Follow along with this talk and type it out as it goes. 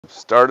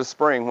start of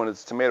spring when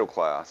it's tomato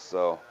class.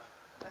 So,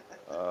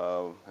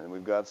 and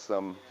we've got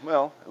some,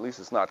 well, at least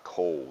it's not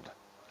cold.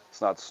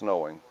 It's not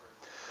snowing.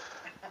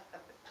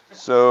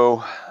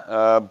 So,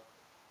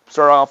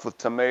 start off with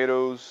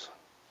tomatoes.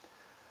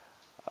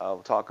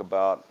 We'll talk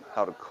about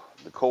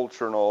the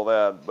culture and all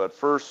that. But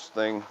first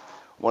thing,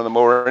 one of the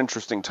more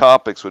interesting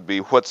topics would be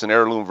what's an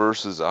heirloom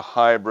versus a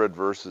hybrid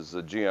versus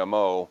a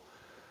GMO.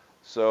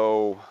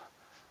 So,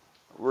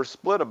 we're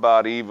split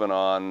about even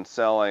on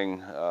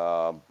selling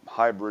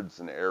hybrids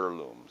and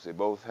heirlooms. They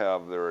both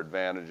have their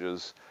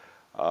advantages.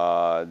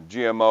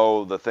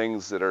 GMO, the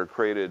things that are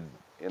created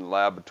in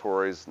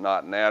laboratories,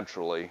 not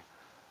naturally.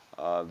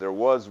 There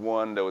was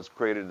one that was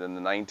created in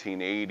the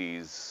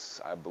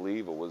 1980s. I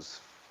believe it was,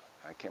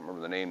 I can't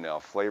remember the name now,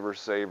 Flavor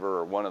Saver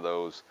or one of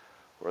those,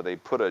 where they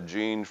put a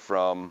gene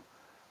from,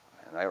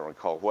 and I don't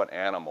recall what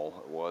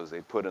animal it was,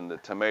 they put in the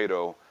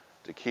tomato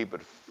to keep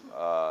it,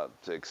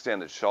 to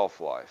extend its shelf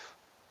life.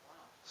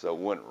 So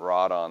it wouldn't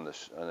rot on the,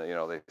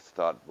 they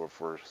thought well,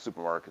 for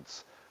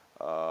supermarkets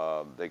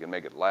they could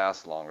make it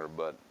last longer,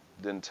 but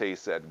didn't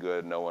taste that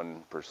good. No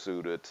one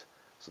pursued it,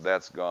 so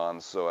that's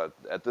gone. So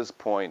at this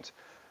point,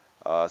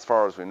 as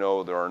far as we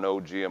know, there are no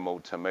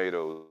GMO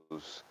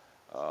tomatoes,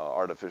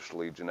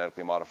 artificially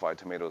genetically modified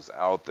tomatoes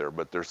out there,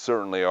 but there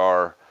certainly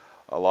are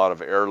a lot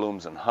of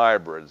heirlooms and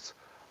hybrids.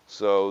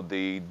 So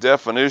the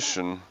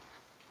definition,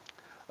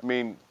 I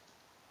mean,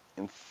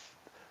 in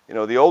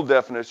the old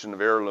definition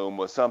of heirloom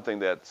was something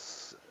that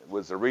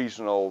was a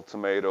regional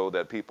tomato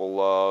that people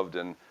loved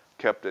and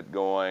kept it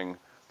going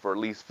for at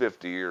least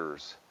 50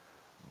 years.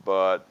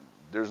 But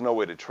there's no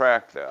way to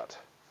track that.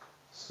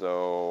 So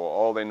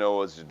all they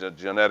know is the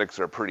genetics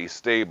are pretty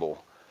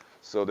stable.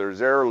 So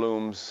there's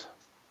heirlooms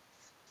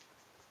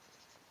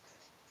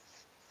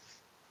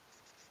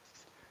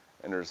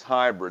and there's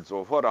hybrids.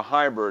 Well, what a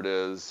hybrid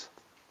is,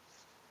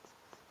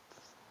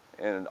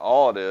 and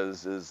all it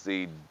is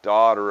the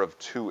daughter of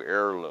two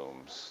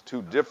heirlooms,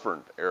 two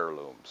different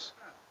heirlooms.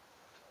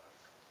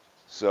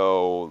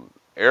 So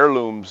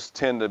heirlooms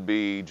tend to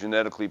be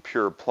genetically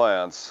pure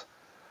plants,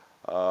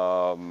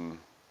 and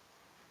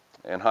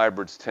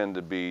hybrids tend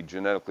to be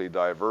genetically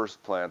diverse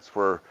plants,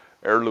 where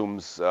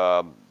heirlooms,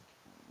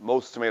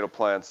 most tomato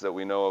plants that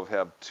we know of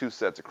have two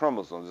sets of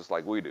chromosomes, just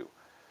like we do.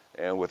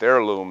 And with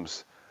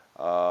heirlooms,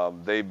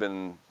 they've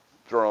been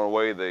throwing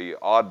away the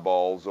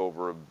oddballs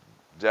over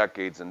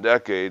decades and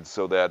decades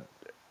so that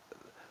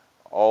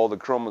all the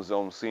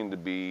chromosomes seem to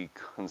be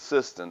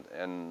consistent,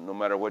 and no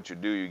matter what you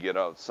do, you get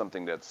out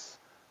something that's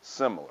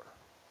similar.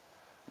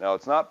 Now,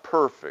 it's not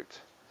perfect.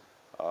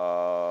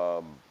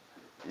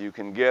 You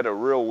can get a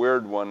real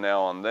weird one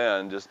now and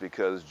then just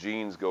because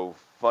genes go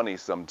funny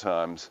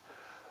sometimes.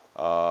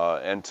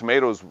 And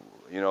tomatoes,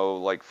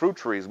 like fruit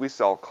trees, we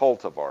sell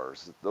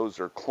cultivars. Those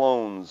are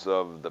clones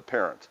of the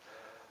parent.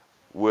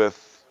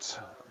 With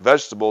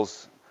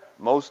vegetables,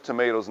 most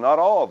tomatoes, not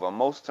all of them,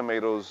 most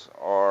tomatoes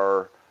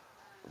are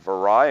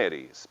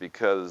varieties,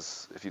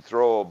 because if you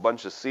throw a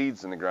bunch of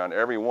seeds in the ground,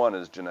 every one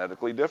is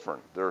genetically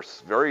different. They're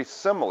very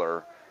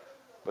similar,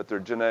 but they're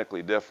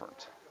genetically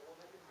different.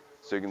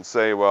 So you can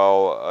say,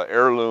 well,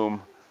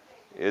 heirloom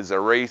is a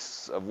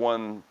race of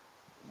one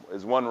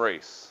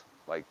race.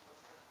 Like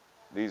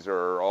these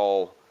are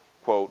all,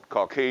 quote,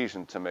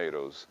 Caucasian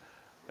tomatoes.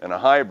 And a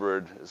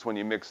hybrid is when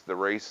you mix the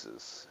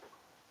races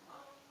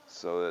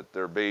so that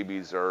their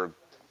babies are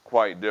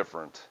quite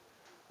different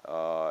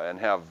and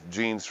have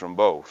genes from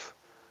both.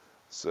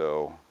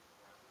 So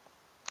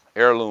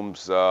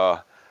heirlooms,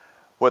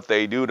 what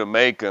they do to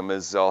make them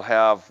is they'll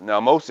have, now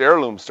most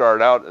heirlooms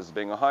start out as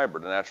being a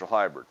hybrid, a natural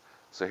hybrid.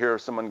 So here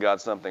someone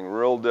got something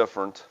real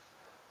different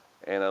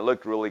and it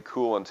looked really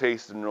cool and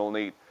tasted real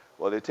neat.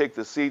 Well, they take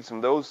the seeds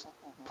from those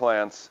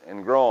plants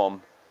and grow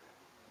them,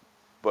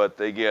 but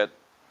they get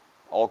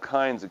all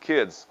kinds of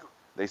kids.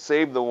 They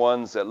save the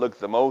ones that look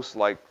the most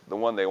like the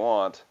one they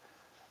want,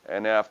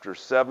 and after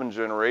 7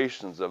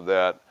 generations of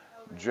that,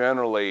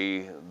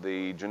 generally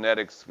the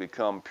genetics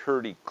become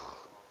pretty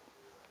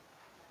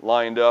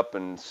lined up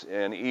and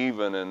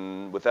even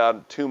and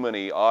without too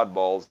many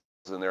oddballs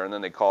in there, and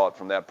then they call it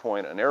from that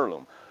point an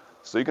heirloom.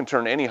 So you can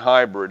turn any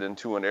hybrid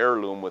into an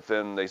heirloom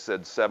within, they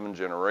said, 7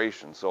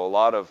 generations. So a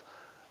lot of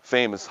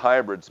famous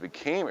hybrids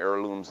became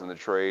heirlooms in the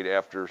trade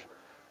after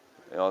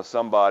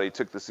somebody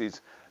took the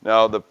seeds.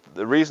 Now the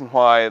reason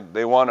why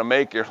they want to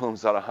make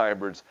heirlooms out of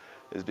hybrids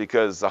is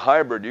because the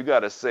hybrid, you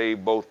got to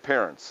save both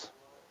parents,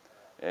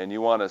 and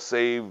you want to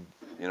save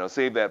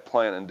that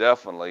plant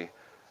indefinitely.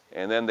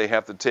 And then they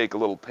have to take a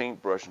little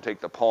paintbrush and take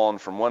the pollen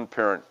from one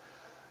parent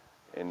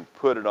and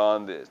put it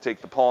on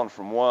take the pollen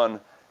from one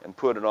and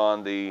put it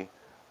on the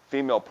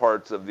female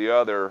parts of the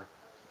other,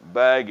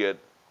 bag it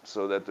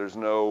so that there's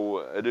no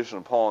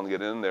additional pollen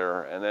get in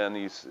there, and then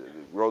you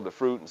grow the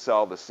fruit and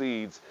sell the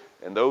seeds,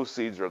 and those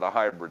seeds are the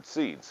hybrid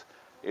seeds.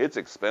 It's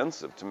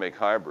expensive to make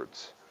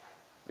hybrids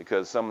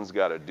because someone's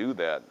got to do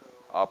that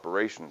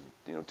operation.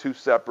 2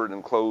 separate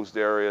enclosed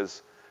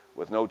areas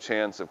with no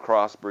chance of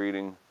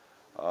crossbreeding.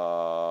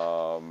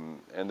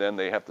 And then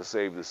they have to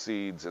save the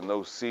seeds, and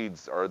those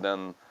seeds are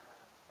then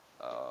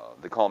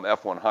they call them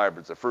F1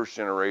 hybrids, the first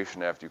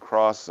generation after you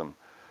cross them.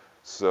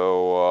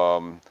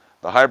 So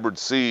the hybrid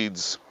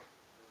seeds,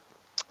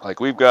 like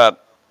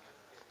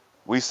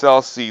we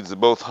sell seeds of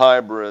both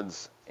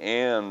hybrids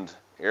and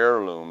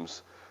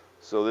heirlooms.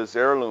 So this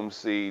heirloom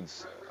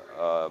seeds,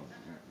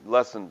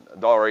 less than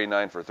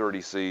 $1.89 for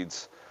 30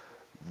 seeds,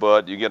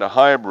 but you get a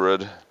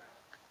hybrid,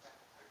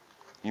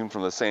 even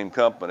from the same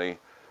company,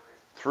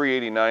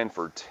 $3.89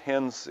 for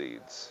 10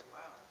 seeds.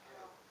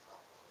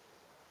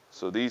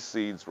 So these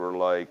seeds were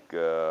like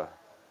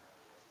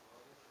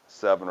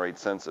 7 or 8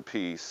 cents a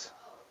piece.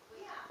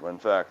 When in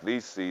fact,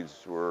 these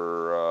seeds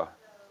were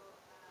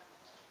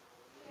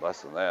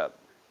less than that,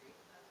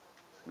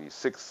 maybe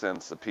 6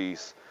 cents a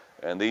piece.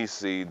 And these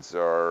seeds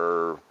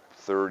are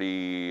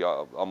 30,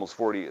 almost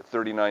 40,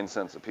 39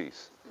 cents a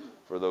piece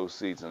for those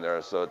seeds in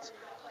there. So it's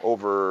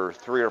over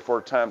 3 or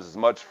 4 times as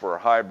much for a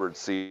hybrid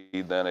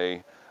seed than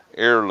a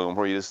heirloom,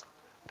 where you just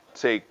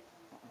take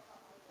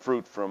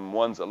fruit from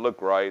ones that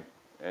look right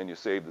and you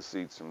save the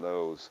seeds from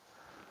those.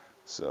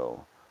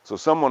 So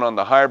someone on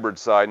the hybrid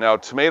side, now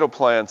tomato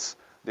plants,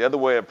 the other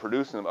way of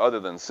producing them other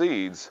than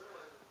seeds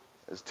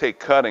is take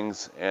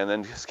cuttings and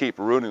then just keep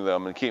rooting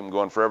them and keep them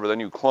going forever, then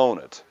you clone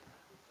it.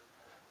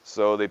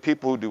 So the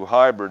people who do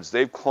hybrids,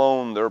 they've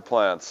cloned their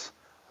plants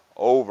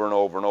over and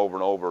over and over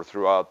and over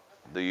throughout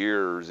the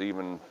years,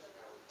 even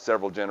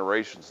several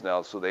generations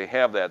now, so they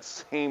have that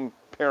same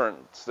parent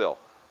still.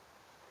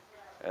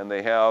 And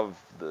they have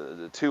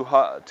the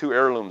two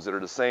heirlooms that are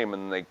the same,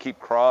 and they keep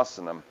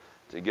crossing them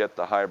to get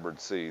the hybrid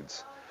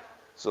seeds.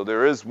 So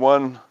there is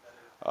one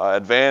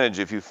advantage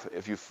if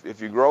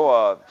you grow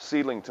a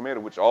seedling tomato,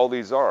 which all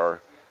these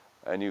are,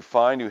 and you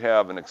find you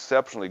have an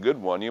exceptionally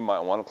good one, you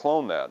might want to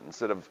clone that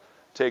instead of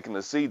taking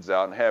the seeds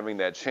out and having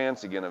that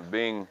chance again of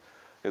being,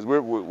 because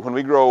when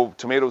we grow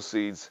tomato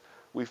seeds,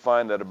 we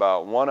find that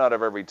about 1 out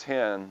of every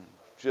 10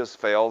 just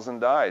fails and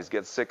dies,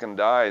 gets sick and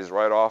dies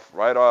right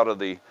out of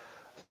the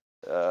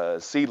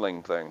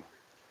seedling thing.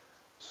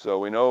 So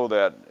we know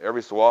that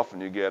every so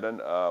often you get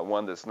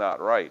one that's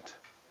not right.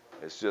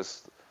 It's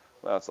just,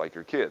 well, it's like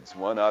your kids.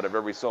 1 out of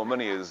every so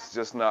many is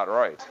just not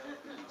right.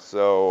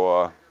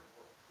 So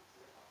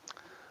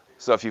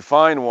if you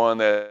find one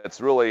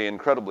that's really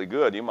incredibly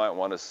good, you might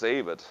want to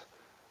save it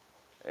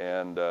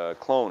and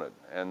clone it.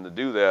 And to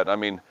do that, I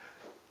mean,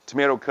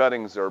 tomato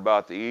cuttings are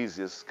about the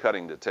easiest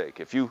cutting to take.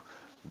 If you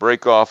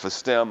break off a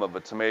stem of a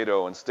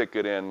tomato and stick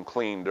it in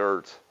clean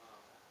dirt,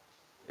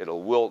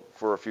 it'll wilt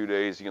for a few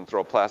days. You can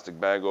throw a plastic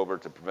bag over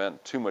it to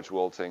prevent too much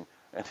wilting,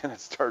 and then it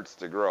starts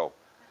to grow.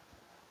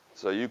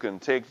 So you can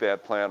take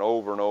that plant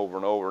over and over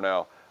and over.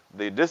 Now,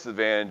 the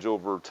disadvantage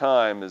over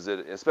time is that,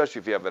 especially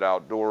if you have it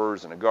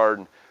outdoors in a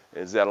garden,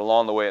 is that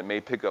along the way it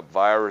may pick up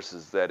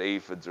viruses that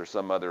aphids or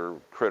some other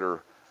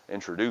critter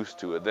introduced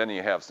to it. Then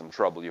you have some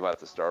trouble. You have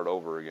to start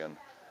over again.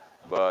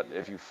 But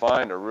if you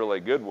find a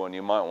really good one,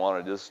 you might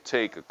want to just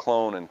take a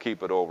clone and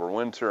keep it over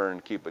winter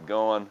and keep it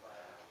going.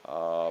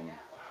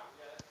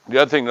 The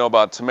other thing to know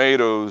about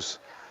tomatoes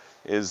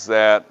is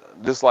that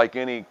just like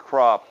any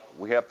crop,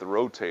 we have to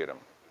rotate them.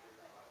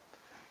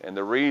 And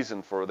the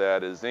reason for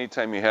that is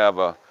anytime you have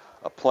a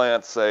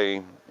plant,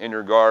 say, in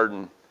your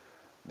garden,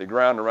 the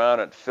ground around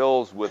it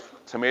fills with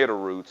tomato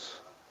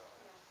roots,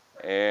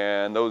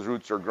 and those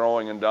roots are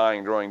growing and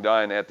dying, growing and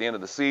dying. At the end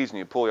of the season,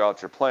 you pull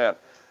out your plant,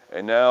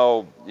 and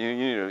now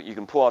you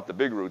can pull out the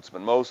big roots,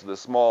 but most of the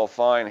small,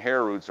 fine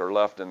hair roots are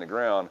left in the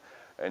ground.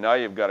 And now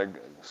you've got a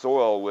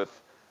soil with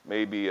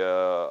maybe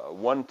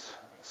one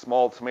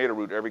small tomato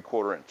root every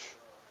 1/4 inch.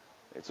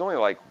 It's only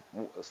like,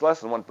 it's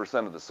less than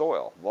 1% of the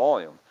soil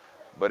volume,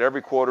 but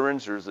every 1/4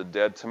 inch there's a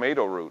dead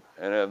tomato root.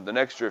 And the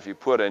next year, if you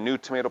put a new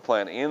tomato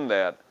plant in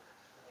that,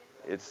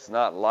 it's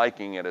not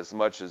liking it as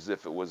much as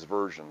if it was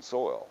virgin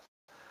soil.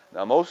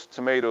 Now, most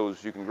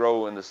tomatoes you can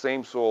grow in the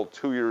same soil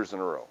 2 years in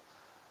a row.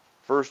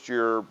 First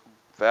year,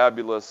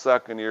 fabulous.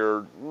 Second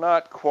year,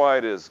 not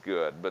quite as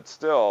good, but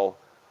still,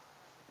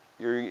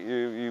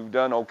 you've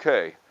done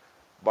okay.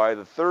 By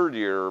the 3rd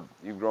year,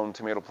 you've grown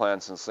tomato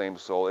plants in the same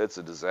soil, it's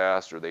a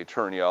disaster. They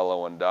turn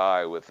yellow and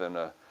die within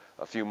a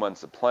few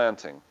months of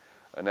planting.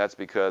 And that's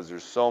because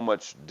there's so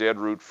much dead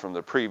root from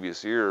the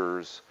previous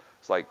years.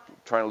 It's like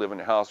trying to live in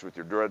a house with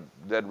your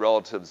dead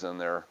relatives in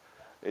there.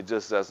 It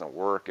just doesn't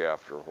work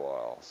after a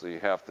while. So you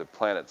have to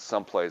plant it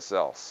someplace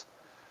else.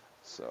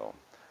 So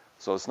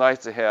it's nice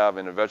to have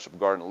in a vegetable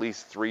garden at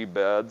least 3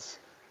 beds.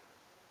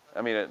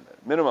 I mean, at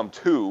minimum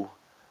 2,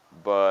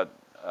 but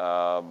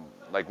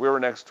like we were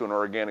next to an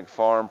organic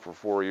farm for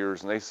 4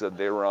 years, and they said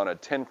they were on a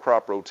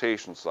 10-crop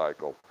rotation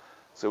cycle.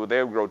 So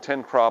they would grow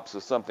 10 crops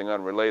of something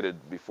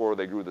unrelated before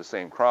they grew the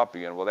same crop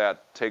again. Well,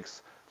 that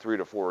takes 3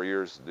 to 4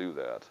 years to do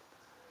that.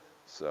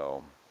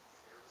 So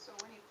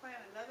when you plant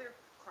another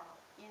crop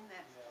in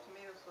that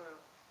tomato soil,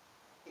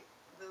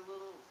 the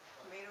little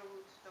tomato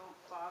roots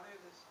don't bother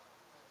this?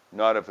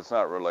 Not if it's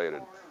not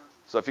related.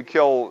 So if you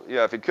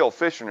kill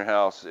fish in your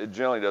house, it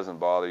generally doesn't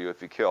bother you.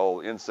 If you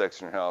kill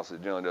insects in your house,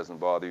 it generally doesn't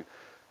bother you.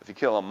 If you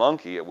kill a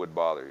monkey, it would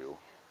bother you.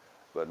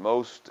 But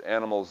most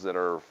animals that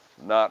are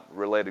not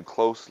related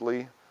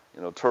closely,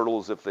 You know,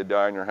 turtles, if they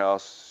die in your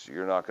house,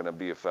 you're not going to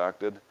be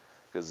affected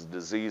because the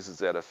diseases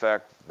that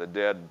affect the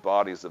dead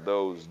bodies of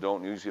those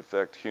don't usually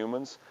affect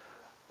humans.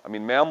 I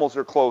mean, mammals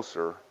are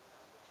closer,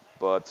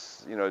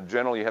 but you know,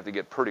 generally you have to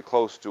get pretty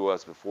close to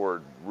us before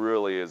it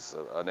really is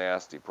a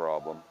nasty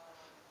problem.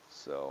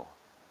 So,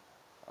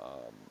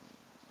 um,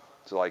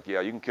 so like,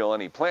 yeah, you can kill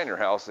any plant in your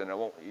house and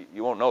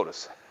you won't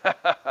notice.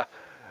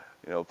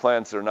 You know,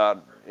 plants are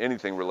not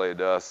anything related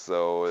to us,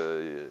 so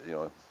you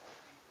know,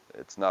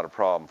 it's not a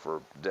problem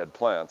for dead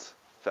plants.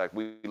 In fact,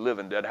 we live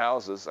in dead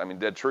houses. I mean,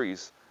 dead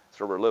trees.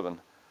 That's where we're living.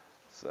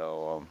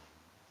 So,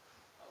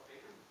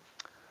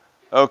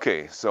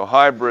 okay, so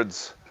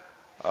hybrids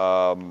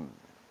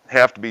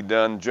have to be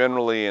done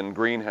generally in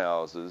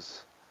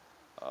greenhouses,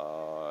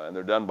 and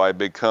they're done by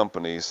big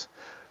companies.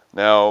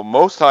 Now,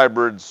 most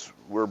hybrids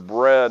were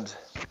bred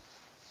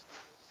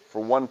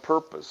for one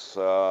purpose.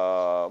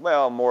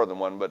 Well, more than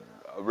one, but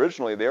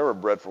originally they were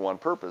bred for one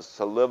purpose,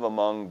 to live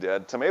among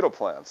dead tomato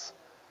plants.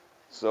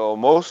 So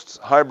most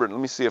hybrid, let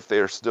me see if they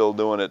are still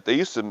doing it. They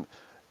used to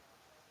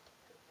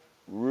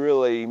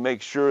really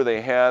make sure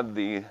they had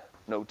the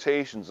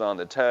notations on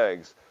the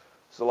tags.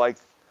 So like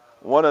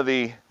one of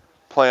the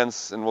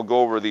plants, and we'll go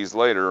over these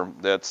later,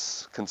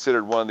 that's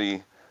considered one of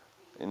the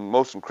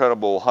most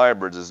incredible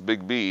hybrids is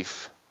Big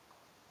Beef.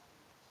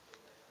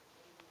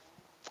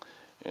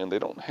 And they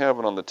don't have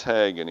it on the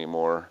tag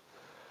anymore.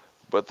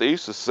 But they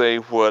used to say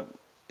what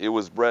it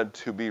was bred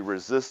to be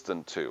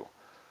resistant to.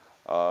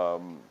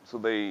 So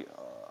they, I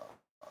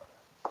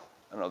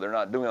don't know, they're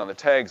not doing it on the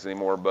tags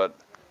anymore, but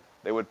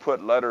they would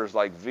put letters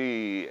like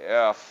V,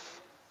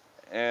 F,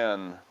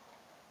 N,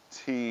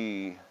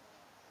 T,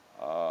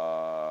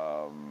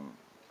 and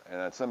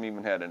some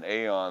even had an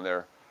A on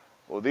there.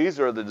 Well, these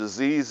are the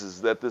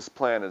diseases that this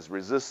plant is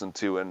resistant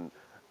to, and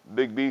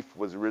Big Beef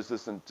was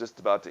resistant just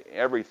about to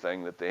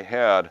everything that they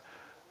had.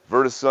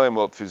 Verticillium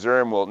wilt,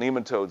 fusarium wilt,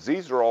 nematodes,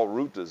 these are all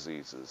root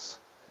diseases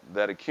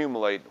that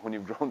accumulate when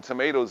you've grown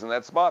tomatoes in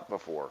that spot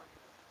before.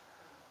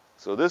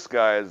 So this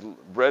guy is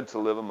bred to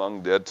live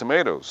among dead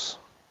tomatoes.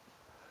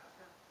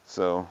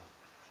 So,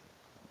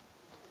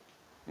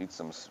 need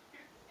some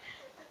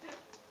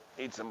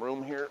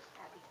room here.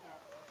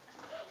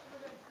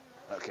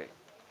 Okay,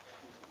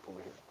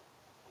 over here.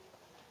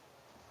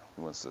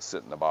 He wants to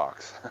sit in the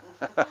box.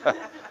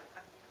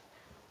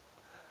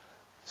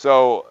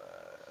 So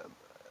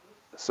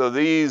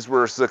these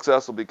were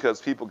successful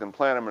because people can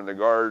plant them in the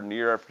garden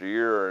year after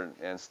year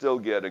and still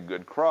get a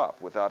good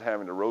crop without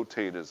having to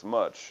rotate as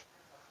much.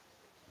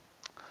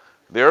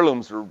 The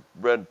heirlooms were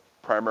bred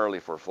primarily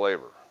for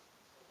flavor.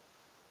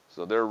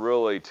 So they're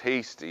really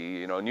tasty,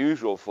 you know,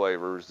 unusual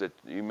flavors that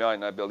you might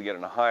not be able to get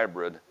in a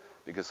hybrid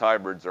because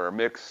hybrids are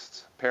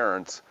mixed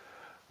parents.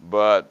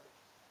 But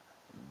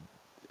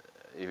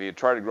if you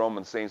try to grow them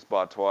in the same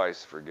spot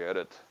twice, forget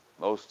it.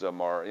 Most of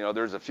them are, you know,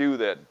 there's a few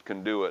that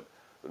can do it,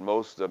 but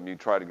most of them you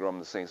try to grow them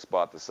in the same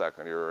spot the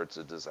second year, it's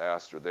a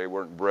disaster. They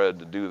weren't bred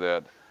to do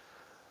that.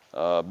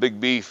 Big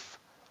Beef,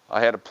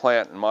 I had a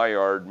plant in my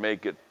yard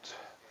make it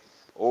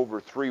over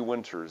 3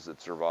 winters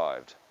it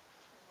survived.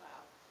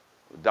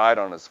 Died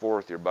on its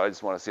 4th year, but I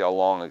just want to see how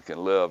long it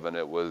can live, and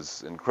it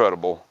was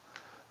incredible.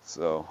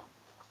 So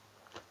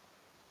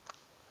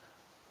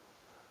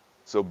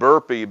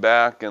Burpee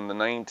back in the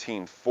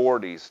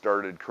 1940s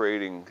started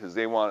creating,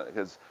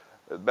 because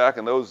back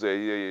in those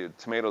days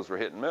tomatoes were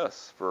hit and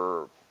miss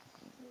for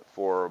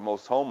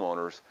most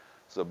homeowners.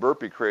 So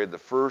Burpee created the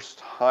first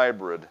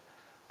hybrid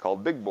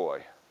called Big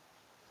Boy,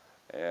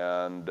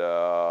 and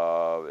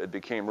it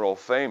became real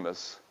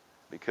famous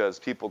because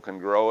people can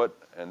grow it,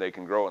 and they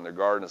can grow it in their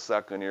garden a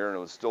second year, and it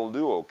would still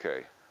do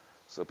okay.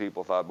 So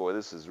people thought, boy,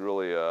 this is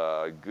really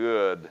a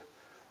good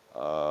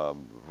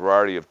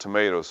variety of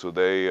tomatoes. So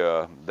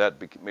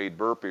that made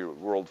Burpee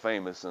world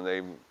famous, and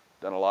they've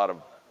done a lot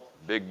of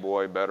Big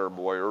Boy, Better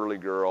Boy, Early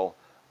Girl,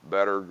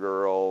 Better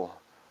Girl.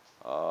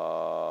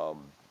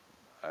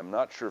 I'm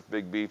not sure if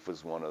Big Beef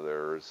was one of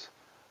theirs,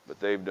 but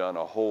they've done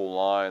a whole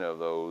line of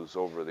those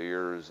over the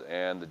years,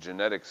 and the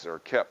genetics are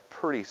kept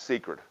pretty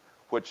secret,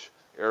 which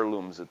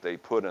heirlooms that they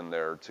put in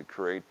there to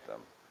create them.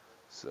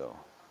 So,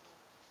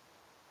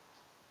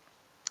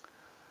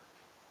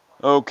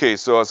 okay,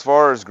 so as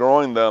far as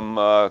growing them,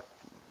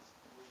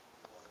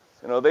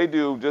 you know, they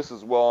do just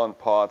as well in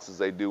pots as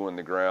they do in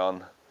the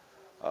ground.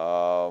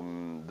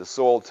 The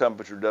soil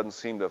temperature doesn't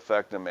seem to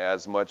affect them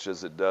as much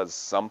as it does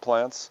some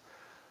plants.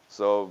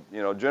 So,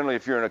 you know, generally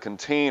if you're in a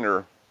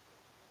container,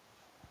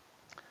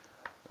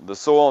 the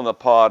soil in the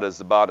pot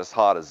is about as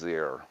hot as the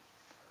air.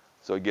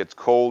 So it gets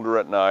colder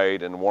at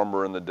night and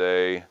warmer in the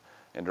day.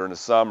 And during the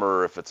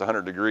summer, if it's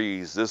 100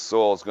 degrees, this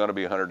soil is going to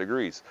be 100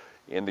 degrees.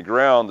 In the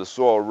ground, the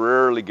soil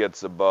rarely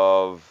gets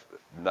above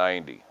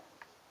 90,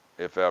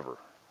 if ever.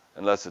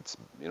 Unless it's,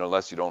 you know,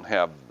 unless you don't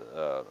have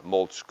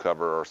mulch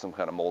cover or some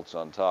kind of mulch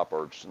on top,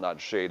 or it's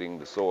not shading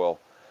the soil.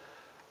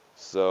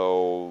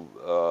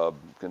 So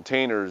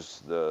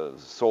containers, the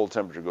soil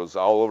temperature goes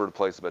all over the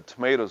place, but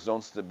tomatoes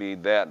don't seem to be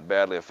that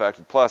badly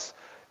affected. Plus,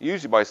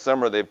 usually by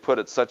summer they've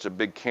put such a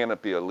big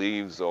canopy of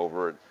leaves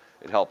over it,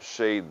 It helps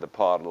shade the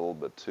pot a little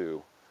bit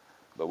too.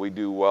 But we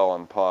do well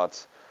on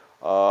pots.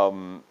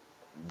 Um,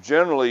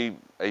 Generally,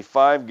 a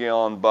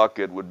 5-gallon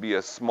bucket would be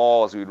as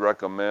small as we'd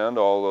recommend,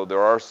 although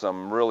there are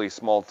some really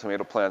small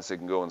tomato plants that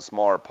can go in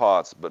smaller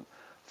pots, but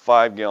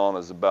 5-gallon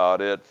is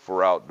about it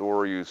for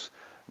outdoor use.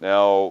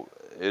 Now,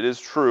 it is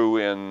true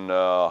in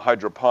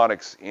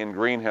hydroponics in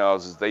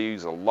greenhouses, they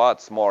use a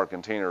lot smaller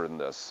container than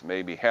this,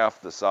 maybe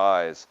half the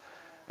size,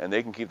 and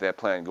they can keep that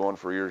plant going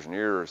for years and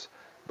years,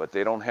 but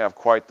they don't have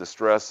quite the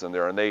stress in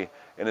there, and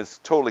it's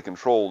totally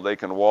controlled. They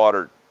can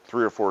water it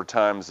 3 or 4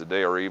 times a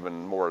day or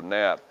even more than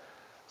that,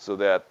 so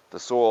that the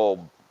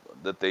soil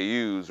that they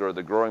use or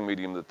the growing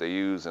medium that they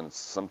use, and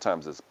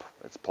sometimes it's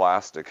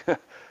plastic,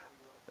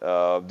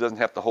 doesn't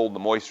have to hold the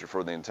moisture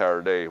for the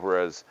entire day.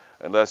 Whereas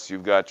unless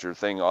you've got your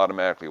thing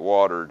automatically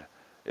watered,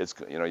 it's,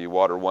 you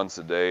water once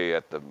a day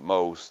at the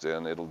most,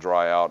 and it'll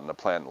dry out and the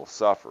plant will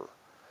suffer.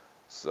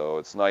 So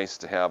it's nice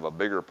to have a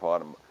bigger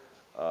pot.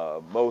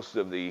 Most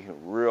of the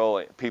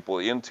real people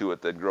into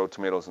it that grow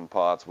tomatoes in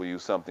pots will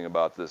use something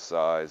about this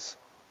size.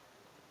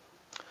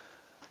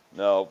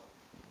 Now,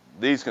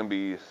 these can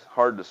be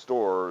hard to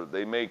store.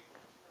 They make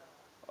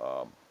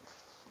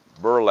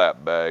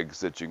burlap bags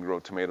that you can grow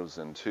tomatoes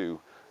in too.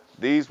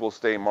 These will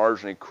stay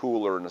marginally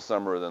cooler in the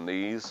summer than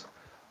these.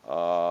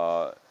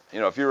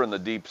 If you're in the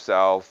deep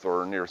south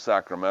or near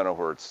Sacramento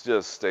where it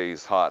just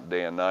stays hot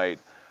day and night,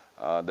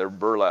 their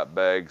burlap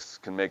bags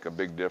can make a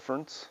big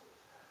difference.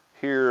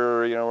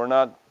 Here, we're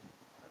not,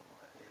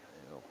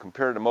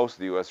 compared to most of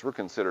the U.S., we're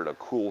considered a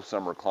cool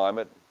summer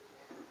climate.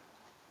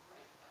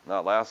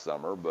 Not last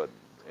summer, but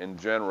in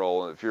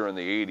general, if you're in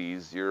the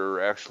 80s,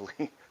 you're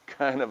actually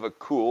kind of a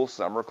cool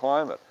summer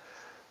climate.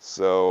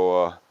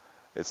 So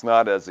it's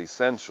not as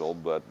essential,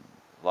 but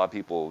a lot of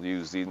people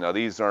use these. Now,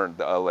 these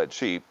aren't all that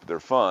cheap. They're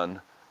fun.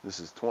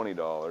 This is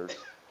 $20.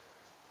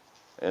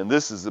 And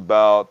this is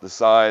about the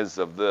size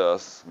of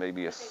this,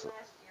 maybe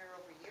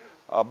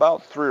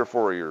about 3 or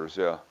 4 years,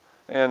 yeah.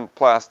 And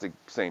plastic,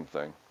 same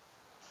thing.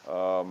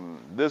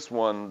 This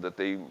one that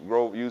they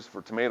use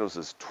for tomatoes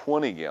is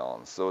 20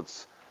 gallons, so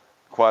it's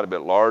quite a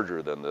bit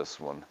larger than this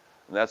one.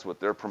 And that's what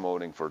they're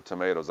promoting for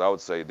tomatoes. I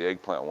would say the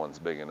eggplant one's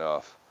big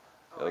enough.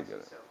 Oh, I see.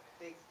 So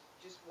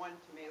just one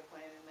tomato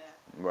plant in that.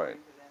 Right,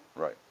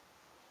 right.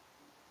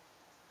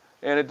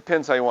 And it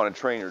depends how you want to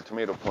train your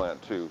tomato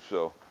plant too,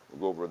 so we'll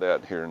go over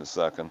that here in a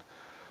second.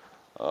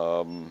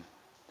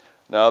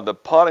 Now, the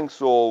potting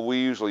soil we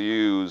usually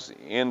use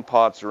in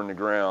pots or in the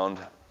ground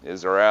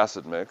is our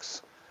acid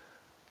mix.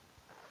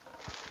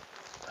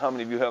 How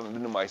many of you haven't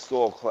been to my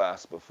soil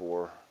class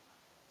before?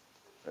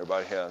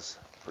 Everybody has,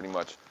 pretty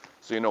much.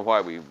 So you know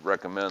why we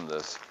recommend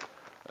this.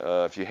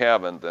 If you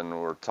haven't, then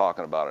we're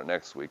talking about it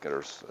next week at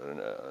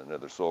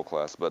another soil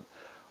class. But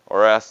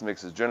our acid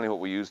mix is generally what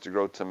we use to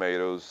grow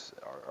tomatoes.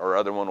 Our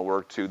other one will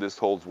work too. This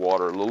holds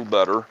water a little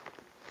better.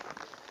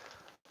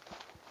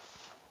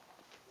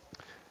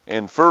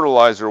 And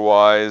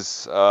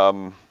fertilizer-wise,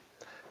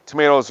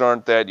 tomatoes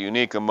aren't that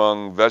unique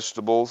among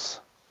vegetables.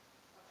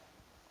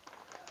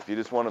 If you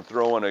just want to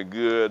throw in a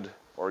good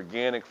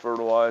organic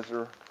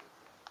fertilizer,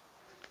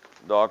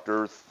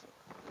 Dr. Earth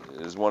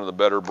is one of the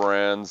better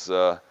brands.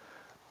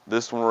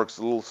 This one works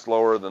a little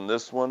slower than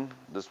this one.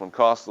 This one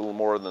costs a little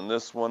more than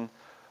this one.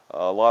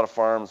 A lot of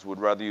farms would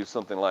rather use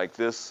something like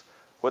this.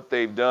 What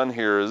they've done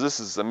here is this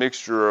is a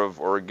mixture of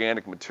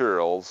organic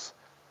materials,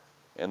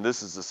 and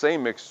this is the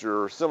same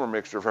mixture, similar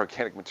mixture of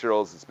organic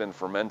materials that's been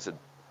fermented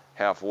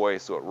halfway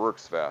so it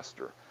works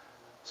faster.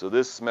 So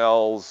this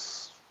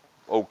smells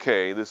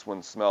okay. This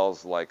one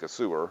smells like a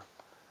sewer.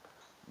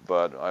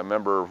 But I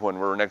remember when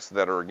we were next to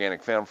that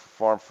organic farm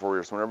for 4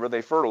 years, whenever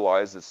they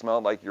fertilized, it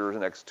smelled like you're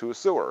next to a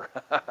sewer.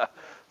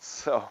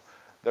 So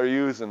they're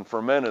using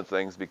fermented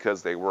things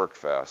because they work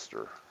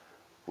faster,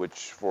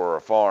 which for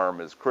a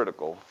farm is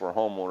critical. For a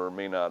homeowner,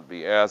 may not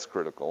be as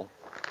critical.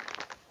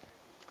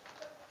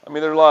 I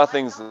mean, there are a lot of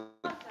things.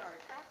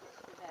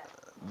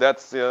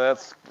 That's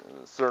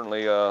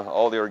certainly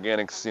all the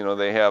organics.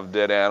 They have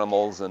dead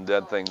animals and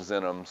dead things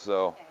in them.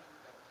 So,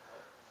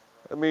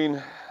 I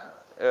mean,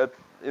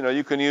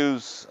 you can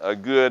use a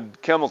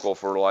good chemical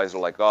fertilizer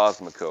like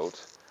Osmocote,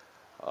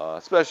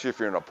 especially if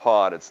you're in a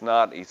pot. It's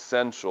not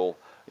essential.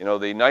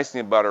 The nice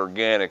thing about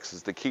organics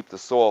is to keep the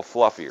soil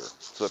fluffier.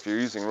 So if you're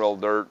using real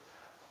dirt,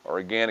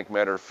 organic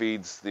matter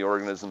feeds the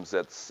organisms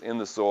that's in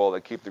the soil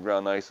that keep the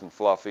ground nice and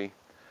fluffy.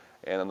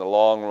 And in the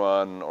long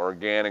run,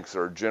 organics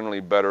are generally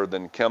better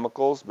than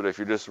chemicals. But if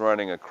you're just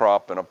running a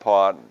crop in a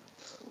pot,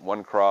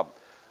 one crop,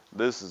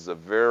 this is a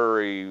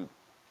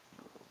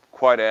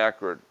quite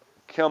accurate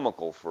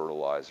chemical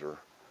fertilizer.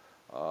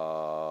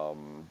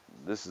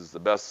 This is the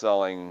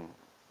best-selling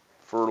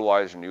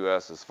fertilizer in the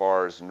U.S. as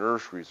far as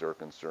nurseries are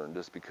concerned,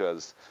 just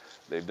because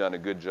they've done a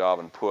good job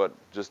and put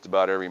just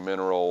about every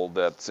mineral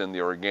that's in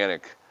the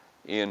organic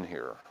in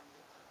here.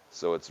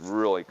 So it's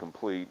really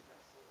complete.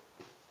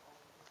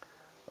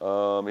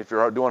 If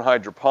you're doing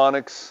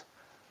hydroponics,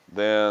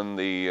 then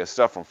the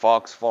stuff from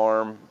Fox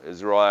Farm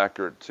is real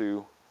accurate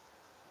too.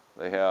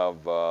 They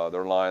have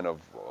their line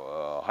of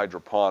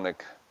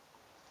hydroponic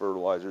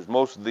fertilizers.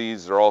 Most of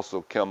these are also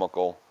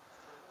chemical.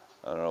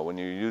 I don't know, when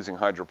you're using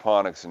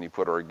hydroponics and you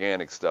put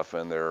organic stuff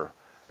in there,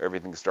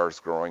 everything starts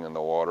growing in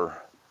the water.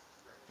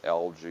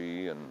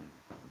 Algae and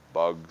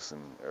bugs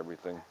and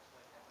everything.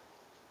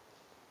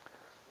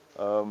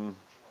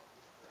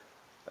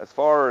 As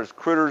far as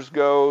critters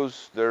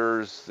goes,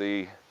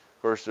 of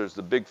course, there's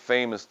the big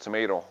famous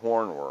tomato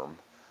hornworm.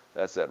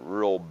 That's that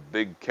real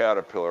big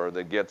caterpillar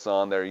that gets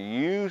on there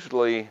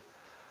usually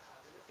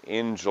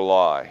in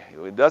July.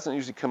 It doesn't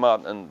usually come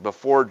out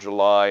before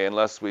July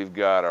unless we've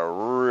got a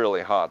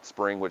really hot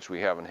spring, which we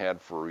haven't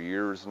had for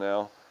years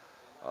now.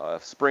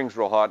 If spring's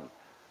real hot,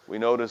 we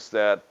notice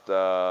that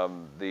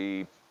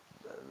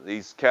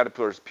these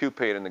caterpillars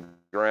pupate in the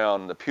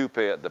ground.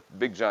 The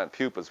big giant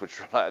pupas,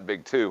 which are not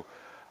big too,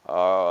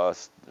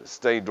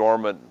 stay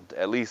dormant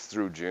at least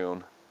through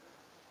June.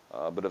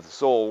 But if the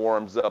soil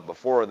warms up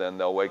before then,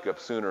 they'll wake up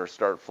sooner,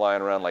 start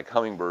flying around like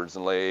hummingbirds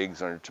and lay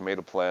eggs on your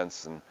tomato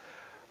plants. And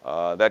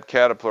that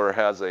caterpillar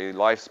has a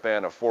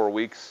lifespan of 4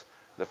 weeks.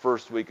 The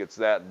first week it's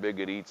that big,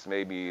 it eats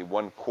maybe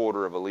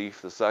 1/4 of a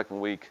leaf. The second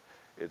week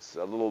it's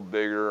a little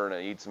bigger and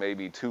it eats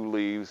maybe 2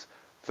 leaves.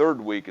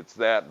 Third week it's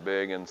that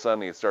big and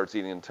suddenly it starts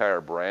eating entire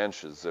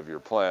branches of your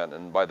plant.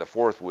 And by the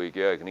fourth week,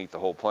 yeah, it can eat the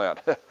whole plant.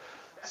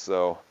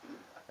 So.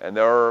 And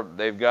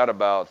they've got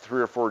about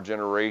 3 or 4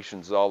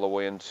 generations all the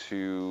way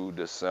into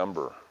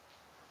December.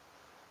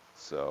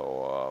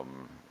 So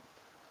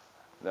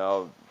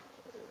now,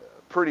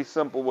 pretty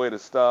simple way to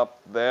stop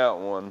that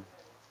one.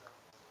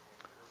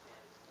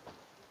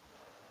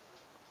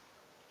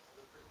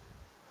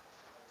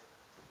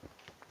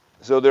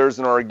 So there's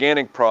an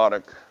organic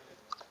product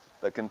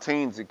that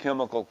contains a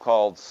chemical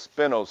called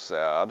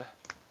spinosad.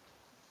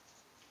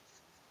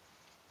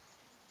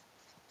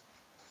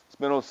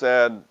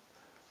 Spinosad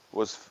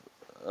was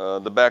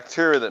the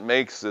bacteria that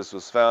makes this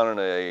was found in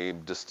a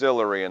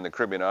distillery in the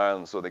Caribbean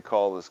islands, so they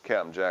call this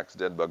Captain Jack's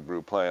dead bug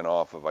brew, playing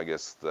off of, I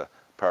guess, the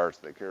Pirates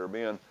of the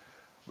Caribbean.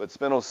 But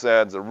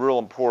spinosad's a real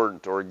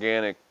important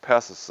organic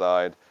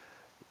pesticide.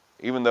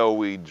 Even though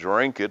we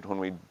drink it when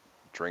we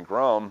drink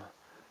rum,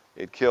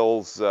 it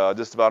kills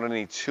just about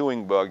any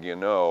chewing bug you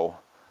know.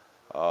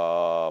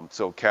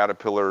 So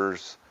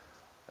caterpillars,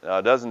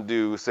 it doesn't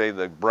do, say,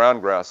 the brown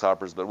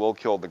grasshoppers, but will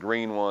kill the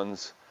green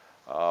ones,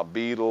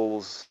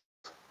 beetles,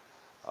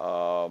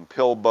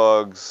 pill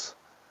bugs,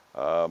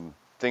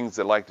 things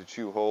that like to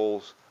chew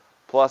holes.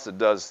 Plus it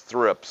does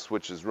thrips,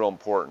 which is real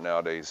important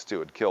nowadays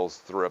too. It kills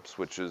thrips,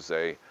 which is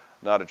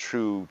not a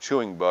true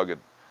chewing bug. It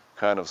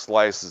kind of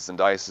slices and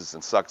dices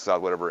and sucks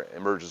out whatever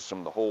emerges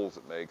from the holes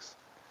it makes.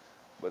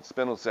 But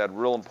spinosad,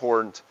 real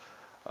important.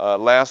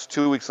 Last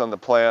 2 weeks on the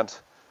plant.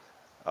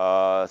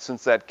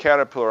 Since that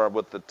caterpillar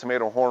with the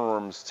tomato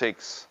hornworms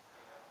takes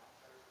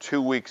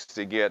 2 weeks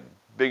to get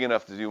big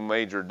enough to do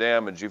major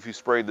damage, if you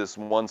sprayed this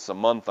once a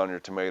month on your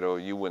tomato,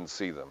 you wouldn't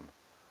see them.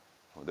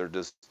 They're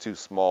just too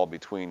small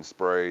between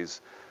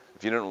sprays.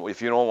 If you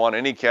don't want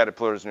any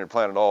caterpillars in your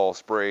plant at all,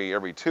 spray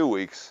every 2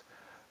 weeks,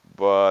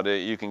 but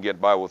you can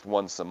get by with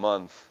once a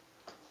month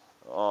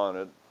on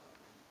it.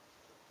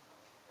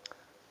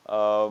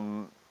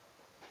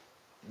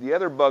 The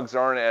other bugs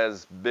aren't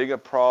as big a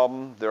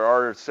problem. There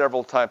are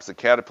several types of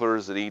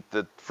caterpillars that eat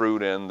the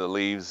fruit and the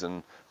leaves,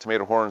 and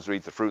tomato horns that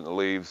eat the fruit and the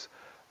leaves.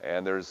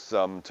 And there's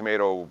some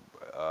tomato,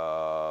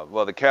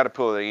 well, the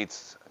caterpillar that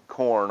eats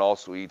corn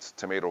also eats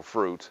tomato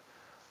fruit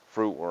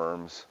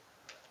worms.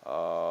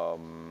 But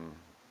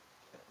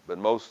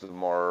most of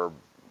them are,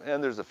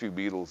 and there's a few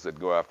beetles that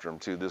go after them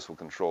too. This will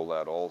control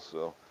that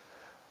also.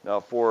 Now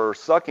for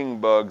sucking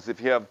bugs,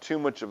 if you have too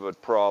much of a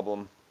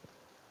problem,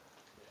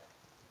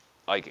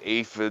 like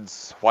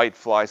aphids,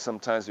 whitefly,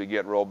 sometimes we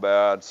get real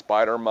bad.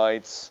 Spider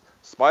mites.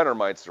 Spider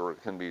mites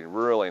can be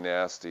really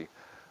nasty.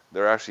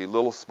 They're actually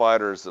little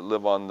spiders that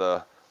live on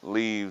the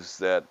leaves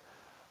that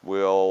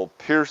will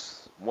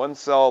pierce one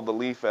cell of the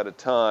leaf at a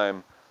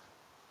time,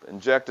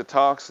 inject a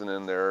toxin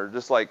in there,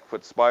 just like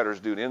what spiders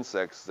do to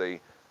insects.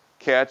 They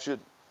catch it,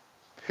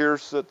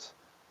 pierce it,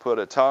 put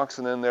a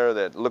toxin in there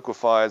that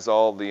liquefies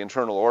all the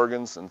internal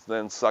organs, and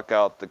then suck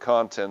out the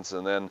contents,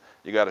 and then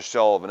you got a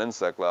shell of an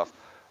insect left.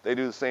 They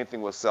do the same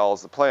thing with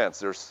cells of plants.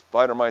 Their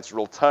spider mites are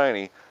real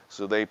tiny,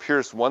 so they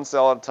pierce one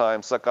cell at a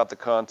time, suck out the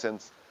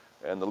contents,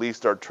 and the leaves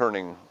start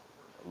turning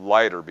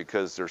lighter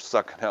because they're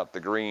sucking out the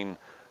green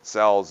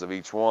cells of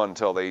each one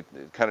until it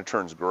kind of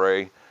turns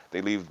gray.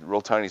 They leave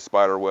real tiny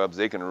spider webs.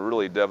 They can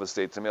really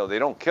devastate tomato. They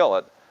don't kill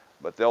it,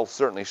 but they'll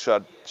certainly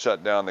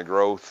shut down the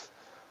growth.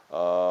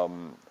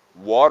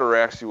 Water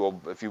actually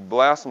will, if you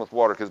blast them with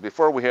water, because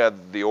before we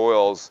had the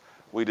oils,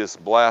 we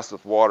just blast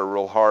with water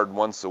real hard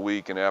once a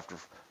week, and after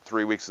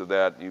 3 weeks of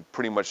that, you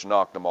pretty much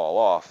knocked them all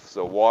off.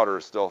 So water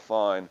is still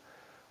fine.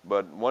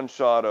 But one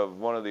shot of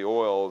one of the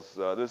oils,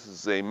 this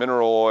is a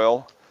mineral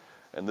oil,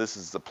 and this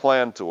is the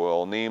plant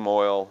oil, neem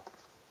oil,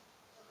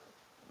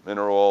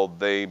 mineral oil.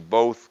 They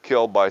both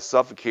kill by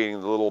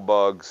suffocating the little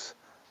bugs.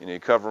 You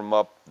cover them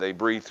up, they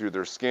breathe through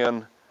their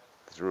skin,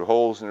 through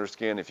holes in their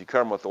skin. If you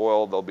cover them with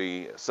oil, they'll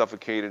be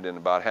suffocated in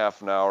about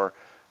half an hour.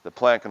 The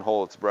plant can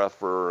hold its breath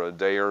for a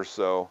day or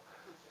so.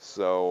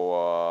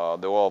 So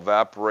the oil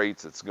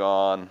evaporates, it's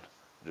gone,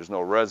 there's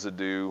no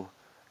residue,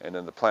 and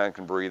then the plant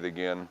can breathe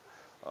again.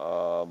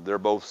 They're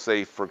both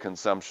safe for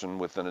consumption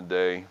within a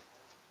day.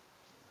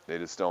 They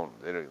just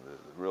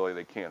really,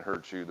 they can't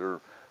hurt you.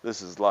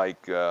 This is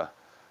like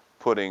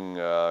putting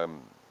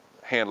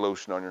hand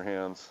lotion on your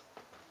hands.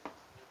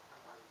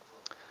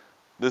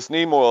 This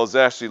neem oil is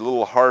actually a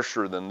little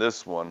harsher than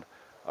this one.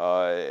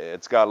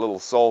 It's got a little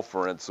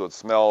sulfur in it, so it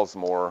smells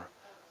more.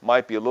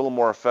 Might be a little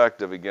more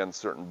effective against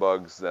certain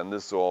bugs than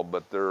this oil,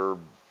 but they're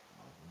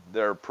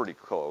pretty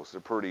close. They're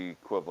pretty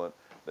equivalent.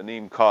 The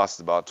neem costs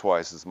about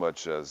twice as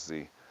much as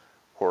the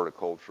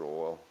horticultural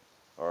oil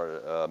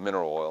or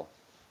mineral oil.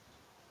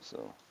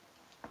 So.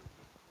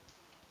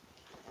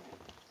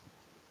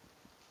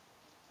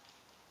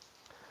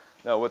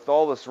 Now with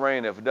all this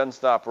rain, if it doesn't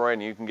stop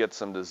raining, you can get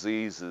some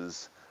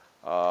diseases.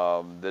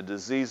 The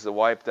disease that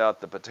wiped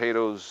out the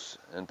potatoes,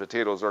 and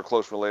potatoes are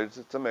close related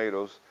to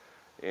tomatoes,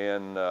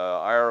 in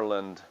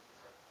Ireland,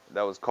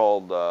 that was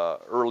called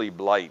early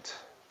blight.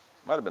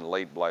 Might have been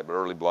late blight, but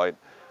early blight.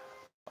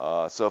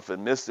 So if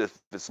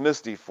it's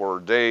misty for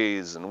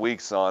days and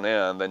weeks on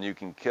end, then you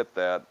can kit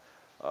that.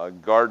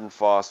 Garden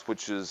phos,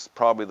 which is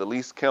probably the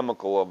least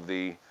chemical of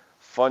the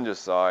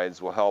fungicides,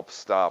 will help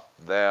stop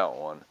that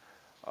one.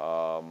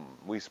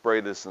 We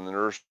spray this in the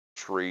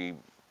nursery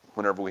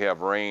whenever we have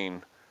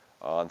rain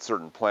on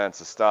certain plants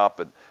to stop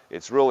it.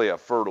 It's really a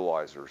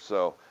fertilizer.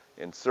 So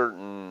in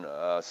certain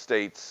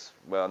states,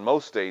 well, in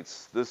most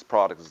states, this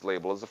product is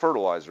labeled as a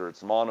fertilizer.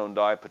 It's mono and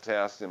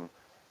dipotassium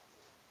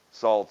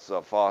salts,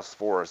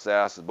 phosphorus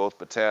acid. Both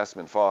potassium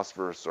and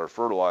phosphorus are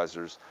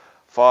fertilizers.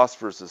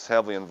 Phosphorus is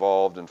heavily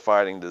involved in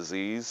fighting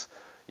disease.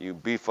 You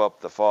beef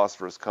up the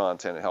phosphorus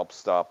content, it helps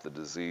stop the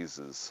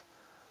diseases.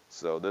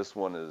 So this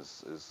one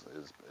is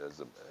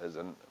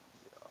a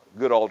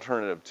good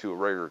alternative to a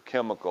regular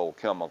chemical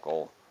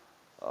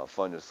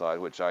fungicide,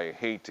 which I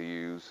hate to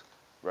use.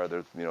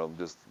 Rather,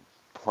 just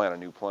plant a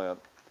new plant.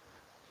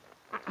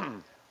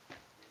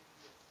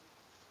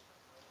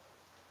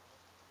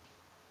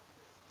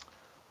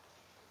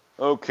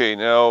 Okay,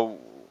 now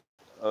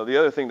the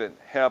other thing that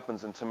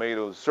happens in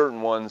tomatoes,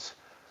 certain ones,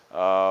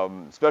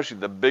 especially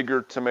the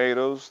bigger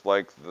tomatoes,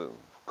 like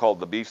called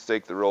the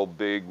beefsteak, the real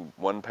big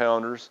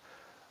 1-pounders,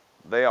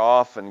 they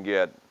often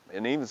get,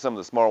 and even some of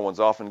the smaller ones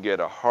often get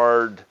a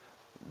hard,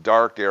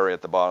 dark area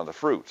at the bottom of the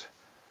fruit.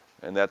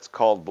 And that's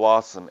called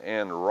blossom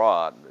end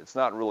rot. It's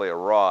not really a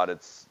rot,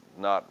 it's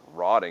not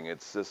rotting,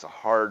 it's just a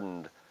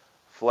hardened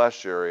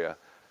flesh area.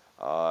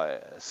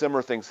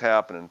 Similar things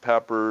happen in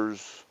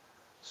peppers,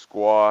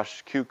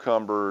 squash,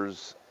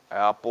 cucumbers,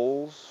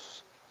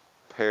 apples,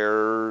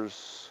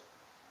 pears,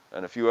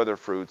 and a few other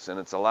fruits, and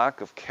it's a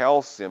lack of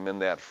calcium in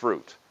that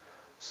fruit.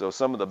 So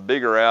some of the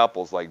bigger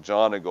apples like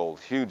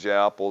Jonagold, huge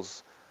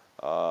apples,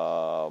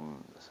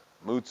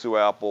 Mutsu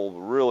apple,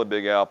 really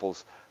big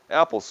apples,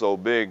 apples so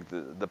big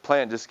the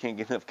plant just can't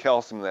get enough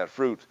calcium in that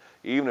fruit.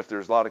 Even if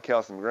there's a lot of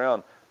calcium in the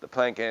ground, the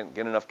plant can't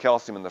get enough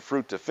calcium in the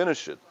fruit to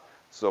finish it.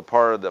 So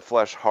part of the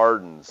flesh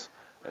hardens.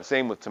 And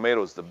same with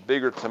tomatoes. The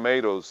bigger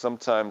tomatoes,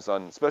 sometimes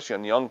especially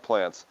on young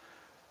plants,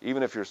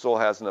 even if your soil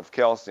has enough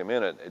calcium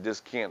in it, it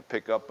just can't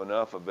pick up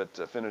enough of it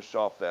to finish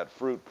off that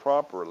fruit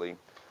properly.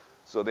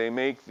 So they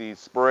make these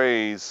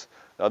sprays.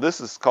 Now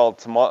this is called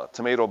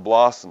tomato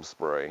blossom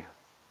spray.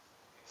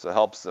 So it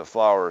helps the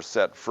flower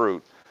set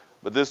fruit.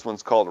 But this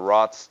one's called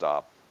rot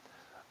stop.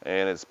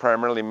 And it's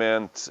primarily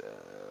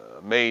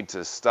made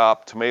to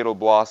stop tomato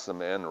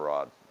blossom end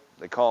rot.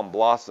 They call them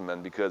blossom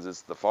end because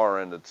it's the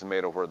far end of the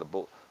tomato where the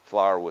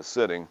flower was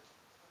sitting.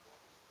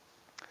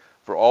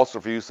 Also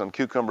for use on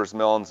cucumbers,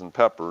 melons, and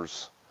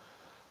peppers.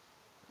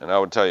 And I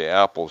would tell you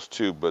apples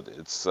too, but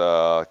it's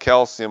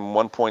calcium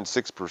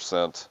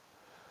 1.6%.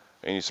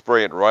 And you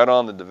spray it right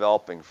on the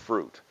developing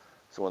fruit.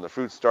 So when the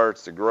fruit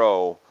starts to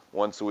grow,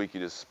 once a week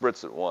you just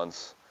spritz it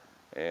once,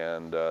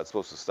 and it's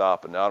supposed to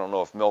stop it. Now I don't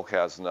know if milk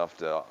has enough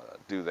to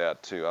do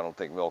that too. I don't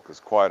think milk is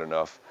quite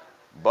enough,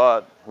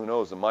 but who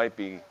knows, it might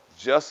be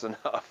just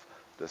enough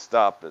to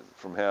stop it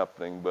from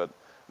happening, but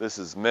this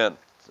is meant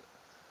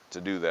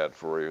to do that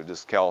for you,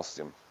 just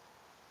calcium.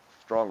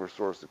 Stronger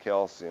source of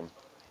calcium.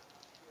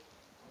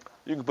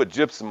 You can put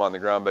gypsum on the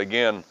ground, but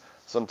again,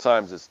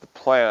 sometimes it's the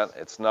plant,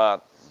 it's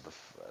not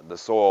the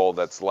soil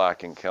that's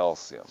lacking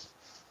calcium.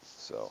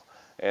 So,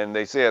 and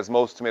they say as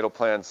most tomato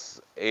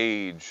plants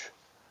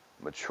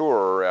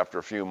mature after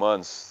a few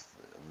months,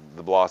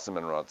 the blossom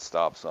end rot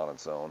stops on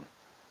its own.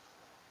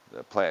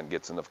 The plant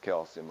gets enough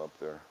calcium up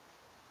there.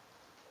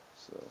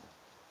 So,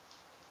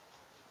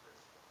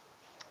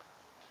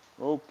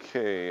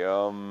 okay.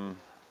 Now,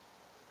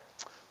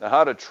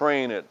 how to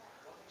train it?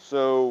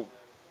 So,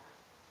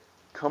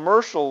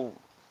 commercial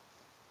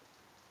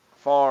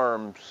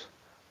farms,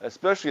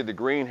 especially the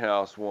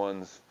greenhouse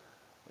ones,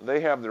 they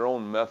have their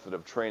own method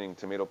of training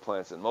tomato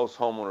plants that most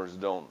homeowners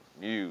don't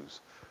use.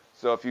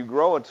 So if you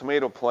grow a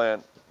tomato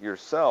plant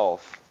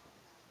yourself,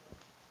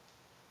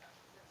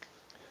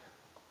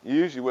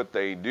 usually what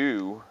they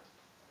do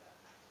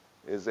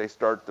is they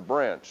start the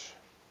branch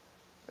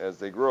as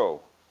they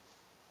grow.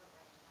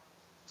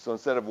 So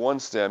instead of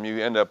one stem, you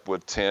end up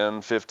with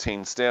 10,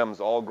 15 stems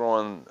all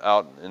growing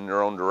out in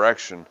their own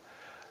direction.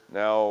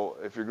 Now,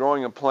 if you're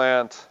growing a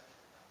plant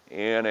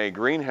in a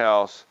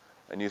greenhouse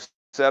and you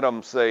set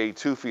them, say,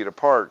 2 feet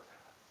apart,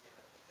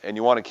 and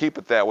you want to keep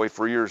it that way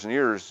for years and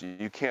years,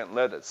 you can't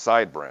let it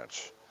side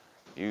branch.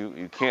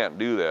 You can't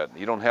do that.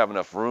 You don't have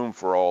enough room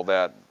for all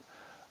that,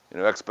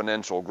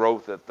 exponential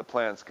growth that the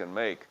plants can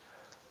make.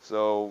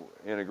 So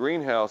in a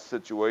greenhouse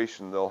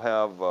situation, they'll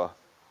have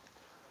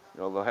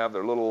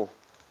their little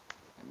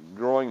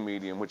growing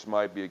medium, which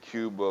might be a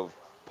cube of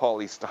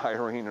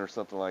polystyrene or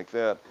something like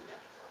that,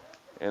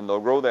 and they'll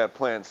grow that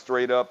plant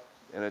straight up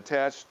and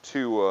attached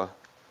to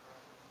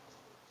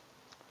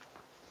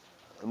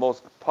the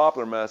most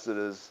popular method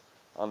is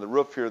on the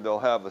roof here. They'll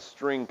have a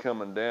string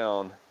coming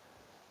down,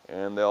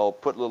 and they'll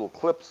put little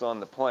clips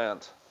on the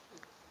plant,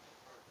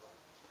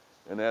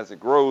 and as it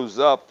grows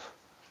up,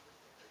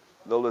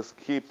 they'll just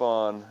keep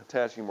on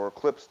attaching more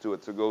clips to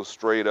it to go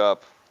straight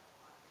up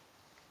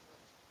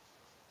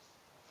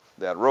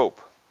that rope.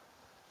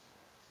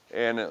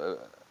 And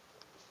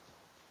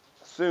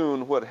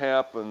soon what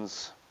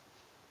happens,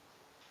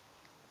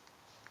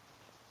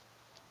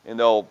 and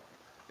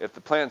if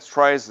the plant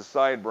tries to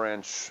side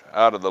branch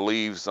out of the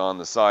leaves on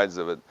the sides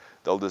of it,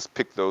 they'll just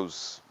pick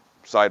those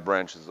side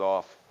branches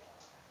off.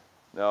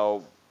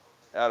 Now,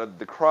 out of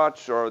the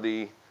crotch or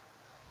the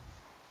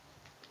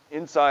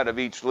inside of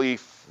each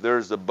leaf,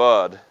 there's a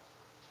bud.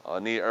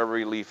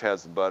 Every leaf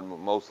has a bud,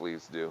 most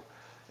leaves do.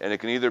 And it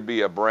can either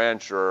be a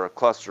branch or a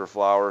cluster of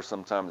flowers,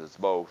 sometimes it's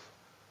both.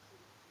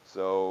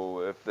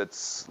 So if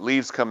it's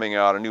leaves coming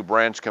out, a new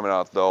branch coming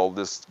out, they'll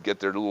just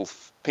get their little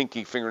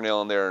pinky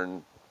fingernail in there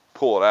and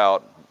pull it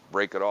out,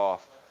 break it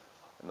off,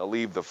 and they'll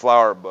leave the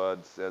flower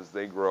buds as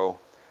they grow.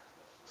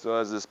 So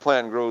as this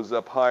plant grows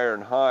up higher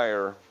and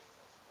higher,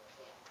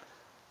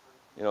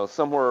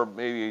 somewhere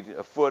maybe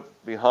a foot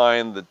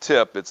behind the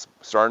tip, it's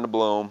starting to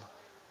bloom,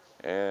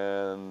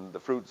 and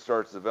the fruit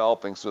starts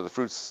developing. So the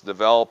fruit's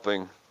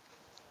developing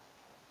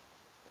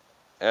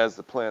as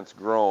the plant's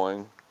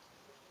growing.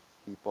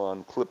 Keep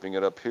on clipping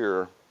it up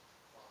here.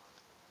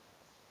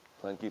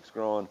 Plant keeps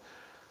growing.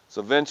 So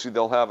eventually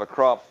they'll have a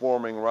crop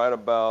forming right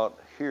about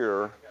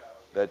here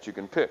that you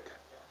can pick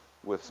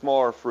with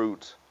smaller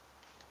fruit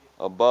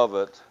above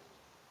it,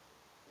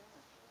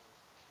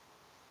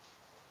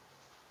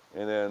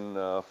 and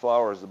then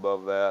flowers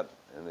above that,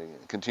 and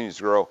it continues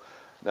to grow.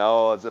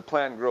 Now as the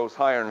plant grows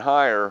higher and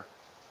higher,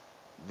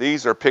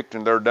 these are picked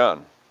and they're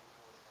done.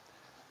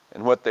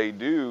 And what they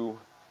do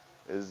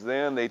is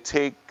then they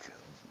take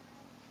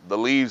the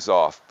leaves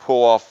off,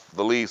 pull off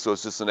the leaves so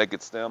it's just a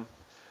naked stem.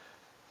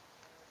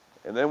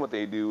 And then what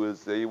they do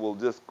is they will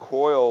just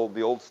coil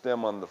the old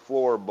stem on the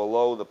floor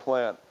below the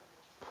plant,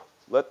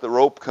 let the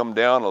rope come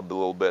down a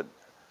little bit,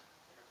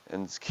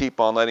 and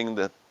keep on letting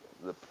the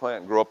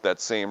plant grow up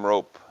that same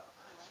rope.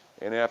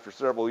 And after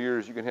several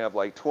years, you can have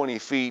like 20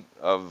 feet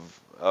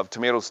of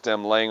tomato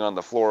stem laying on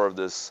the floor of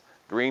this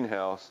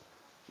greenhouse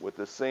with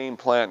the same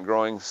plant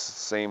growing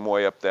same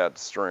way up that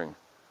string.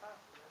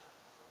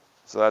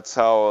 So that's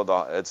how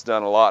it's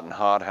done a lot in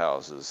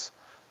hothouses.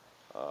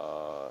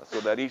 So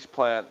that each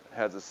plant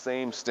has the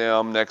same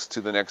stem next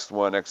to the next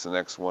one, next to the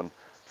next one,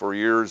 for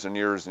years and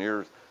years and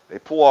years. They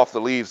pull off the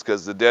leaves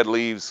because the dead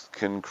leaves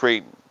can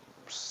create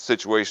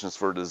situations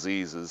for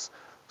diseases.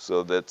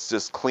 So that's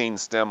just clean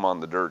stem on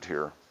the dirt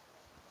here.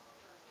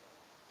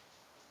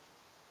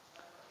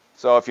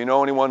 So if you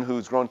know anyone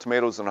who's grown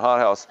tomatoes in a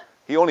hothouse,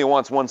 he only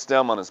wants one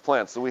stem on his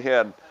plant. So we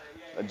had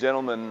a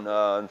gentleman,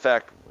 in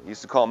fact, we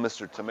used to call him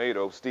Mr.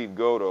 Tomato, Steve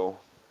Godo.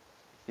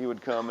 He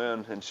would come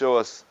in and show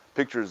us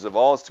pictures of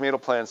all his tomato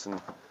plants in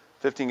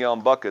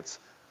 15-gallon buckets.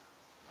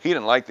 He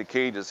didn't like the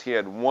cages. He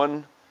had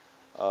one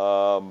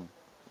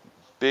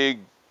big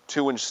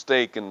 2-inch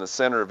stake in the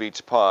center of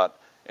each pot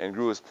and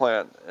grew his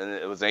plant, and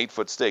it was an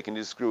 8-foot stake, and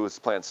he just grew his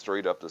plant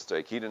straight up the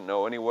stake. He didn't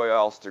know any way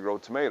else to grow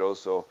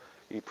tomatoes, so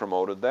he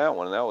promoted that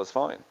one, and that was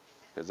fine,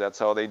 because that's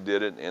how they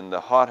did it in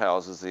the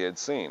hothouses he had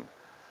seen.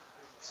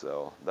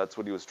 So that's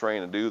what he was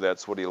trained to do.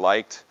 That's what he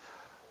liked.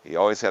 He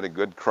always had a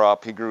good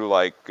crop. He grew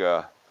like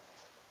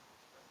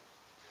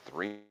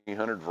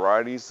 300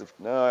 varieties.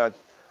 I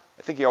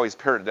think he always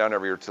pared it down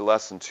every year to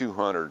less than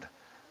 200. It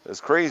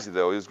was crazy,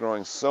 though. He was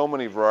growing so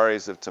many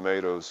varieties of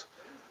tomatoes.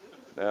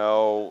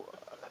 Now,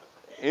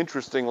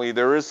 interestingly,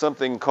 there is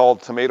something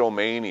called tomato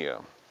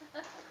mania.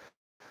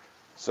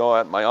 So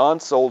at my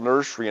aunt's old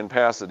nursery in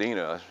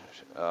Pasadena,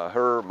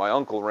 my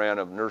uncle ran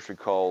a nursery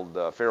called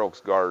Fair Oaks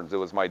Gardens. It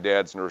was my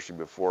dad's nursery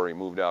before he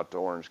moved out to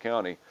Orange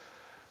County.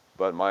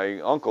 But my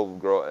uncle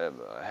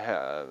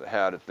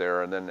had it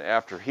there, and then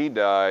after he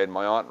died,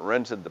 my aunt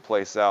rented the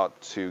place out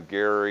to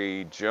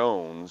Gary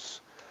Jones,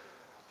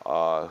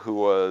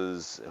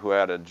 who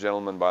had a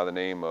gentleman by the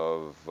name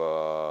of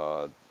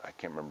I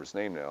can't remember his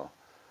name now.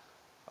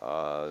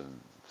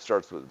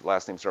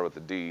 Last name started with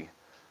a D,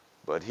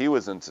 but he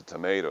was into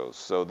tomatoes.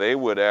 So they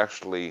would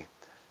actually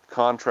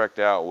contract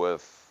out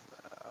with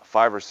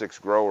 5 or 6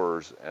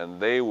 growers, and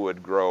they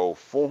would grow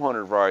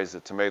 400 varieties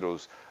of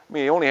tomatoes. I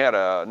mean, he only had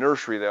a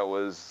nursery that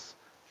was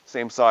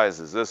same size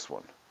as this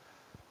one.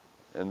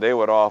 And they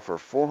would offer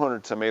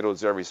 400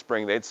 tomatoes every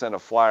spring. They'd send a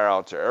flyer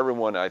out to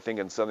everyone, I think,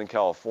 in Southern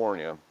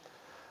California.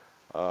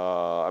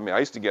 I mean, I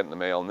used to get in the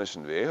mail in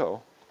Mission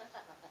Viejo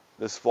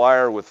this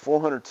flyer with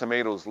 400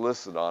 tomatoes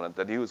listed on it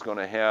that he was going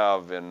to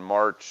have in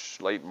March,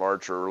 late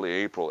March or early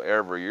April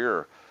every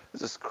year.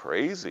 This is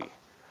crazy.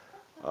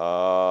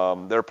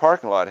 Their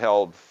parking lot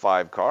held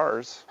 5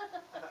 cars.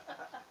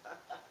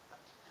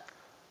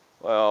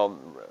 Well,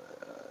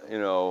 you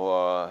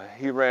know,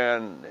 he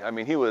ran, I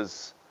mean, he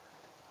was,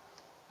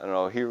 I don't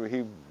know,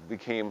 he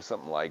became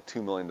something like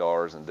 $2 million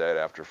in debt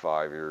after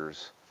 5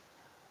 years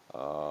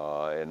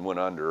and went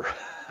under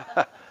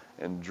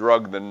and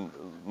drugged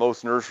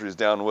most nurseries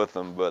down with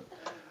him. But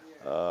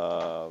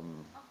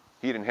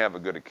he didn't have a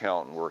good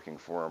accountant working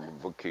for him, a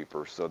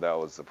bookkeeper, so that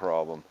was the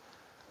problem.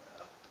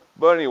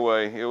 But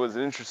anyway, it was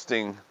an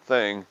interesting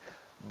thing.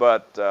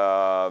 But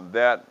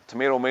that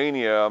Tomato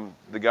Mania,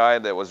 the guy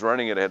that was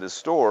running it at his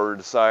store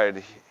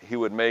decided he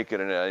would make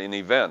it an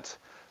event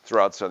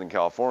throughout Southern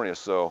California.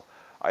 So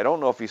I don't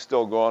know if he's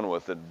still going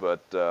with it,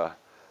 but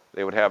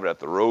they would have it at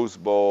the Rose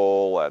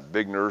Bowl, at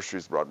big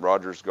nurseries,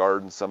 Rogers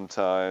Garden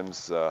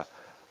sometimes,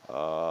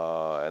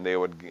 and they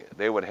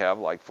would have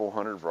like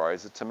 400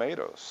 varieties of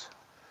tomatoes.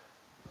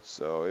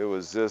 So it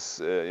was just,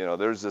 you know,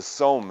 there's just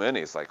so many.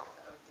 It's like,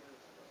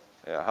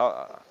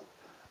 yeah,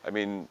 I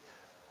mean,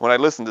 when I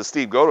listened to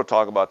Steve Goto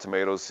talk about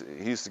tomatoes,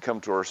 he used to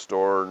come to our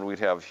store and we'd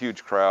have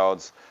huge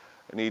crowds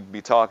and he'd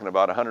be talking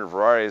about 100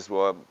 varieties.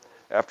 Well,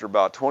 after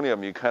about 20 of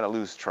them, you kind of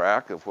lose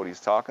track of what he's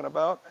talking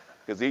about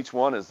because each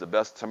one is the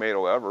best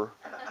tomato ever.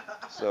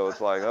 So it's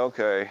like,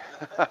 okay.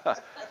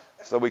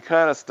 So we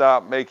kind of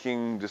stopped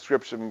making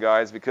description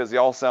guides because they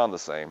all sound the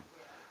same.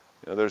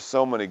 You know, there's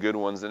so many good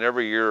ones, and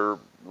every year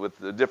with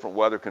the different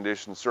weather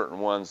conditions, certain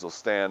ones will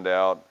stand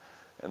out,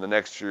 and the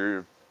next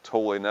year,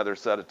 totally another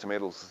set of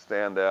tomatoes will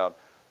stand out.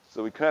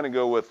 So we kind of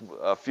go with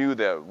a few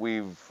that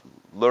we've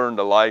learned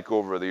to like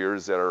over the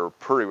years that are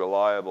pretty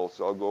reliable.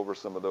 So I'll go over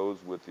some of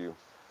those with you.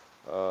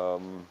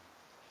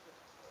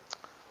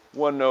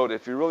 One note,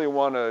 if you really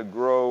want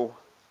to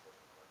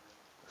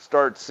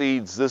start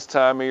seeds this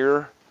time of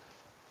year,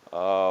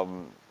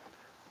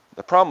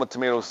 the problem with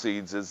tomato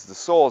seeds is the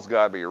soil's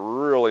got to be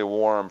really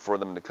warm for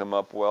them to come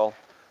up well.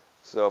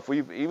 So if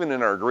even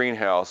in our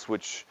greenhouse,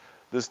 which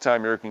this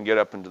time of year can get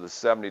up into the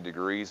 70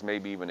 degrees,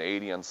 maybe even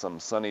 80 on some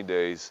sunny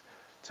days,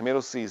 tomato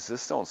seeds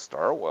just don't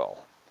start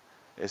well.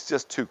 It's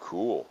just too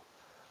cool.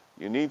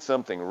 You need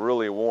something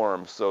really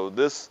warm. So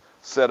this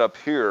setup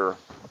here,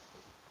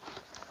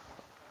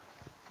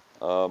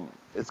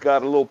 it's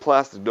got a little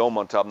plastic dome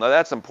on top. Now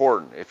that's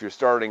important if you're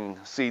starting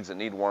seeds that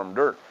need warm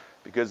dirt,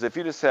 because if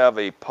you just have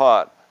a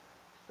pot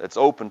that's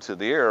open to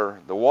the air,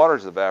 the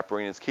water's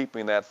evaporating. It's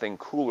keeping that thing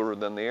cooler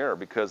than the air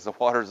because the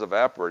water's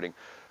evaporating.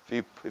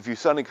 If you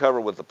suddenly cover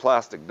it with the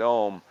plastic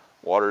dome,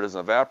 water doesn't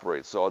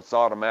evaporate, so it's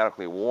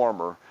automatically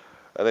warmer.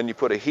 And then you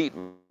put a heat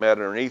mat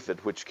underneath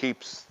it, which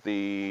keeps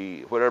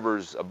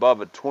whatever's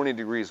above it 20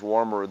 degrees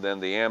warmer than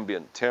the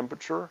ambient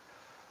temperature.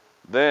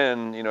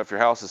 Then, you know, if your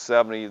house is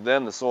 70,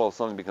 then the soil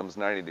suddenly becomes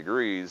 90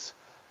 degrees,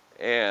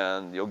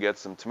 and you'll get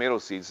some tomato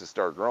seeds to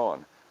start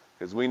growing.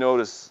 Because we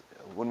notice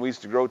when we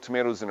used to grow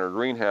tomatoes in our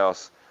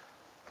greenhouse,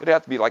 it'd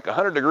have to be like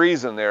 100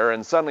 degrees in there,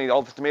 and suddenly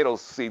all the tomato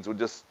seeds would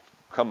just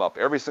come up.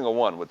 Every single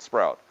one would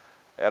sprout.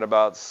 At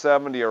about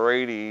 70 or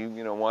 80,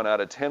 you know, 1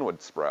 out of 10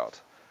 would sprout.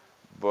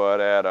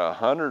 But at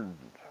 100,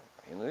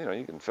 you know,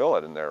 you can feel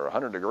it in there.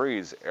 100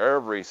 degrees,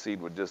 every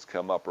seed would just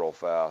come up real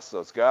fast. So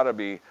it's got to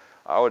be,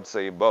 I would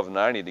say, above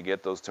 90 to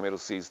get those tomato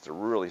seeds to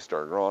really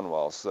start growing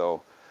well.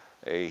 So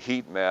a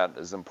heat mat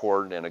is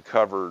important, and a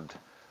covered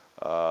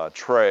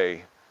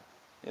tray.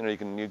 You know,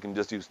 you can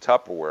just use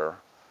Tupperware,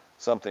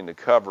 something to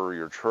cover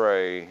your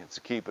tray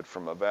to keep it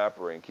from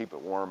evaporating, keep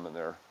it warm in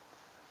there.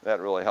 That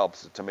really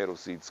helps the tomato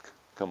seeds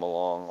come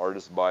along, or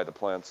just buy the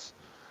plants.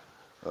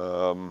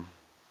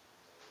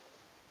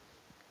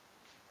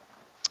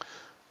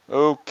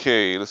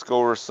 Okay, let's go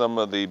over some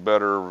of the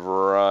better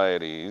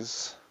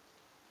varieties.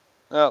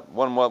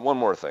 One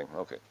more thing.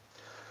 Okay.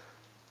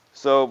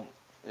 So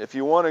if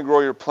you want to grow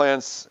your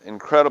plants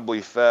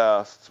incredibly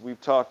fast, we've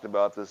talked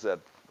about this at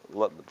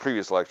the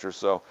previous lecture.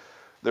 So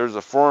there's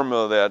a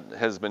formula that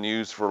has been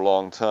used for a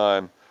long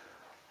time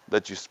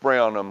that you spray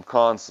on them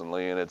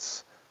constantly, and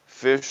it's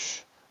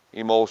fish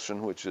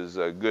emulsion, which is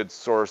a good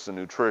source of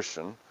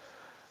nutrition,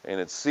 and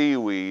it's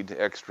seaweed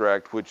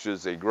extract, which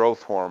is a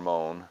growth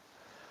hormone,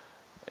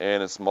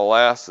 and it's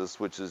molasses,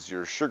 which is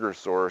your sugar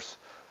source.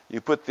 You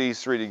put these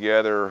three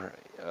together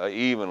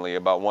evenly,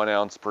 about 1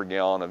 ounce per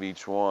gallon of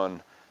each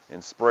one,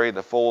 and spray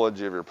the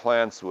foliage of your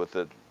plants with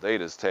it. They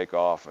just take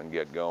off and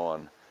get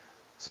going.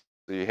 So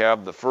you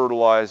have the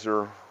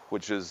fertilizer,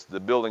 which is the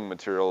building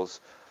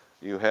materials.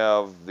 You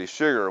have the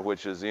sugar,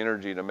 which is the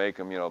energy to make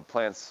them, you know,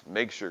 plants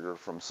make sugar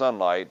from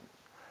sunlight.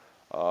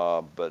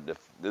 But if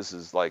this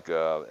is like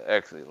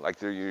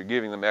you're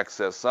giving them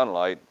excess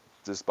sunlight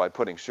just by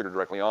putting sugar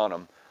directly on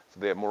them, so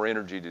they have more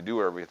energy to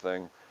do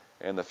everything.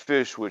 And the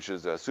fish, which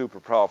is a super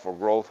powerful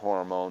growth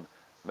hormone,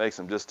 makes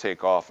them just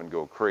take off and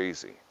go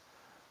crazy.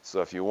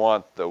 So if you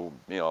want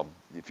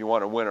if you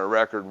want to win a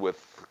record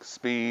with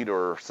speed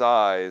or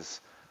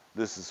size,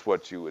 this is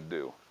what you would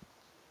do.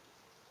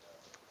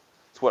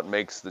 It's what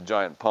makes the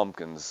giant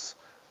pumpkins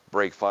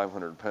break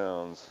 500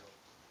 pounds.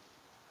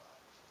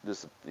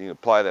 Just you can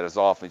apply that as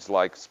often as you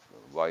like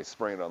by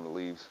spraying it on the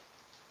leaves.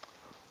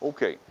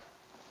 Okay.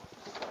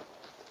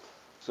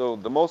 So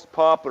the most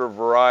popular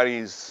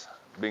varieties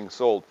being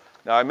sold.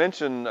 Now I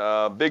mentioned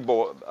Big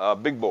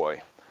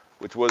Boy,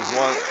 which was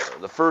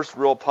the first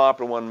real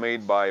popular one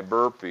made by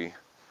Burpee.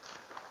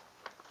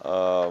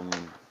 Well,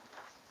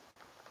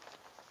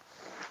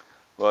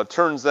 it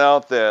turns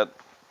out that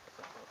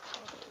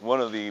one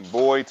of the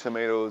boy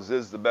tomatoes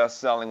is the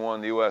best-selling one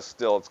in the U.S.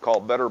 still. It's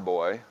called Better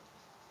Boy.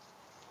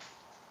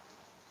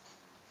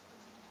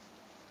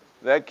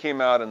 That came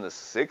out in the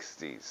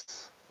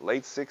 60s,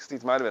 late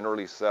 60s, might have been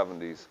early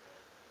 70s.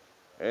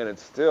 And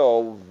it's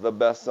still the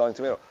best-selling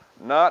tomato.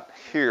 Not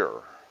here.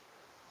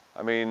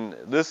 I mean,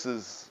 this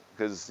is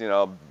because,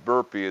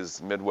 Burpee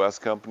is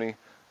Midwest company.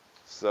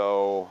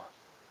 So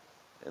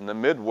in the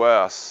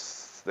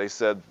Midwest, they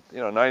said,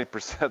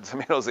 90% of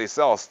tomatoes they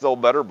sell is still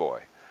Better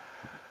Boy.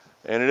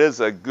 And it is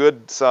a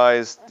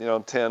good-sized, 10,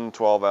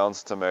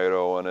 12-ounce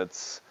tomato, and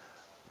it's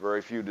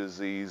very few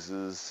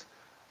diseases.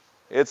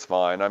 It's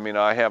fine. I mean,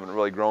 I haven't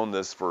really grown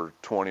this for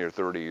 20 or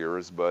 30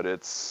 years, but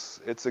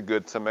it's a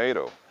good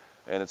tomato.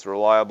 And it's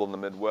reliable in the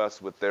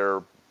Midwest with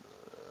their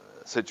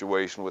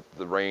situation with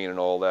the rain and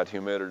all that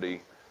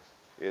humidity.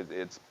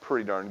 It's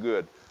pretty darn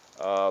good.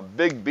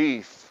 Big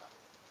Beef,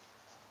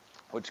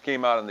 which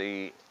came out in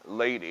the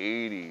late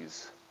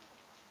 80s.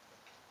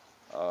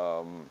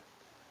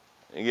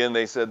 Again,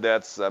 they said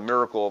that's a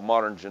miracle of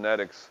modern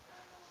genetics.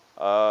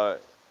 The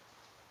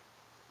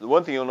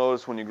one thing you'll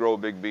notice when you grow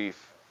Big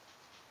Beef,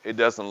 it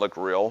doesn't look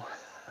real.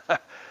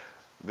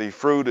 The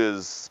fruit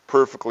is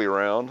perfectly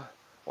round,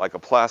 like a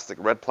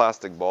red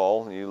plastic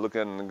ball. And you look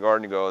in the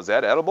garden and you go, is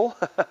that edible?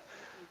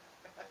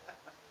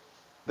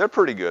 They're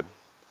pretty good.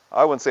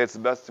 I wouldn't say it's the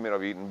best tomato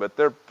I've eaten, but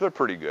they're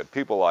pretty good.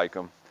 People like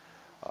them.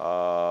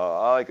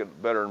 I like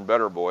it better than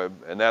Better Boy,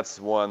 and that's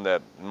one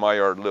that in my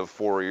yard lived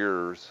 4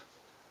 years.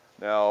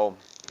 Now,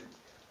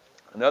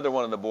 another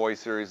one of the boy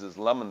series is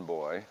Lemon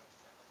Boy.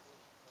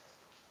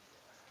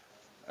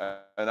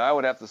 And I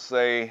would have to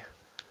say,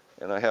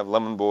 and I have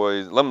Lemon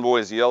Boy. Lemon Boy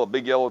is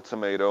big yellow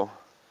tomato.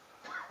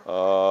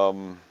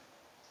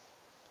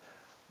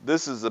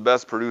 This is the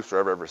best producer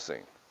I've ever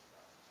seen.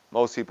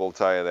 Most people will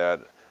tell you that.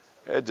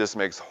 It just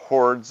makes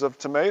hordes of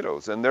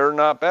tomatoes, and they're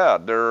not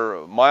bad.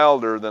 They're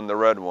milder than the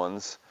red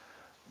ones,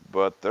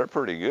 but they're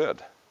pretty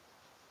good.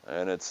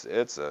 And it's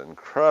an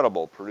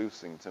incredible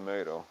producing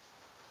tomato.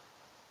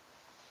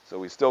 So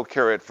we still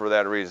carry it for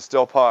that reason. It's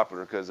still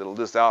popular because it'll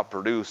just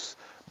outproduce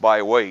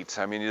by weight.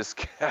 I mean, you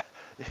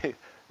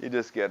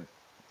just get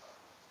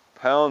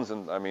pounds,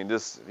 and I mean,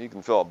 you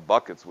can fill up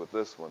buckets with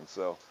this one.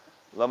 So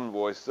Lemon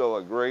Boy is still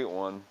a great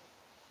one.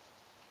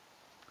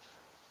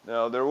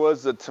 Now, there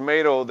was a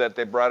tomato that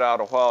they brought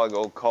out a while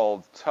ago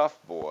called Tough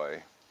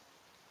Boy.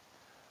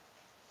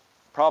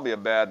 Probably a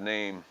bad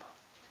name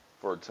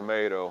for a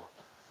tomato,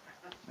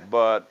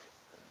 but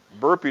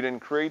Burpee didn't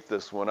create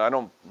this one. I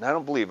don't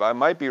believe. I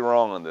might be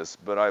wrong on this,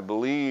 but I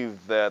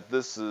believe that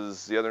this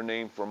is the other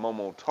name for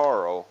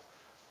Momotaro,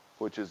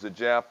 which is a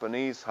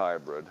Japanese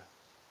hybrid,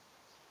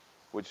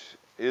 which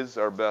is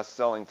our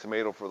best-selling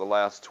tomato for the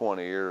last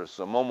 20 years.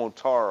 So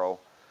Momotaro,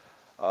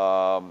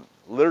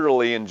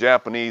 literally in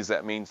Japanese,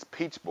 that means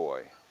peach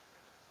boy.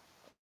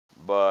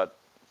 But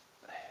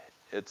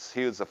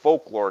he was a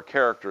folklore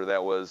character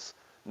that was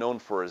known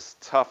for his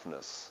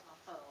toughness.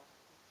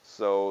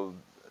 So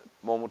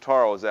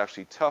Momotaro is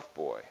actually Tough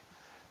Boy,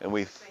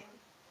 and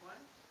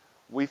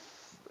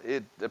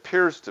it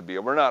appears to be.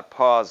 We're not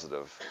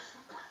positive,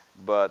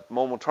 but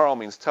Momotaro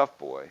means Tough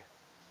Boy,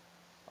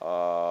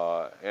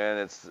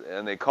 and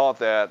they call it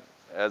that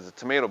as a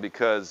tomato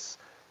because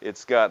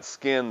it's got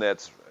skin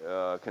that's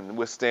can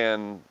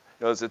withstand.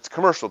 It's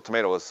commercial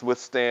tomato. It's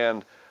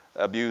withstand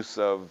abuse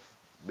of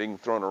being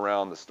thrown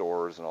around the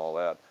stores and all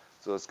that.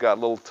 So it's got a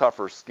little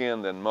tougher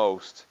skin than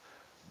most.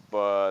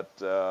 But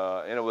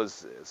and it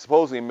was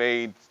supposedly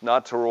made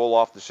not to roll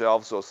off the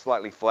shelf, so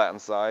slightly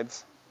flattened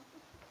sides.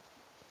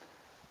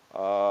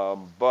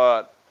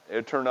 But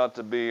it turned out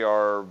to be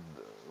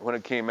when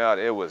it came out,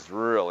 it was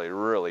really,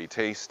 really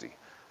tasty.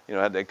 It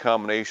had that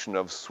combination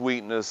of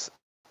sweetness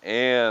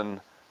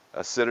and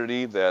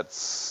acidity that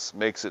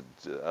makes it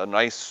a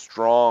nice,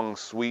 strong,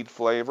 sweet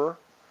flavor,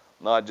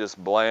 not just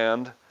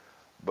bland,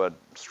 but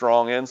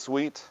strong and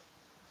sweet.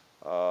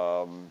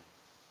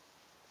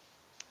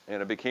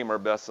 And it became our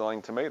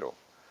best-selling tomato.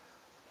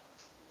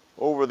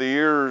 Over the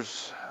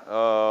years,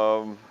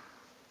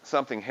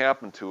 something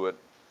happened to it,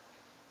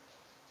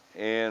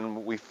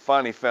 and we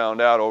finally found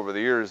out over the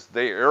years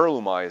they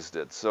heirloomized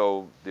it.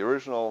 So the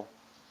original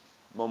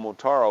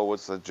Momotaro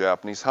was a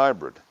Japanese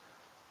hybrid,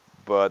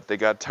 but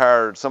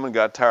someone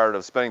got tired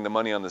of spending the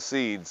money on the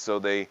seeds, so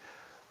they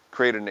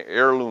created an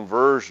heirloom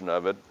version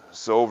of it.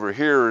 So over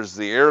here is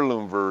the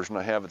heirloom version.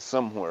 I have it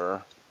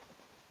somewhere.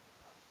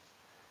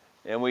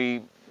 And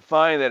we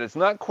find that it's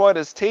not quite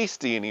as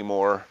tasty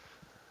anymore.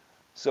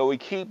 So we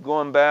keep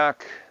going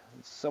back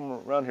somewhere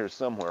around here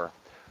somewhere.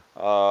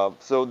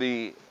 So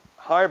the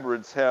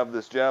hybrids have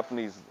this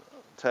Japanese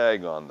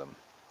tag on them.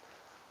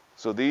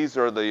 So these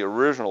are the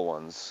original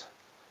ones.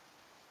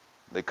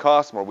 They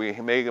cost more. We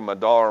make them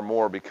 $1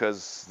 more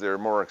because they're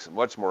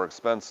much more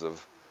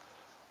expensive.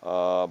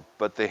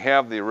 But they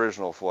have the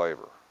original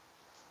flavor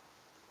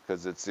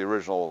because it's the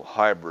original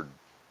hybrid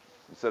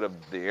instead of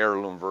the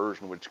heirloom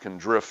version, which can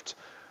drift.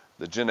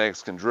 The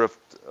genetics can drift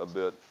a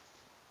bit.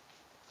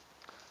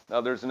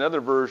 Now there's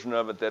another version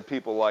of it that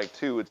people like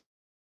too.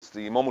 It's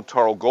the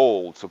Momotaro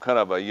Gold, so kind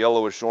of a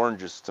yellowish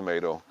orangish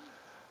tomato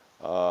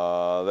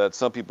that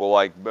some people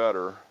like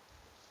better.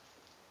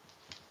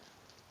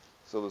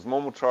 So there's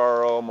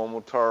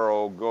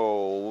Momotaro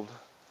Gold.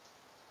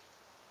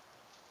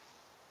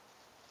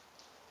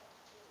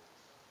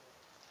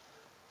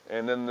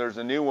 And then there's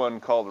a new one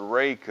called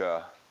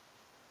Reika,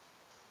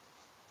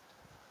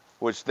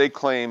 which they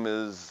claim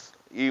is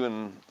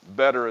even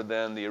better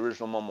than the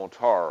original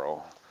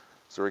Momotaro.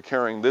 So we're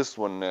carrying this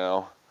one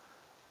now,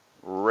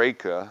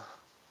 Reika.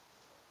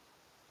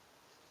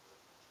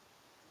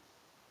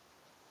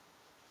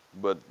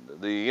 But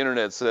the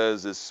internet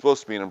says it's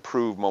supposed to be an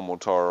improved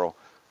Momotaro.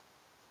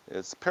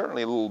 It's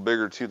apparently a little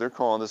bigger too. They're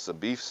calling this a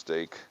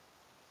beefsteak.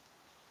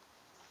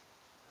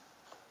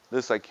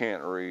 This I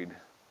can't read.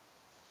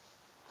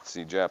 Let's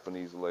see,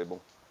 Japanese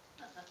label.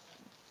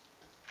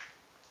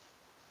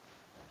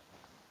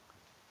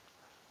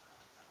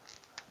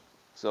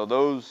 So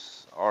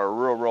those are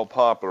real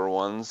popular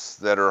ones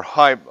that are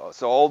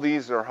so all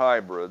these are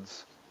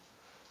hybrids.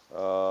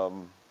 Are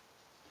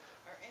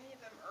any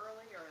of them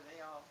early, or are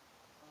they all?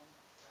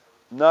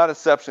 Not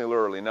exceptionally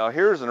early. Now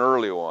here's an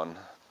early one.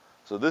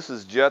 So this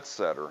is Jet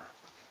Setter.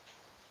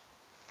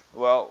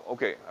 Well,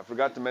 okay, I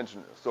forgot to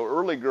mention. So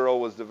Early Girl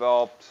was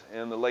developed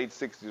in the late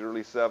 60s,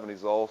 early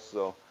 70s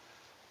also.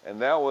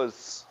 And that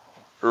was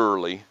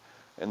early.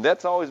 And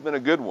that's always been a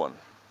good one.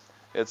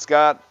 It's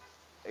got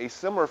a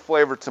similar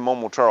flavor to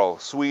Momotaro,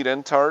 sweet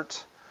and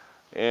tart,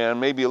 and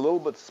maybe a little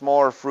bit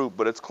smaller fruit,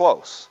 but it's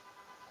close.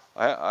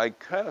 I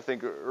kind of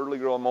think Early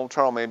Girl and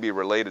Momotaro may be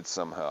related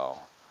somehow.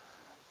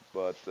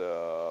 But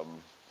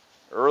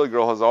Early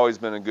Girl has always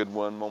been a good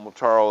one.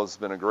 Momotaro has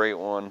been a great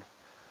one.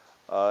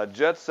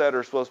 Jet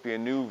Setter is supposed to be a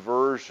new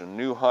version,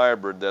 new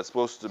hybrid that's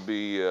supposed to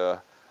be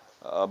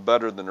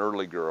better than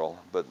Early Girl.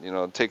 But, you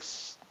know, it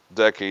takes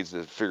decades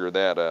to figure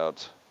that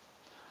out.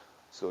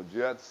 So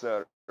Jet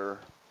Setter,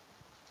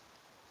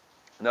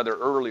 another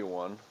early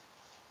one.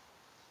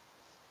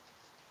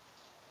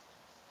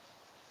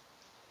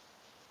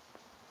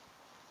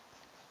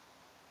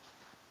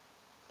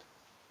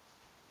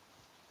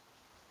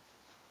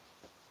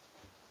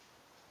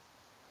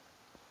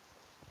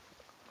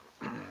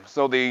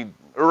 So the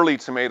early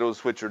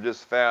tomatoes, which are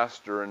just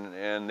faster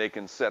and they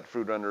can set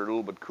fruit under a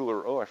little bit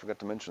cooler. Oh, I forgot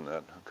to mention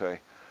that. Okay.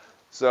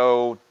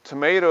 So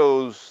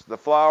tomatoes, the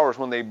flowers,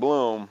 when they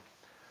bloom,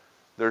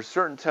 there's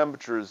certain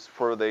temperatures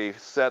where they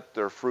set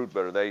their fruit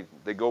better.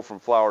 They go from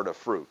flower to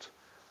fruit.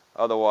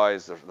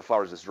 Otherwise, the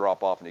flowers just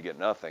drop off and you get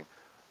nothing.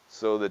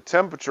 So the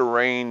temperature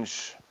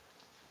range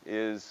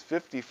is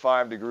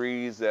 55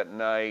 degrees at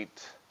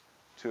night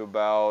to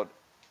about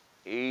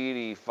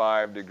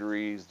 85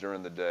 degrees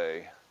during the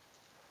day.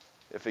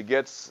 If it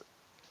gets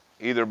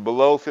either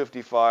below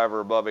 55 or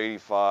above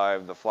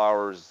 85, the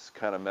flowers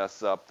kind of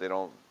mess up.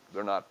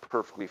 They're not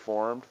perfectly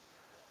formed.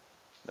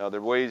 Now there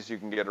are ways you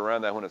can get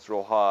around that when it's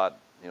real hot.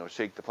 You know,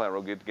 shake the plant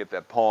real good to get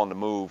that pollen to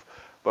move.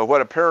 But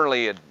what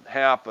apparently it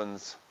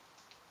happens,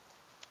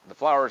 the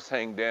flowers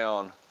hang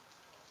down.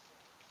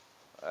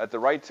 At the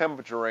right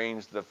temperature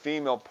range, the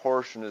female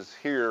portion is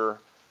here,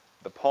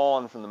 the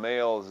pollen from the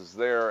males is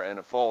there, and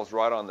it falls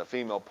right on the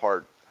female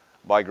part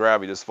by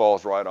gravity, just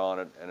falls right on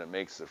it, and it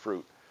makes the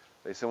fruit.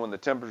 They say when the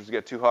temperatures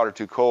get too hot or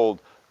too cold,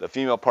 the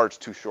female part's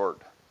too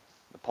short.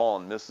 The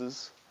pollen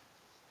misses,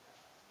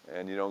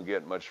 and you don't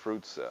get much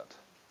fruit set.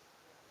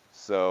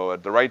 So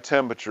at the right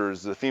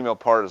temperatures, the female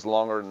part is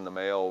longer than the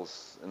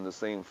males in the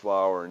same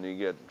flower, and you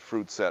get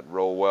fruit set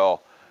real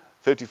well.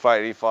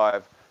 55,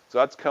 85. So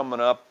that's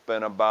coming up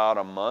in about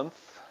a month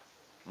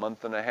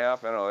and a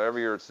half. I don't know,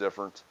 every year it's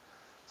different.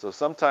 So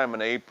sometime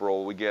in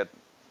April we get,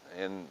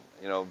 in,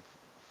 you know,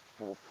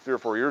 3 or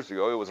 4 years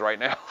ago, it was right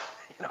now.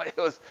 You know, it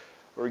was,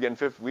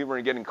 we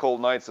weren't getting cold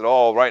nights at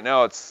all. Right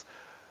now it's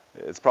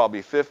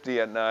probably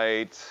 50 at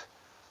night,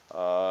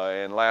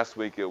 and last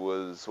week it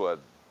was what,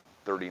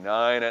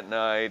 39 at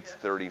night,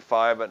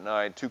 35 at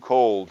night, too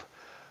cold.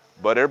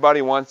 But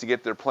everybody wants to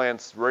get their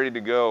plants ready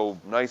to go,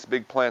 nice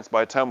big plants.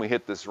 By the time we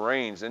hit this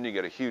range, then you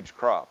get a huge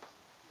crop.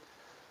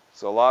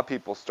 So a lot of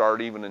people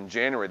start even in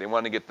January. They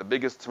want to get the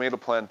biggest tomato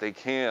plant they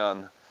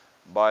can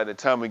by the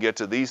time we get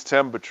to these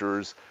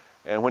temperatures.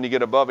 And when you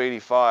get above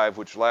 85,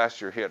 which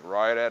last year hit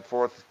right at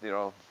 4th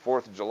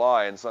of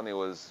July, and Sunday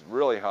was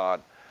really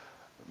hot,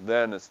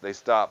 then they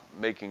stop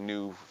making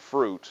new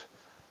fruit.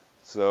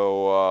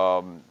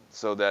 So,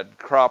 so that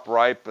crop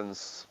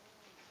ripens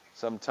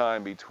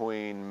sometime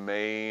between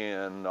May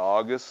and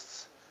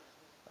August.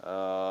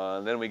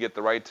 Then we get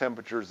the right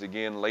temperatures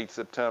again late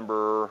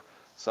September,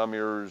 some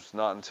years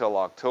not until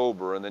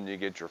October, and then you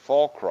get your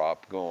fall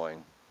crop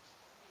going.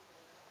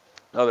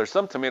 Now there's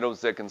some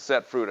tomatoes that can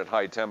set fruit at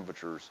high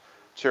temperatures.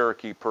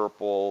 Cherokee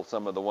purple,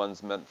 some of the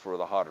ones meant for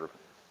the hotter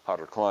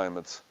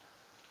climates.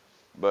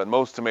 But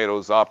most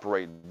tomatoes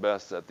operate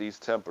best at these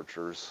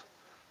temperatures.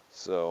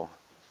 So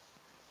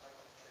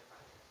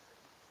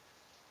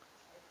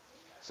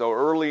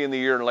early in the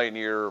year and late in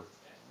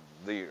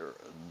the year,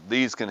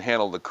 these can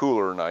handle the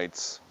cooler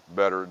nights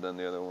better than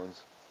the other ones.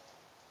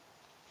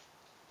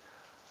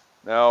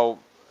 Now,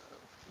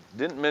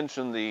 didn't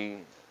mention the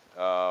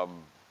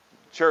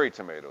cherry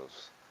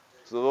tomatoes.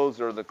 So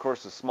those are, of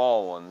course, the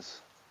small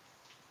ones.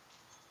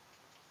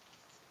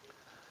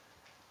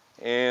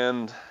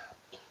 And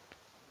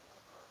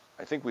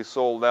I think we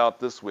sold out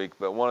this week,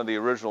 but one of the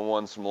original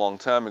ones from a long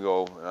time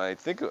ago,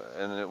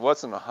 and it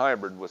wasn't a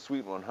hybrid, was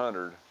Sweet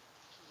 100.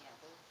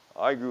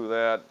 I grew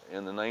that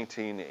in the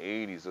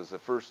 1980s. It was the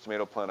first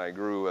tomato plant I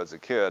grew as a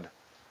kid,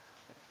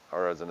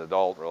 or as an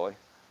adult, really.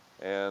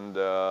 And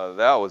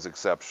that was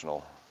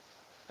exceptional.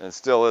 And it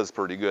still is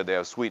pretty good. They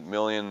have Sweet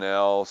Million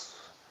now.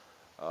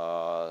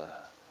 But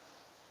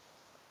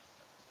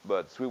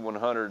Sweet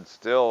 100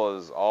 still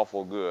is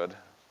awful good.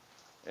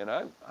 And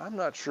I'm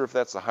not sure if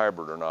that's a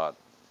hybrid or not.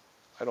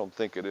 I don't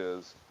think it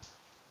is.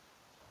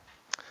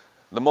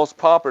 The most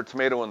popular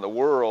tomato in the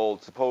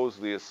world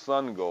supposedly is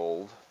Sun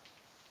Gold,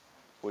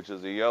 which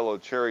is a yellow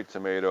cherry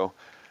tomato.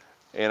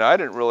 And I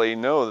didn't really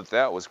know that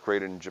that was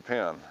created in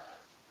Japan.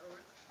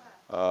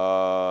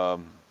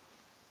 According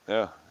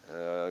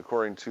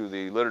to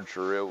the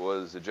literature, it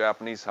was a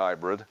Japanese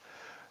hybrid.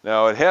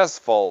 Now it has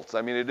faults.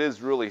 I mean, it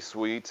is really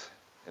sweet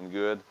and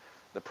good.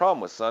 The problem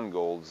with Sun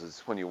Golds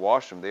is when you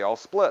wash them, they all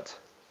split.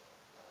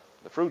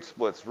 The fruit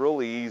splits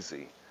really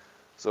easy.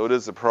 So it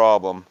is a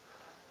problem.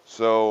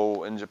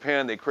 So in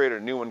Japan, they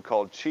created a new one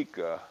called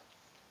Chika.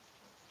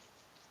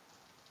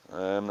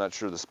 I'm not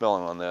sure the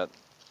spelling on that.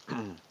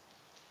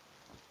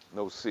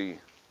 No C.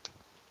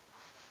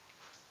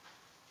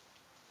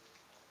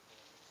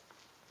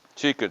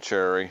 Chika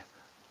cherry.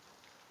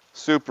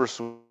 Super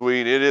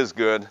sweet. It is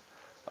good.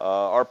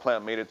 Our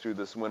plant made it through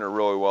this winter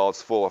really well.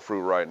 It's full of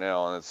fruit right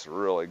now, and it's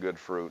really good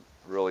fruit.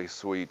 Really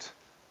sweet.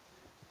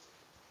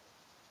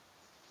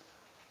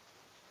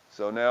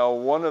 So now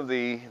one of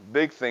the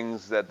big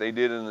things that they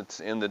did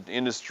in the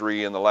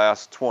industry in the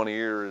last 20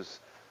 years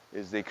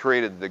is they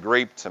created the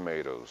grape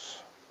tomatoes.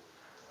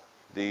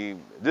 The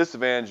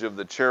disadvantage of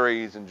the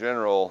cherries in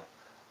general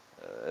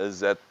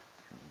is that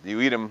you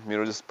eat them,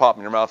 just pop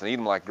in your mouth and eat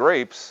them like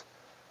grapes,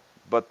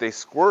 but they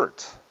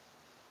squirt.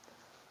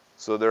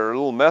 So they're a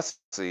little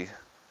messy,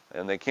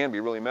 and they can be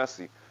really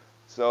messy.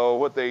 So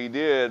what they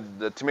did,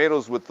 the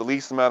tomatoes with the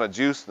least amount of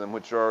juice in them,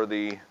 which are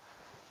the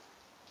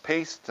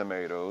paste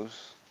tomatoes,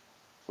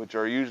 which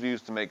are usually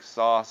used to make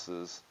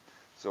sauces.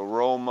 So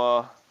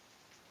Roma,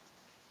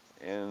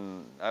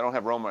 and I don't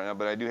have Roma right now,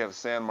 but I do have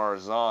San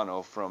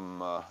Marzano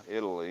from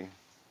Italy.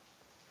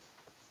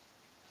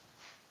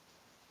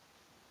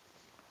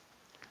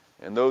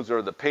 And those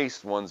are the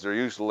paste ones. They're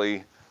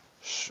usually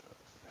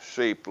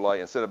shaped like,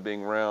 instead of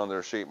being round,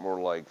 they're shaped more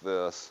like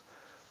this.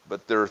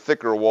 But they're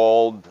thicker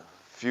walled,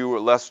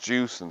 less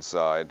juice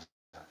inside.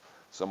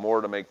 So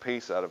more to make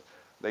paste out of.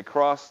 They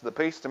cross the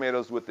paste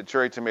tomatoes with the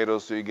cherry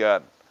tomatoes, so you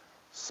got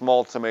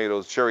small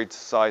tomatoes,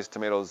 cherry-sized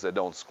tomatoes that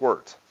don't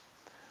squirt.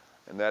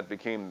 And that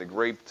became the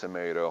grape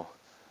tomato.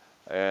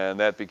 And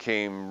that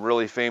became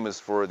really famous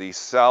for the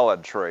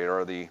salad tray,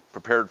 or the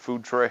prepared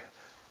food tray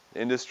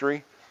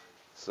industry.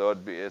 So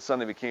it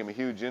suddenly became a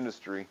huge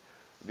industry.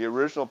 The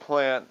original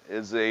plant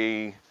is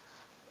a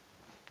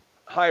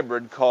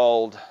hybrid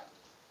called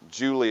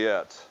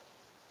Juliet.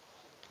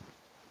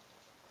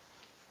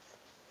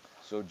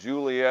 So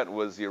Juliet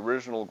was the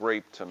original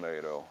grape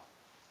tomato,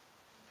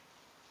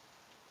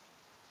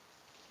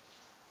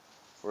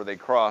 where they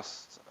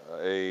crossed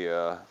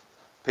a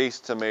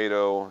paste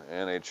tomato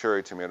and a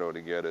cherry tomato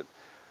to get it.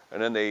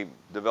 And then they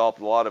developed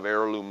a lot of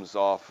heirlooms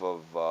off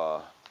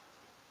of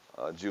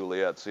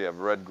Juliet. So you have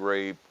red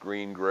grape,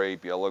 green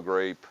grape, yellow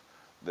grape.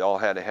 They all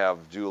had to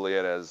have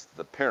Juliet as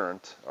the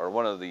parent, or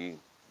one of the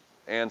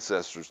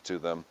ancestors to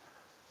them,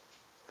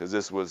 because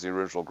this was the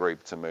original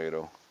grape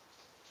tomato.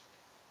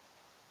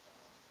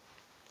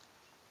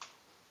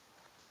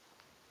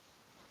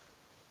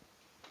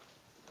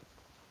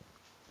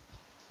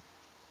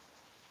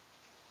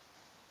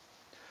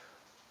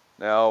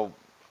 Now,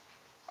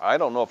 I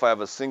don't know if I have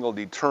a single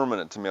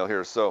determinant tomato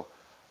here. So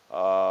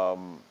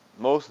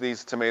most of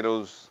these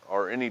tomatoes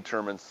are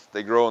indeterminates.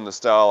 They grow in the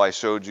style I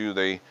showed you.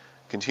 They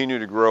continue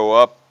to grow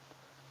up.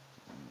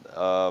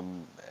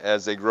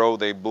 As they grow,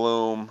 they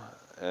bloom,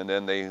 and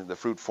then the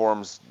fruit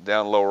forms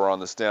down lower on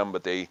the stem,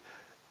 but they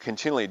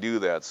continually do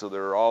that. So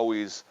there are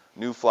always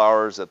new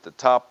flowers at the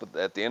top,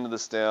 at the end of the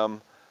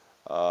stem,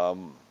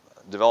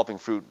 developing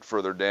fruit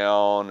further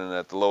down, and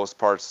at the lowest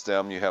part of the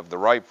stem you have the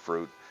ripe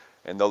fruit.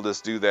 And they'll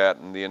just do that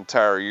in the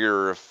entire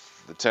year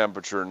if the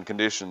temperature and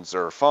conditions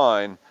are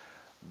fine.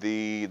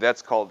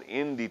 That's called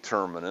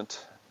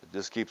indeterminate. It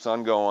just keeps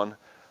on going.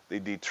 The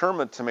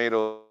determinate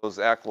tomatoes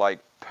act like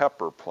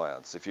pepper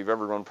plants. If you've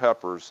ever grown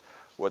peppers,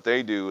 what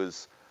they do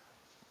is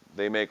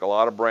they make a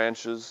lot of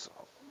branches.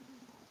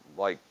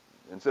 Like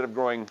instead of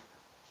growing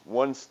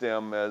one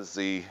stem as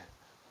the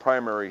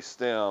primary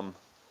stem,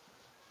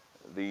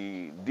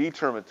 the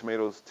determinate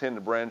tomatoes tend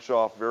to branch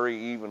off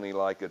very evenly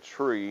like a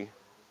tree.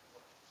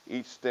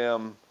 Each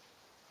stem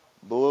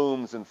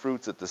blooms and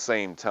fruits at the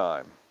same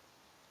time.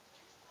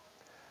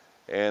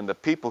 And the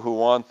people who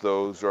want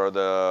those are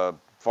the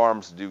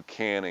farms that do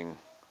canning.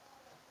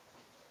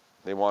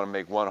 They want to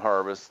make one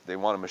harvest. They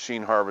want to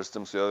machine harvest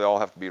them, so they all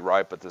have to be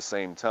ripe at the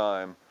same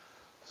time.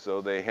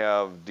 So they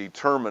have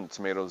determinate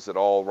tomatoes that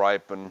all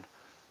ripen.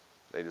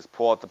 They just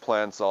pull out the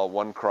plants, all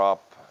one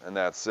crop, and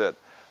that's it.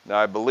 Now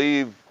I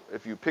believe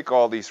if you pick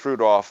all these fruit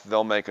off,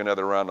 they'll make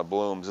another round of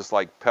blooms, just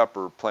like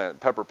pepper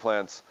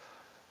plants.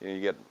 You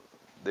get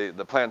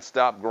the plants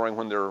stop growing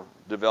when they're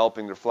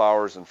developing their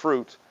flowers and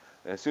fruit,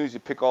 and as soon as you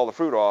pick all the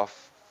fruit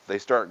off, they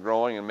start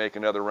growing and make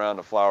another round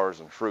of flowers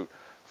and fruit.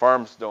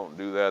 Farms don't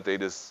do that. They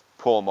just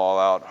pull them all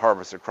out,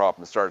 harvest a crop,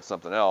 and start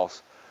something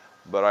else.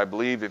 But I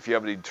believe if you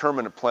have a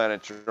determinate plant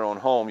at your own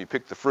home, you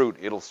pick the fruit,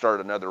 it'll start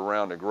another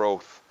round of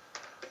growth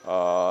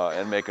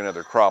and make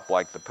another crop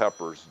like the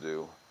peppers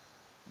do.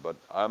 But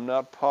I'm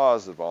not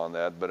positive on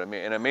that, but and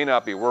it may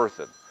not be worth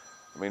it.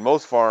 I mean,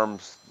 most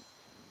farms,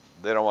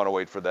 they don't want to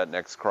wait for that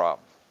next crop.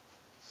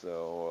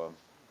 So,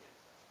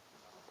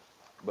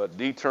 but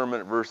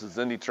determinate versus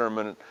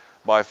indeterminate,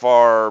 by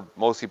far,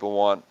 most people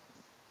want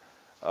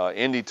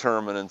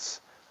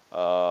indeterminates.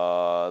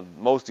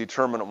 Most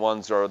determinate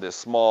ones are the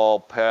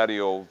small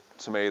patio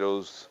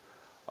tomatoes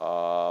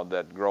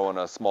that grow in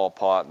a small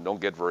pot and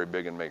don't get very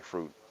big and make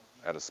fruit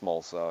at a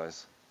small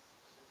size.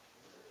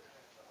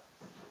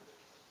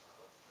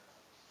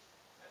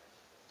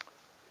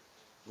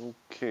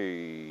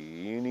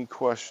 Okay, any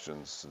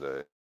questions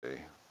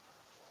today?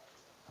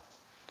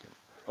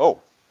 Oh,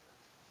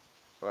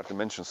 I forgot to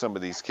mention some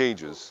of these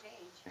cages.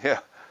 Yeah,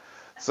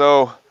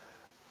 so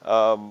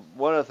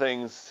one of the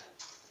things,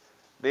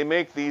 they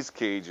make these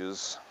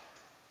cages,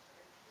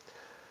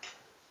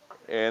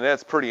 and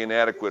that's pretty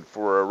inadequate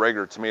for a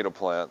regular tomato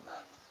plant.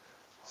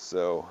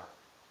 So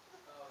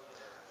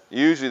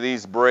usually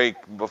these break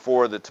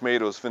before the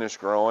tomatoes finish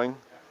growing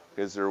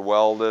because they're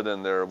welded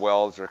and their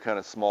welds are kind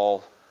of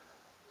small.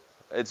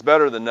 It's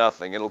better than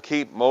nothing. It'll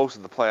keep most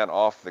of the plant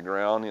off the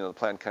ground. You know, the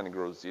plant kind of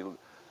grows. You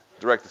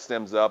direct the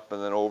stems up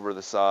and then over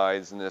the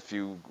sides, and if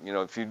you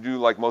do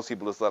like most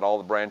people, just let all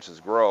the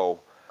branches grow,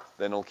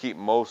 then it'll keep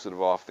most of it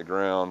off the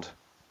ground.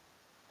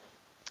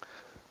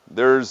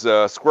 There's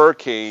a square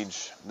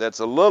cage that's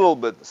a little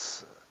bit,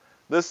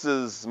 this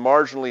is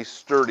marginally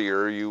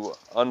sturdier. You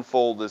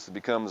unfold this, it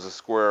becomes a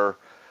square.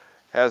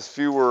 It's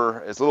a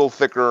little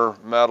thicker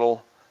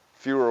metal,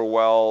 fewer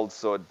welds,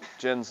 so it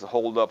tends to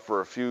hold up for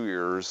a few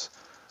years.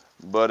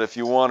 But if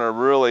you want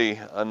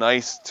a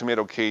nice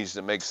tomato cage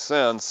that makes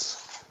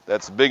sense,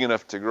 that's big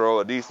enough to grow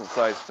a decent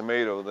sized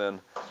tomato, then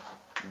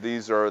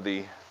these are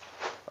the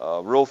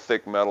real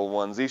thick metal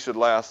ones. These should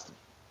last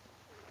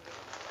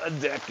a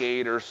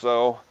decade or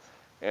so,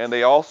 and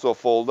they also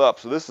fold up.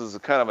 So this is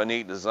kind of a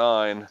neat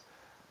design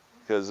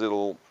because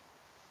it'll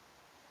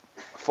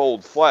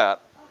fold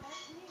flat,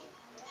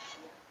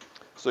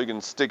 so you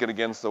can stick it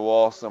against the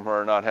wall somewhere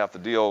and not have to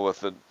deal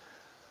with it.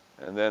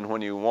 And then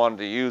when you want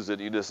to use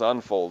it, you just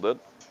unfold it.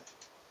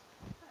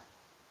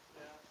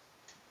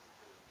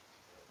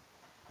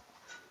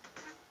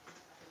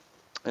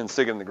 And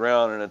stick it in the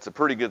ground, and it's a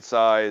pretty good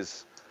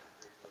size.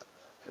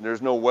 And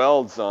there's no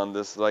welds on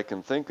this that I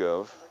can think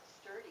of,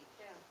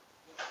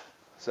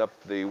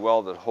 except the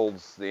weld that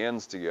holds the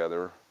ends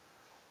together.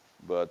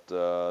 But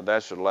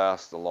that should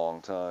last a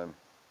long time.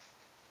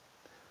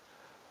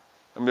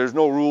 I mean, there's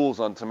no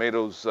rules on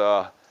tomatoes.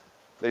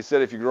 They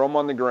said if you grow them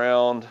on the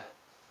ground,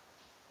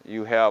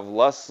 you have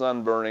less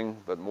sun burning,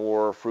 but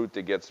more fruit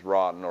that gets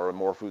rotten, or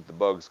more fruit the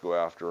bugs go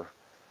after.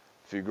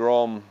 If you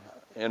grow them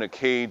in a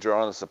cage or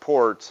on a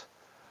support,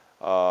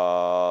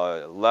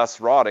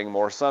 less rotting,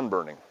 more sun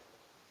burning.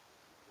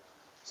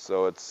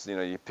 So it's,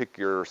 you pick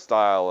your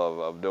style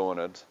of doing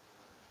it.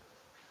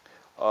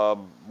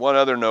 One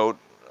other note,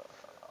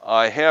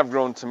 I have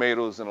grown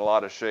tomatoes in a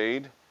lot of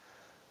shade.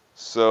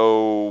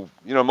 So,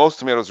 most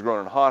tomatoes are grown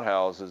in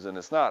hothouses, and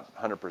it's not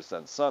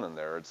 100% sun in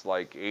there. It's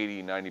like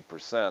 80,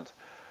 90%.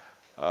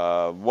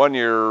 One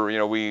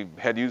year, we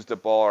had used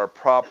up all our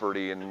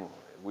property, and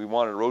we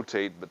wanted to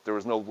rotate, but there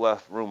was no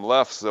room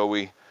left, so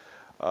we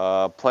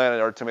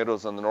planted our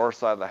tomatoes on the north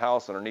side of the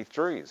house underneath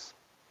trees.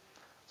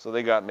 So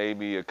they got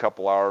maybe a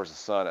couple hours of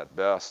sun at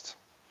best.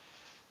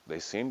 They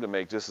seem to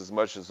make just as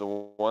much as the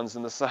ones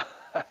in the side.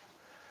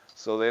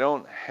 So they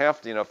don't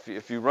have to,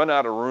 if you run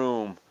out of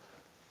room,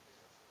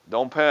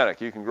 don't panic.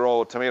 You can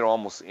grow a tomato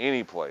almost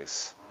any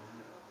place.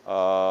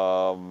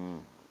 I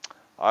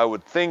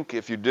would think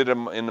if you did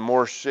them in the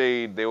more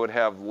shade, they would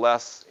have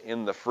less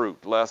in the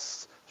fruit,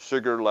 less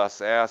sugar,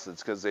 less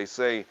acids, because they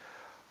say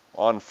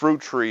on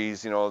fruit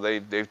trees,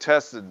 they've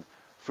tested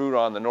fruit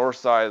on the north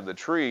side of the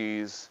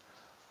trees.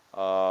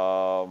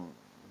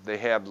 they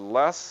had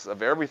less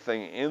of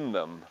everything in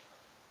them,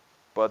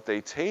 but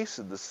they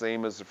tasted the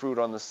same as the fruit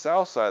on the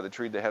south side of the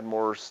tree that had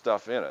more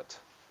stuff in it.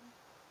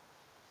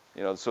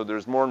 You know, so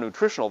there's more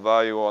nutritional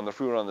value on the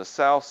fruit on the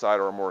south side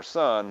or more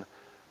sun,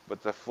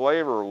 but the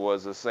flavor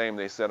was the same,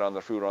 they said, on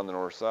the fruit on the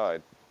north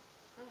side.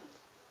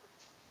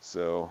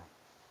 So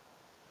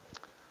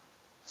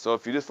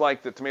if you just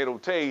like the tomato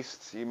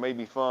taste, you may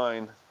be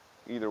fine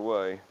either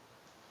way.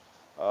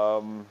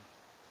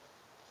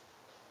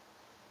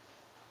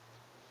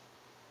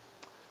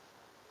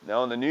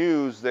 Now in the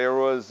news, there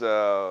was an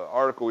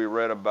article we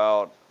read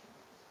about, I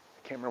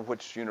can't remember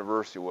which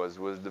university it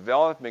was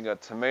developing a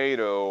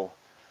tomato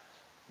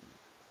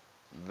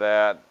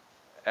that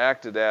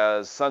acted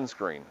as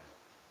sunscreen.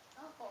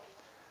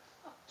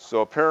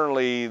 So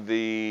apparently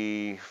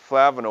the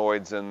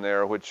flavonoids in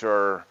there, which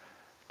are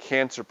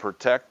cancer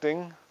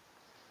protecting,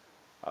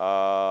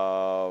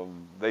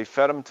 they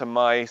fed them to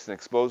mice and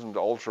exposed them to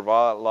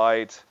ultraviolet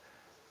light,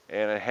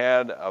 and it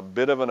had a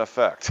bit of an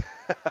effect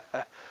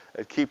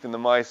at keeping the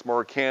mice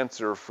more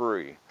cancer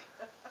free.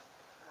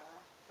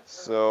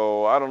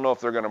 So I don't know if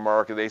they're going to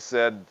market. They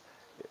said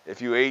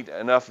if you ate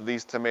enough of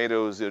these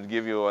tomatoes, it would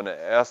give you an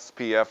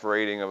SPF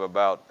rating of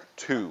about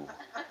 2.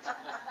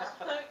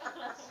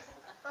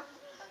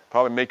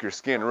 Probably make your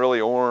skin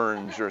really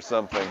orange or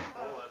something.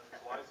 Oh, that's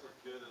twice as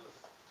good as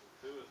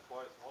 2 is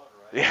twice 1,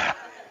 right?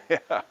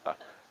 Yeah.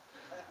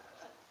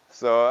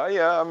 So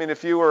yeah, I mean,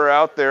 if you were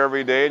out there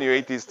every day and you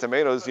ate these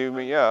tomatoes,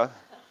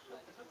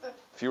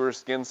 fewer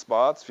skin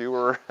spots,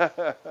 fewer.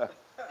 But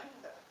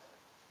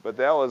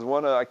that was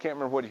one of, I can't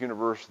remember what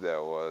university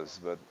that was,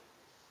 but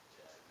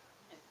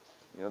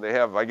you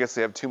know, I guess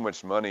they have too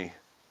much money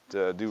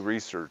to do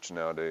research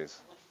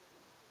nowadays.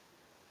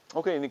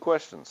 Okay, any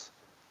questions?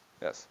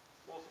 Yes.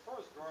 Well, as far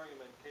as growing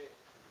them in cage,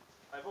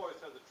 I've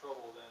always had the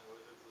trouble then with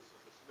the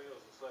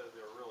tomatoes decided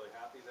they were really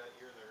happy that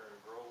year and they're going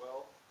to grow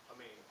well. I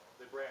mean,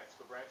 the branches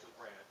branch,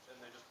 and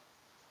they just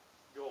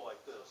go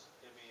like this.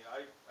 I mean,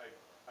 I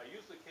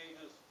use the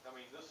cages, I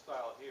mean, this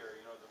style here,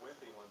 you know, the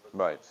wimpy one, but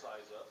Right. don't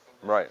size up from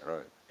this. Right.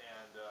 And,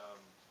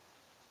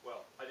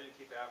 well, I didn't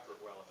keep after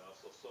it well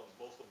enough, so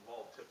most of them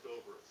all tipped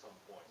over at some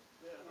point.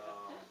 I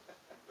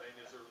mean,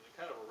 is there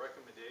kind of a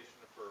recommendation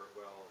for,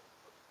 well,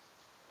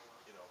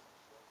 you know,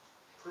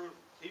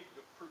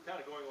 kind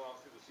of going along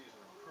through the season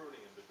and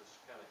pruning them to just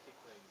kind of keep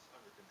things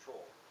under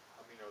control?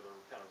 I mean, are there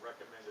kind of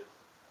recommended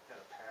kind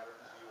of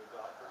patterns you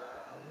adopt for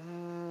that?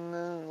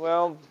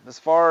 Well, as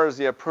far as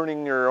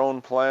pruning your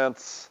own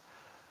plants,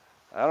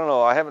 I don't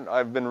know.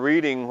 I've been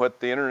reading what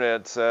the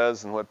internet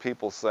says and what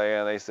people say,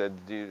 and they said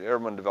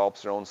everyone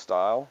develops their own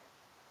style,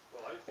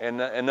 Well, and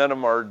none of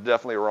them are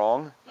definitely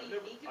wrong. Do you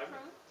need to prune?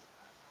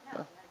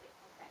 No.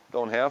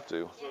 Don't have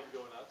to. So go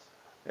nuts.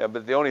 Yeah,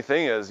 but the only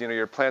thing is, you know,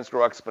 your plants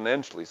grow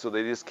exponentially, so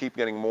they just keep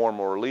getting more and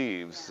more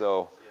leaves.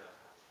 So,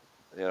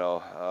 you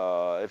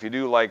know, if you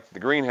do like the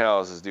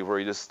greenhouses do, where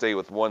you just stay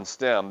with one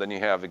stem, then you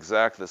have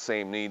exactly the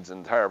same needs the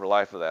entire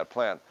life of that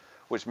plant,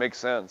 which makes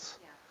sense.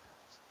 Yeah.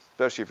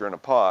 Especially if you're in a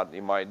pot,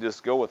 you might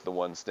just go with the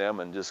one stem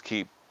and just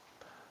keep,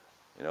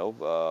 you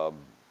know,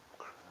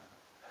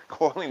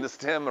 coiling the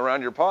stem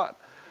around your pot,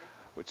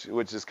 which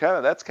is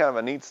that's kind of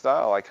a neat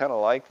style. I kind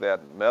of like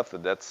that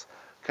method. That's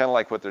kind of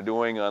like what they're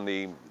doing on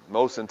the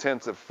most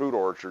intensive fruit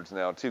orchards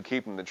now too,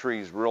 keeping the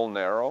trees real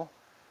narrow,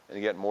 and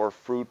you get more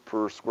fruit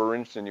per square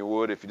inch than you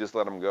would if you just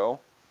let them go.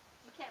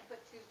 You can't put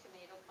 2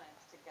 tomato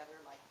plants together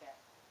like that,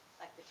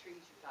 like the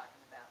trees you're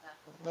talking about, huh?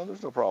 No,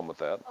 there's no problem with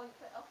that. Oh, you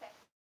could, okay.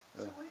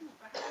 So wait a minute,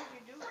 but how did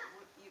you do it?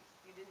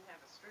 You didn't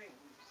have a string,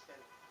 you just said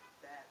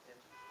that and.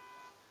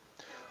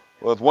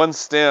 Well, with one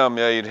stem,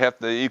 yeah,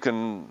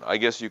 I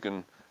guess you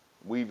can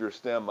weave your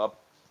stem up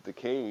the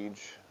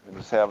cage and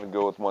just have it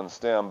go with one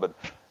stem. But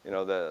you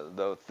know,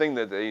 the thing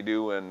that they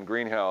do in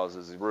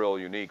greenhouses is real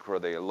unique, where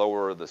they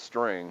lower the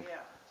string. Yeah.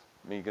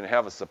 I mean, you can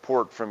have a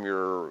support from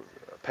your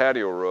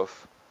patio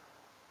roof.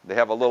 They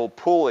have a little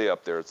pulley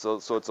up there, so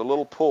it's a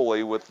little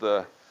pulley with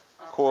the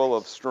coil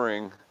of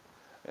string,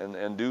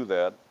 and do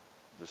that.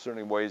 There's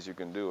certainly ways you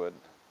can do it.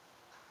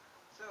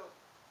 So,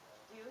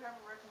 do you have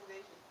a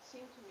recommendation? It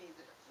seemed to me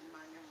that, in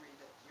my memory,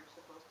 that you're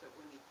supposed to,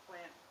 when you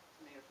plant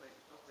tomato plant,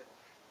 you're supposed to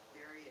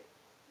bury it,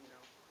 you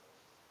know,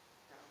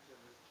 down to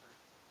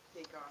the,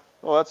 take off.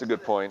 Well, that's a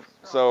good point.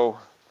 So, Or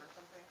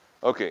something.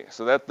 okay,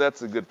 so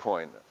that's a good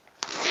point.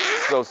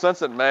 So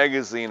Sunset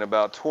Magazine,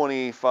 about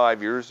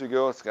 25 years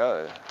ago,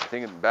 I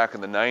think back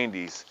in the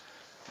 90s,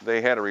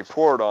 they had a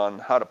report on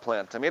how to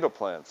plant tomato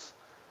plants.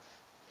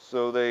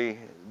 So they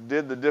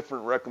did the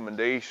different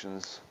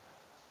recommendations,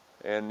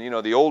 and you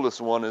know, the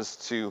oldest one is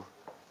to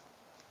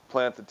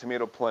plant the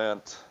tomato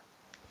plant,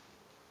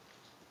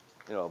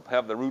 you know,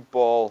 have the root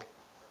ball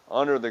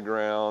under the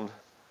ground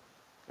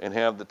and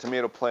have the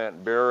tomato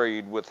plant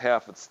buried with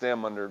half its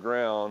stem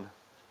underground,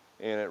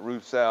 and it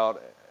roots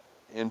out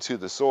into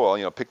the soil.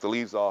 You know, pick the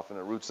leaves off and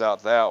it roots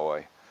out that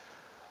way.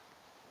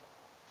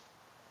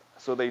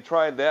 So they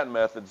tried that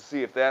method to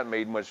see if that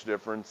made much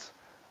difference.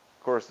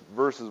 Of course,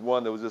 versus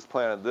one that was just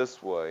planted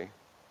this way,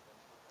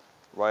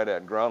 right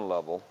at ground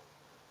level.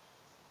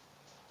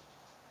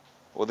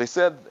 Well, they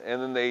said,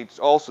 and then they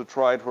also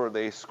tried where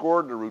they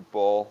scored the root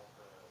ball,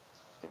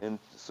 and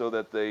so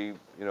that they,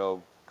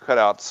 cut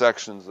out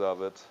sections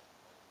of it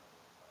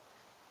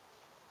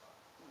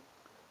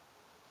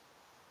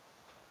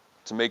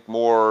to make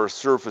more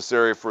surface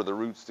area for the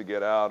roots to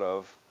get out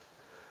of.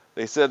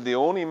 They said the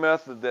only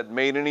method that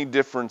made any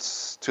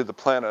difference to the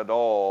plant at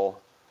all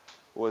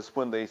was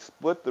when they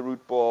split the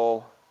root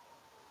ball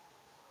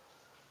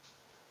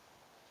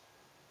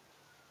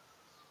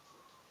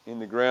in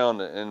the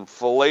ground and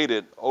filleted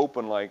it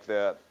open like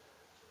that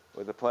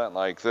with a plant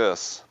like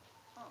this.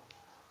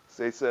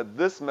 So they said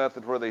this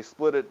method where they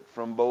split it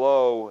from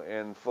below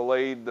and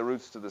filleted the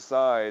roots to the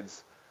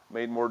sides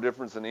made more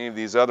difference than any of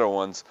these other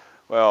ones.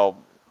 Well,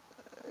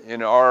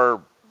 in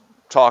our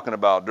talking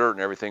about dirt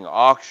and everything,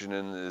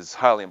 oxygen is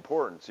highly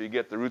important. So you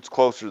get the roots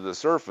closer to the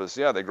surface,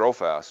 yeah, they grow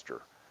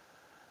faster.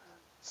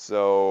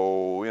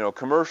 So,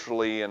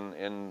 commercially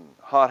in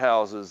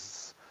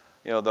hothouses,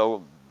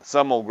 though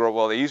some will grow,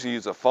 well, they usually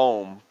use a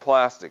foam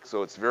plastic,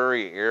 so it's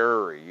very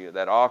airy.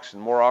 That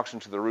oxygen, more oxygen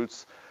to the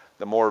roots,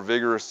 the more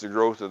vigorous the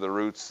growth of the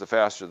roots, the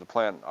faster the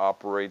plant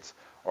operates.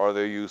 Or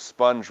they use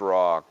sponge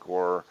rock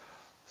or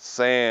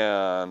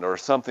sand or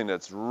something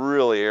that's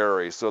really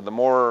airy. So the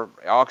more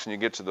oxygen you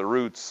get to the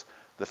roots,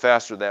 the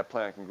faster that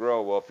plant can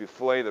grow. Well, if you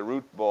fillet the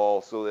root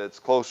ball so that it's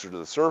closer to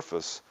the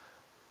surface,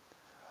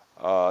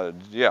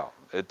 yeah,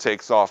 it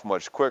takes off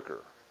much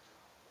quicker.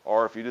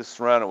 Or if you just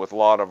surround it with a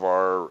lot of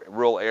our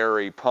real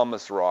airy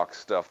pumice rock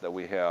stuff that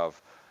we have,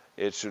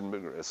 it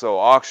should. So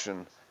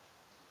oxygen,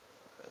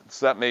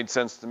 so that made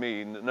sense to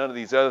me. None of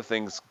these other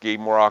things gave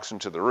more oxygen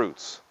to the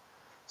roots,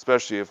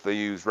 especially if they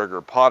use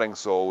regular potting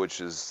soil,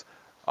 which is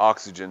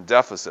oxygen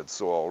deficit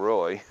soil,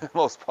 really.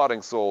 Most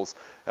potting soils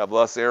have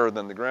less air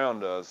than the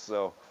ground does,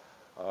 so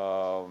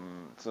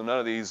none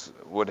of these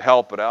would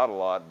help it out a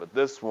lot. But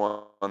this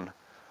one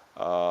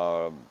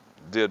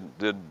did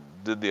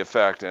the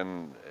effect,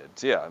 and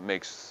yeah, it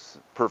makes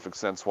perfect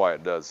sense why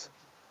it does.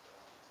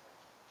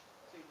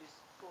 So you just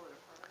pull it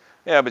apart?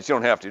 Yeah, but you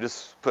don't have to.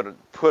 Just put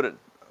it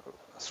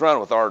surround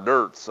it with our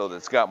dirt so that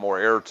it's got more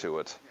air to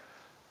it.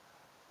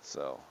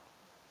 So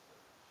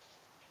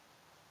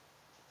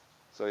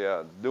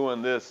yeah,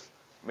 doing this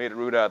made it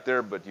root out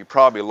there, but you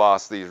probably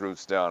lost these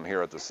roots down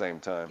here at the same I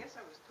time. guess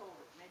I was told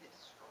it made it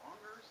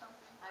stronger or something.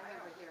 I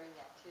remember hearing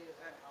that too,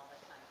 all the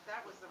time.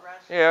 That was the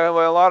rationale. Yeah,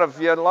 well,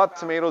 a lot of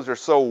tomatoes are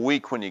so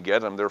weak when you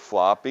get them. They're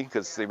floppy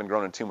because they've been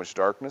grown in too much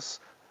darkness.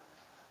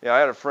 Yeah, I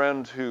had a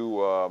friend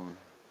who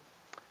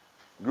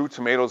grew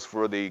tomatoes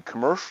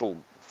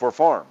for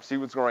farms. He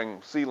was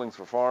growing seedlings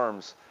for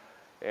farms,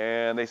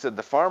 and they said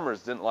the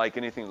farmers didn't like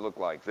anything that looked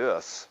like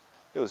this.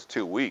 It was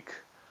too weak.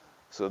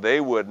 So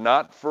they would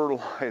not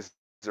fertilize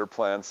their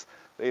plants.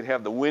 They'd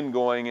have the wind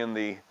going in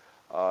the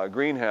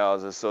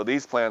greenhouses. So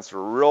these plants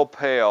were real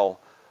pale,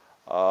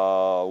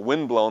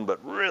 windblown,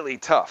 but really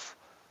tough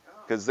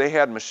because they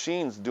had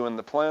machines doing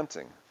the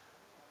planting.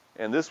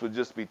 And this would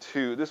just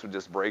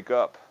break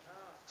up.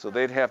 So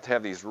they'd have to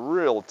have these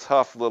real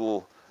tough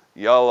little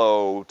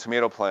yellow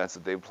tomato plants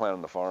that they'd plant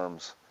on the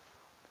farms.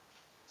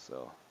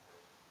 So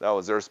that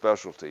was their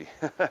specialty.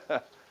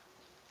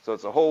 So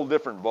it's a whole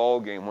different ball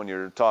game when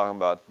you're talking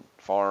about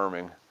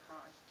farming.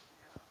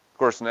 Of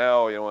course,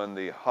 now, in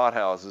the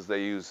hothouses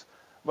they use,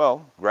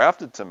 well,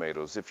 grafted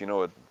tomatoes, if you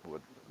know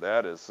what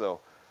that is.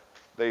 So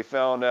they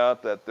found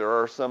out that there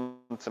are some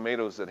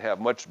tomatoes that have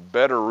much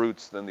better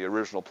roots than the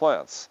original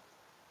plants.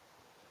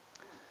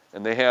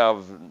 And they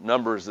have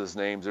numbers as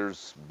names.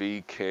 There's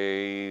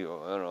BK, I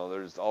don't know,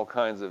 there's all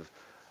kinds of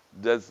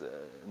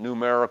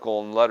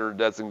numerical and letter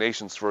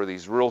designations for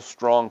these real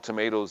strong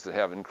tomatoes that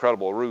have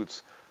incredible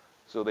roots.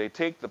 So they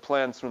take the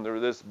plants when they're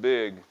this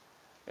big,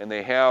 and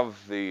they have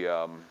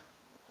the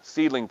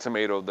seedling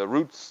tomato, the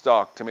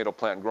rootstock tomato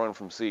plant growing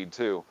from seed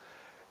too.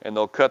 And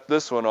they'll cut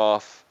this one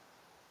off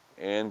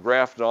and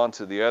graft it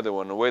onto the other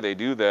one. The way they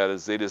do that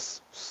is they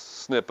just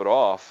snip it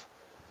off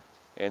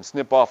and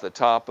snip off the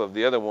top of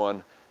the other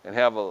one and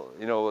have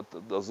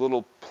those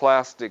little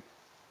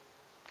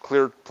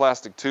clear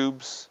plastic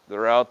tubes that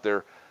are out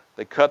there.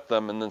 They cut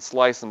them and then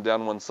slice them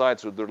down one side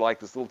so they're like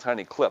this little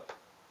tiny clip.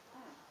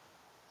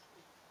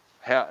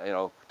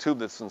 Tube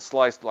that's been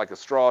sliced, like a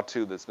straw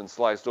tube that's been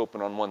sliced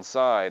open on one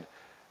side,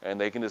 and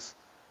they can just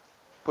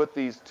put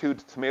these two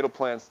tomato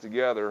plants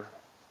together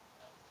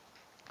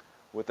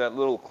with that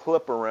little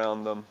clip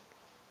around them.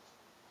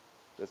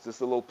 It's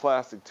just a little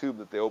plastic tube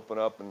that they open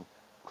up and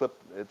clip.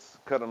 It's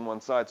cut on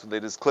one side, so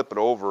they just clip it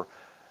over,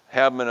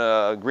 have them in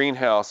a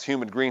greenhouse,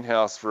 humid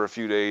greenhouse for a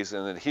few days,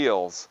 and it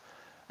heals.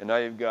 And now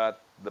you've got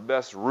the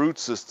best root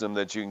system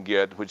that you can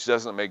get, which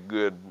doesn't make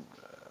good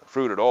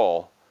fruit at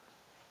all,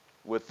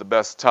 with the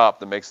best top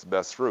that makes the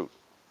best fruit.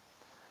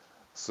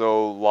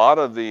 So a lot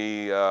of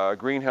the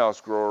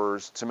greenhouse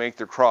growers, to make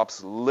their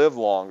crops live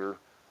longer,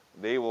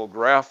 they will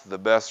graft the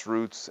best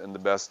roots and the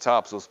best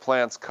tops. Those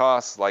plants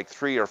cost like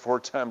 3 or 4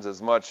 times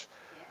as much.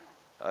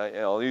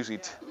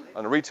 Usually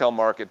on the retail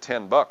market,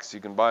 $10.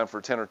 You can buy them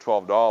for $10 or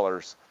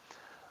 $12,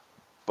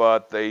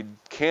 but they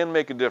can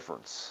make a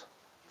difference.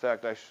 In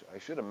fact, I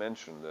should have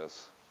mentioned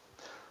this.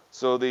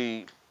 So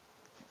the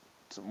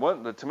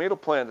tomato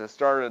plant that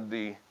started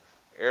the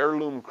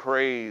heirloom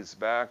craze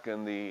back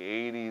in the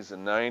 80s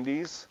and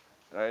 90s,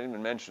 and I didn't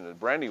even mention it,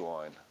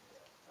 Brandywine.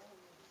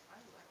 I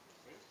like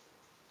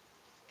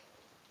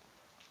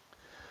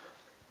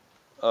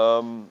the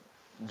taste.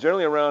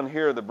 Generally around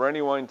here, the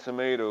Brandywine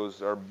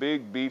tomatoes are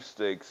big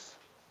beefsteaks.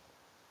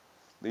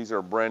 These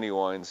are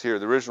Brandywines here.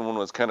 The original one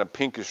was kind of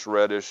pinkish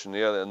reddish, and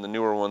the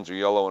newer ones are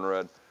yellow and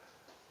red.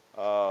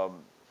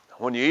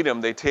 When you eat them,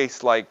 they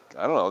taste like,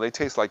 I don't know, they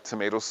taste like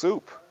tomato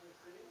soup.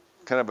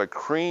 Kind of a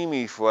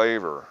creamy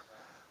flavor.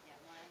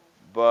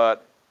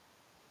 But,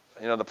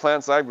 you know, the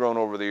plants I've grown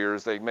over the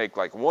years, they make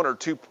like 1 or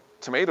 2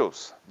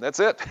 tomatoes. That's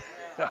it.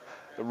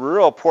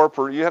 Real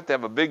poor, you have to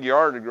have a big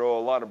yard to grow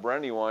a lot of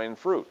Brandywine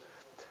fruit.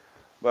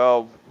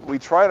 Well, we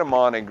tried them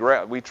on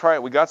we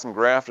got some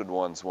grafted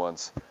ones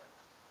once.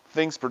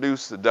 Things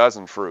produced a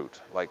dozen fruit,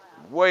 like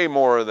way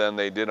more than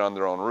they did on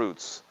their own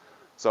roots.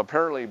 So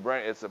apparently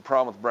it's a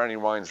problem with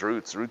Brandywine's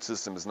roots. The root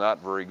system is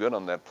not very good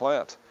on that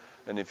plant.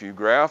 And if you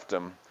graft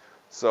them,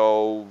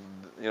 so,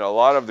 you know, a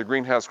lot of the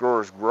greenhouse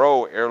growers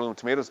grow heirloom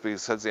tomatoes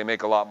because they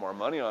make a lot more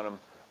money on them.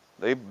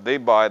 They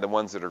buy the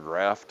ones that are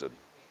grafted.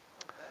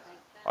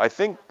 I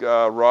think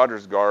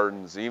Rogers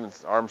Gardens, even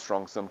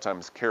Armstrong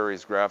sometimes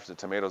carries grafted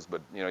tomatoes,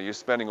 but you know, you're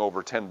spending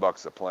over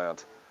 $10 a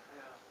plant.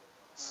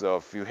 So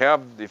if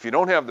you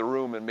don't have the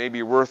room, it may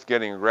be worth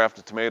getting a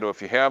grafted tomato.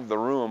 If you have the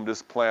room,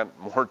 just plant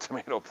more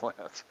tomato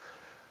plants.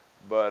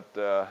 But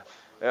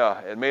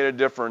yeah, it made a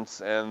difference,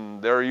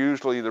 and the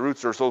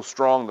roots are so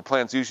strong, the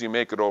plants usually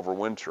make it over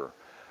winter.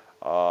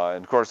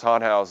 And of course,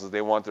 hothouses,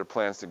 they want their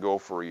plants to go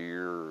for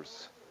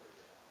years.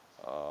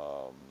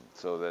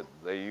 So that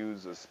they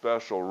use a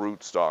special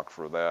root stock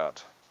for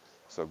that.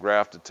 So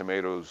grafted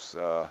tomatoes,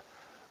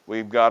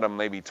 we've got them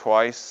maybe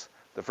twice.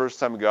 The first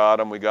time we got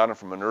them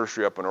from a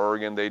nursery up in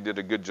Oregon. They did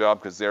a good job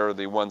because they're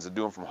the ones that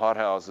do them from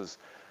hothouses.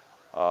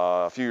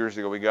 A few years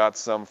ago, we got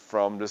some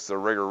from just a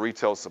regular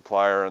retail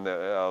supplier, and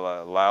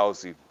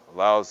lousy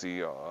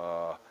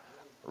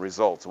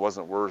results. It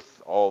wasn't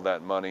worth all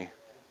that money.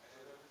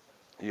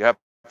 You have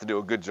to do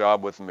a good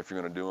job with them if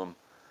you're going to do them.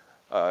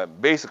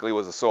 Basically, it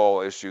was a soil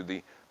issue.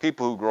 The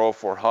people who grow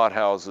for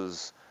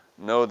hothouses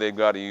know they've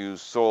got to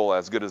use soil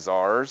as good as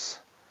ours.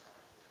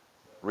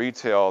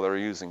 Retail, they're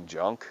using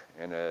junk,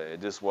 and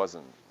it just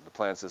wasn't, the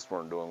plants just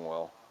weren't doing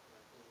well.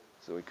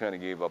 So we kind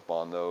of gave up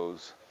on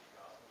those.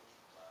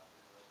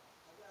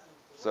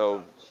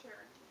 So,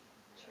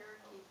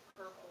 Cherokee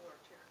purple or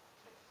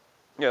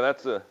Cherokee? yeah,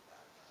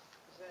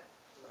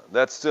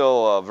 that's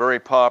still a very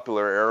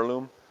popular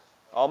heirloom.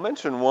 I'll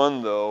mention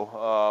one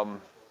though.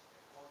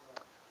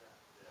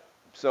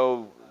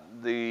 So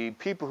the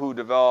people who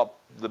developed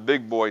the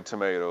Big Boy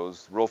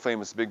tomatoes, real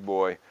famous Big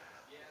Boy,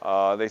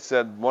 they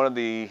said one of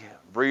the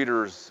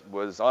breeders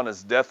was on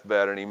his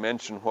deathbed and he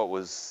mentioned what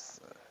was,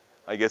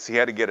 I guess he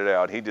had to get it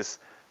out. He just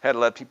had to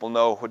let people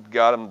know what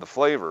got him the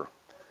flavor.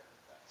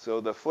 So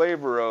the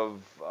flavor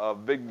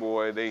of Big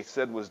Boy, they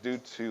said, was due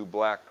to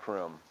black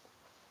crim.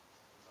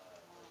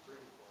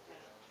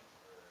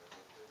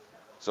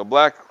 So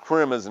black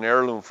crim is an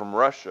heirloom from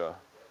Russia.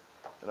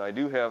 And I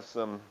do have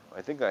some,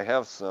 I think I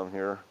have some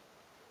here.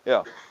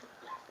 Yeah.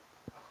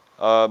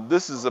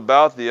 This is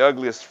about the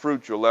ugliest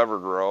fruit you'll ever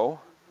grow.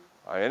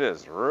 It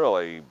is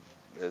really,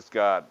 it's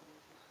got,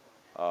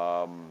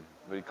 what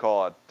do you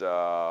call it,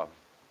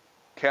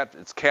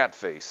 it's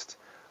cat-faced.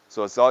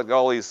 So it's like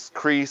all these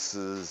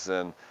creases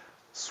and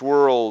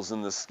swirls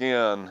in the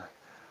skin.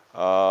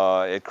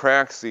 It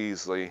cracks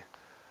easily.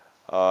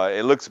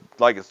 It looks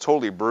like it's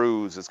totally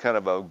bruised. It's kind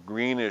of a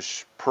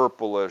greenish,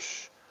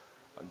 purplish,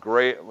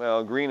 gray,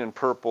 well, green and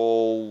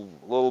purple,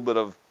 a little bit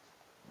of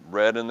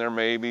red in there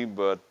maybe,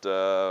 but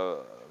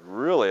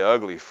really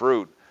ugly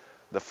fruit.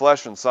 The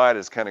flesh inside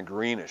is kind of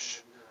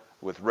greenish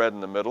with red in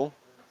the middle.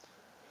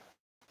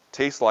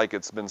 Tastes like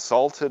it's been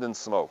salted and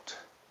smoked.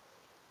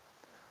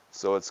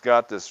 So it's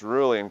got this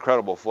really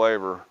incredible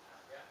flavor.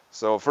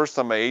 So first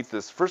time I ate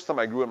this, first time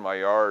I grew it in my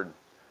yard,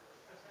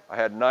 I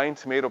had 9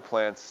 tomato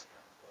plants.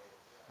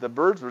 The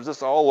birds were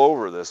just all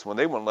over this one.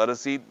 They wouldn't let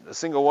us eat a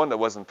single one that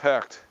wasn't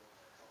pecked.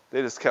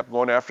 They just kept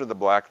going after the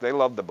black. They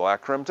loved the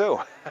black crim too.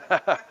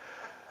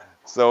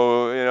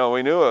 So, you know,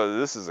 we knew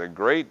this is a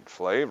great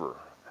flavor.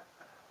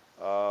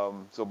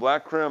 So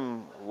black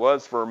crim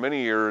was for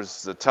many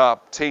years the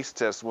top taste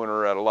test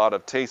winner at a lot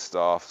of taste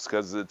offs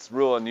because it's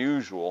real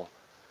unusual.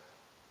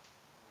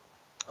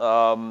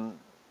 The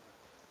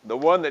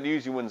one that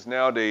usually wins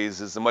nowadays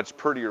is a much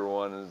prettier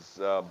one, is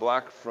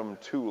black from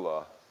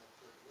Tula.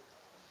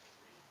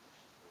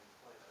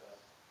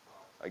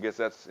 I guess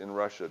that's in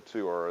Russia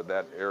too, or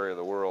that area of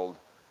the world.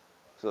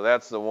 So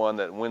that's the one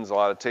that wins a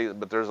lot of taste.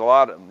 But there's a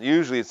lot of,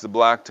 usually it's the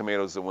black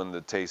tomatoes that win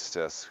the taste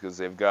test because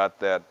they've got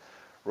that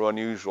real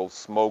unusual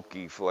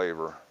smoky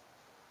flavor.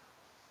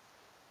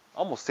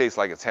 Almost tastes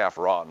like it's half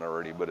rotten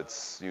already, but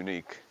it's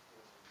unique.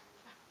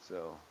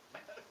 So,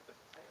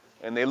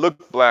 and they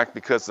look black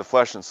because the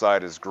flesh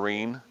inside is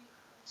green.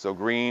 So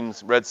green,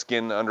 red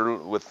skin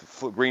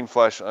with green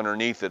flesh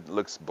underneath it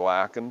looks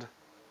blackened.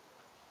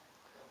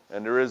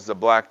 And there is the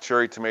black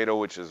cherry tomato,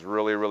 which is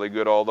really, really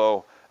good,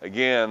 although,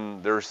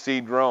 again, they're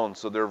seed grown,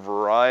 so they're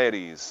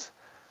varieties.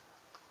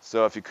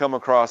 So if you come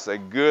across a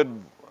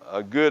good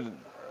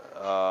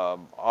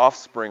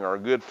offspring or a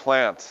good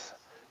plant,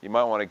 you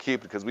might want to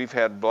keep it, because we've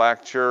had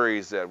black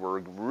cherries that were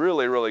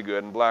really, really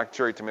good and black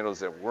cherry tomatoes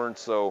that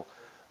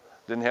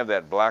didn't have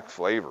that black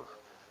flavor.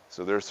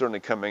 So they're certainly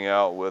coming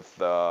out with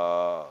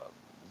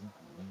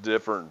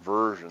different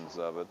versions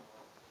of it.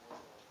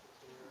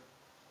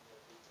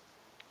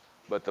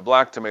 But the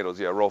black tomatoes,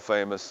 yeah, real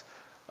famous.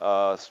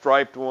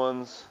 Striped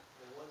ones.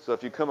 So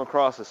if you come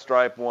across a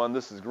striped one,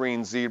 this is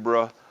green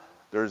zebra.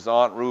 There's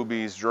Aunt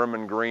Ruby's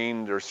German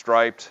green. They're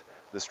striped.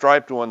 The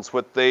striped ones,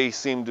 what they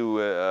seem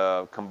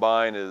to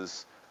combine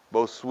is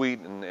both sweet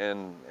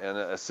and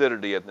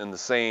acidity in the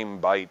same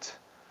bite.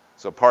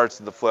 So parts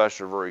of the flesh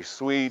are very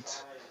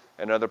sweet,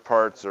 and other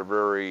parts are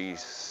very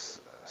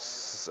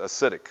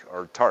acidic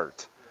or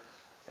tart.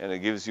 And it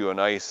gives you a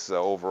nice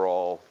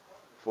overall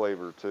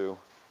flavor too.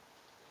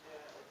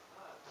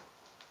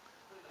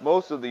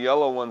 Most of the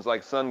yellow ones,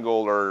 like Sun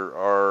Gold,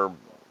 are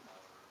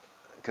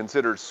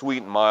considered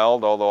sweet and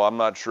mild, although I'm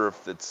not sure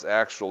if it's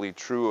actually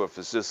true, if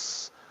it's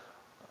just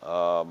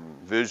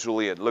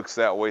visually it looks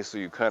that way, so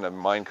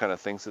mind kind of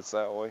thinks it's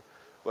that way.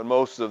 But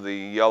most of the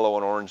yellow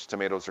and orange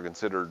tomatoes are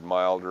considered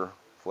milder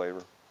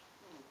flavor.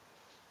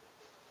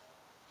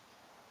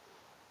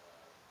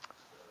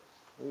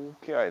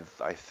 Okay,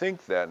 I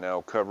think that now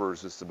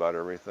covers just about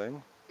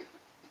everything.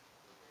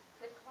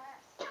 Good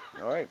class.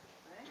 All right,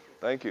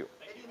 thank you.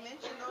 Have you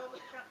mentioned all the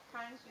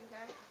kinds you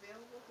have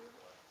available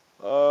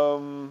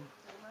here?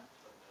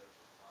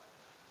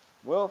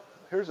 Well,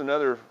 here's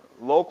another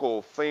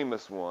local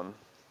famous one,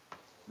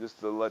 just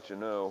to let you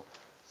know.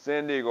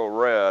 San Diego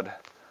Red.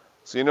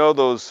 So you know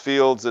those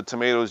fields of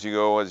tomatoes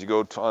as you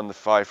go on the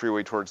 5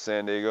 freeway towards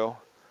San Diego?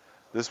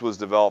 This was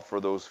developed for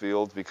those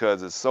fields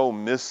because it's so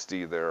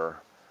misty there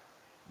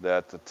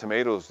that the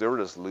tomatoes, they were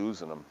just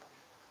losing them.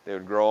 They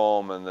would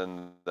grow them, and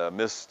then the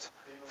mist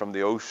from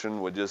the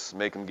ocean would just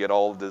make them get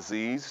all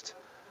diseased.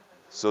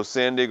 So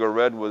San Diego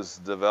Red was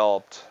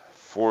developed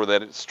for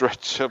that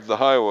stretch of the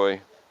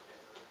highway.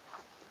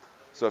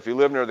 So if you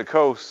live near the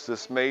coast,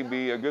 this may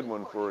be a good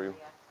one for you.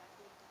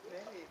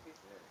 Maybe if you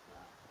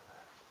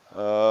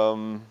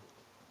could.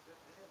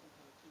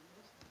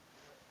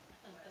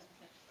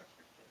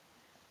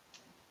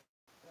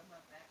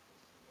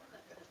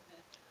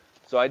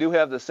 So I do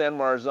have the San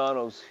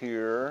Marzanos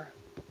here.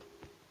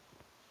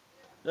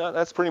 Yeah,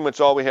 that's pretty much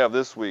all we have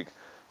this week.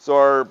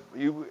 So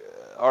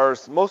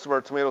most of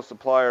our tomato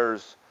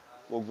suppliers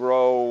will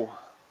grow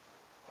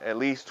at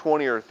least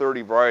 20 or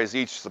 30 varieties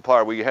each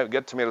supplier. We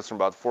get tomatoes from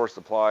about 4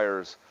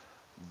 suppliers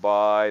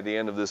by the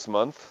end of this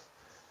month.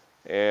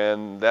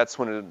 And that's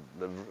when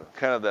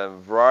the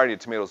variety of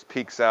tomatoes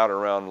peaks out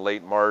around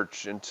late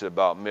March into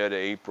about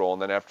mid-April.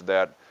 And then after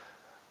that,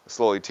 it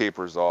slowly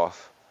tapers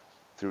off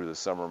through the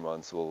summer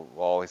months. We'll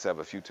always have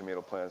a few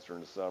tomato plants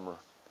during the summer.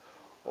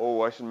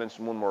 Oh, I should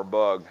mention one more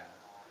bug.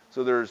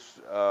 So there's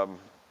a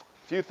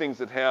few things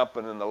that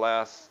happened in the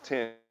last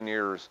 10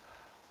 years.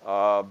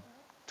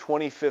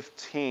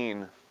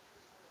 2015,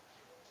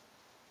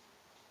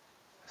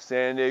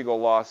 San Diego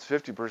lost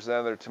 50%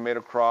 of their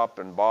tomato crop,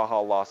 and Baja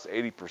lost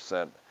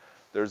 80%.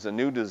 There's a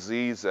new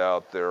disease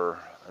out there,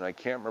 and I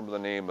can't remember the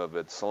name of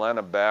it,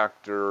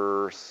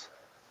 Solanobacter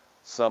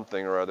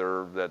something or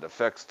other, that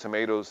affects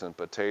tomatoes and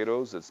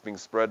potatoes. It's being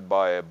spread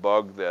by a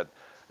bug that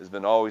has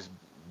always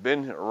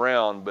been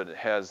around, but it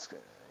has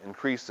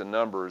increased in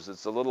numbers.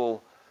 It's a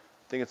little,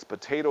 I think it's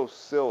potato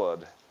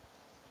psyllid.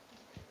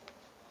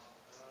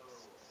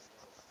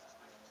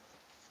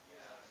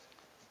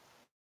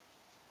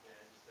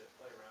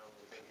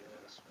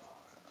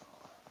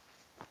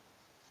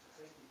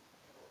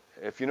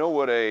 If you know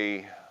what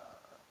I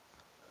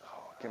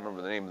can't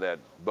remember the name of that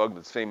bug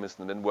that's famous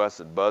in the Midwest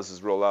that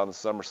buzzes real loud in the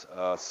summer,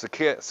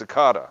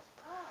 cicada.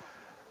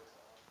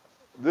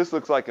 This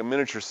looks like a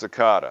miniature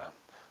cicada.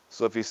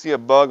 So if you see a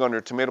bug on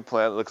your tomato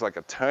plant, it looks like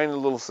a tiny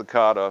little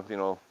cicada,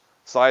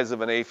 size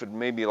of an aphid,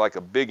 maybe like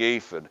a big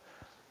aphid.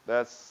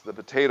 That's the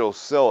potato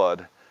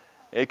psyllid.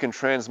 It can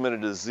transmit a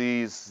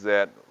disease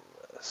that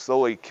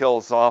slowly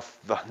kills off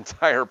the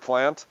entire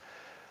plant.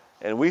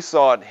 And we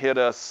saw it hit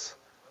us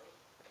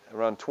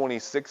around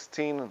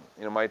 2016.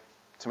 My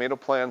tomato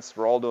plants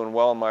were all doing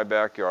well in my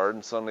backyard,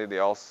 and suddenly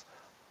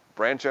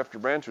branch after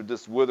branch would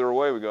just wither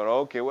away. We go,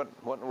 okay, what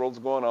in the world's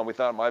going on? We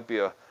thought it might be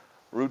a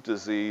root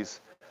disease.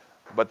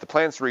 But the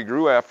plants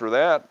regrew after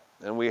that,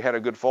 and we had a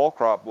good fall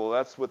crop. Well,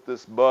 that's what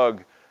this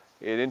bug,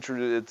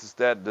 it's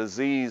that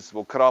disease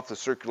will cut off the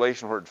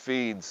circulation where it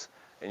feeds,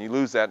 and you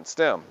lose that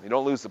stem. You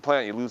don't lose the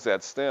plant, you lose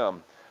that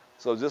stem.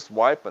 So it's just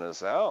wiping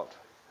us out.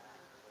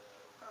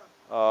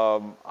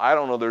 I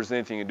don't know if there's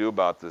anything you can do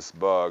about this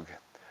bug.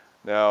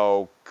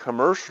 Now,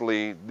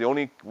 commercially, the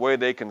only way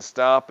they can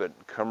stop it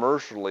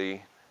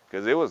commercially,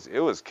 because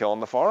it was killing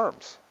the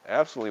farms,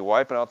 absolutely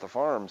wiping out the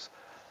farms,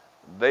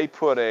 they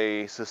put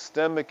a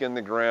systemic in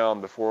the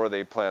ground before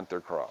they plant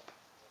their crop.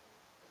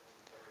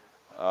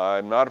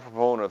 I'm not a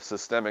proponent of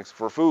systemics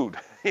for food,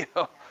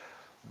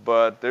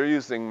 but they're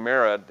using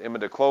merit,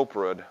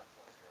 imidacloprid,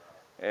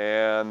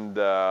 and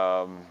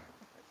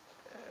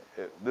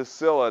this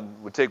psyllid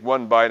would take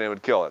one bite and it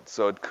would kill it.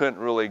 So it couldn't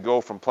really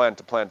go from plant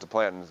to plant to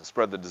plant and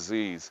spread the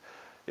disease.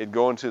 It'd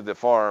go into the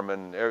farm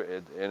and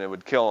it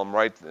would kill them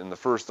right in the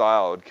first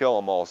aisle. It would kill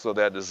them all. So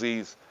that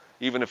disease,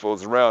 even if it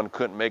was around,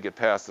 couldn't make it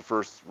past the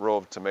first row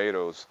of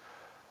tomatoes.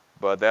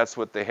 But that's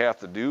what they have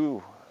to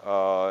do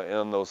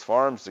in those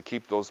farms to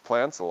keep those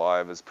plants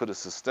alive, is put a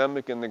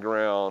systemic in the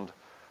ground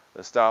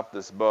to stop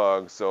this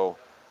bug. So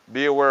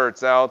be aware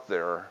it's out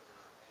there.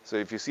 So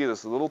if you see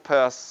this little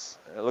pest,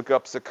 look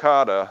up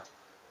cicada.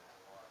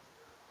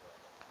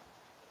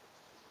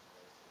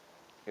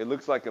 It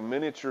looks like a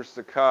miniature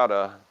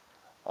cicada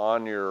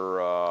on your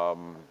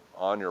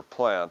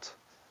plant,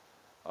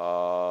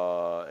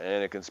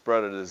 and it can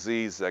spread a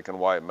disease that can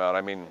wipe them out.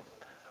 I mean,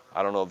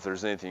 I don't know if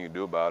there's anything you can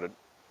do about it.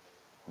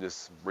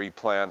 Just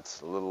replant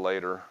a little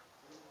later,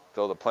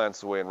 throw the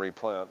plants away and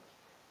replant.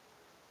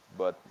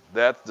 But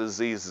that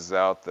disease is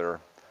out there.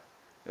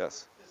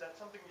 Yes. Is that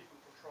something you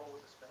can control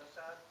with the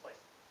spinosad? Like,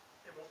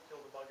 it won't kill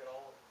the bug at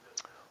all?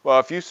 Well,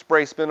 if you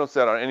spray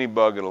spinosad on any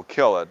bug, it'll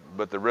kill it,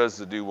 but the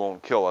residue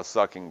won't kill a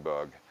sucking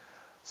bug.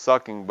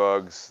 Sucking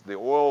bugs, the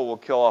oil will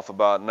kill off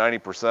about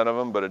 90% of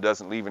them, but it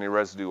doesn't leave any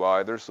residue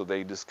either, so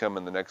they just come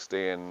in the next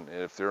day, and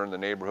if they're in the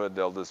neighborhood,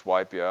 they'll just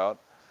wipe you out.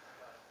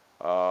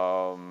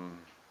 I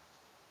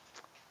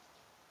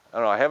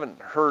don't know, I haven't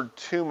heard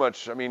too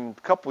much. I mean,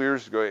 a couple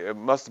years ago, it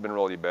must have been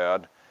really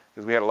bad,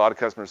 because we had a lot of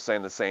customers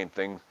saying the same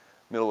thing.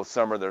 Middle of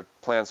summer, their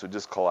plants would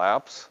just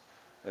collapse,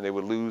 and they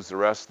would lose the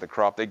rest of the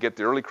crop. They'd get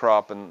the early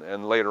crop,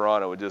 and later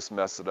on, it would just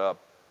mess it up.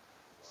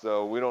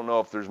 So we don't know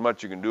if there's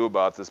much you can do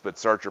about this, but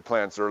start your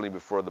plants early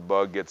before the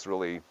bug gets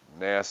really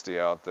nasty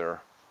out there.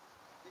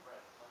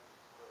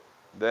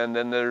 Then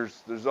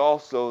there's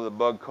also the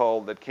bug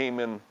that came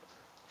in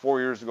 4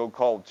 years ago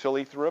called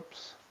chili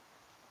thrips.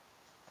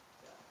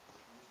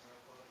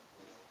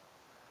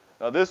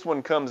 Now this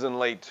one comes in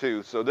late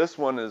too. So this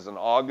one is in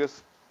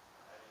August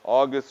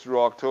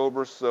through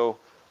October. So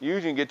you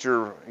usually get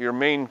your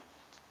main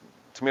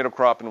tomato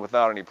crop in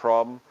without any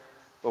problem.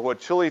 But what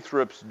chili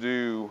thrips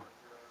do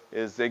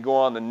is they go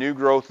on the new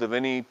growth of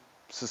any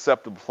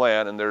susceptible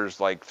plant, and there's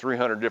like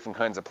 300 different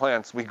kinds of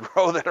plants we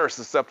grow that are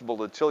susceptible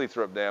to chili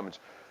thrip damage,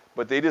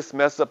 but they just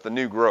mess up the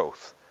new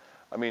growth.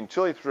 I mean,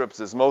 chili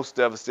thrips is most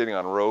devastating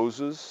on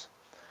roses.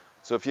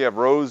 So if you have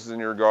roses in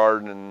your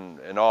garden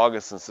in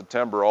August and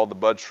September, all the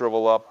buds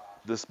shrivel up.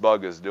 This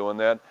bug is doing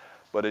that.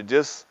 But it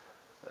just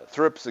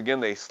thrips, again,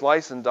 they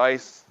slice and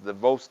dice the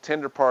most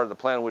tender part of the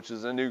plant, which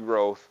is a new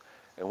growth,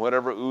 and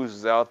whatever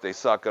oozes out, they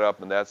suck it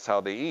up, and that's how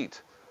they eat.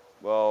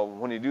 Well,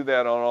 when you do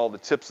that on all the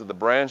tips of the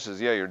branches,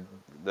 yeah,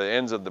 the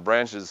ends of the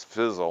branches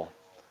fizzle,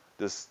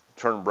 just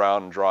turn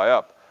brown and dry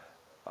up.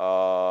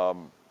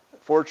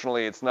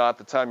 Fortunately, it's not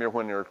the time of year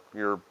when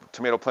your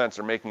tomato plants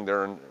are making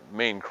their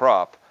main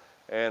crop.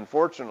 And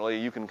fortunately,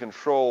 you can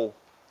control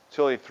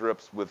chili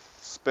thrips with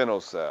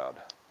spinosad.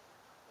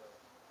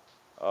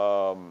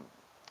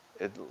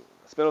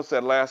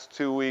 Spinosad lasts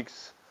 2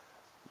 weeks.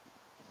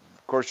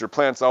 Of course, your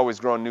plant's always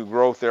growing new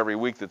growth every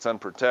week that's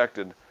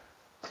unprotected.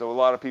 So a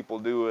lot of people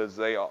do is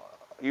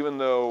even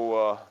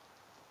though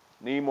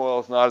neem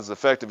oil is not as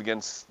effective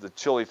against the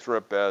chili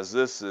thrip as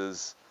this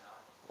is,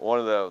 one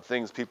of the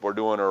things people are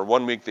doing are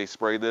 1 week they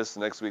spray this, the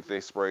next week they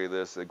spray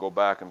this. They go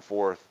back and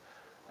forth,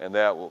 and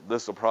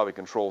this will probably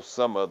control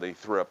some of the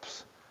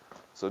thrips.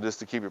 So just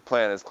to keep your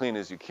plant as clean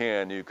as you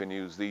can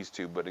use these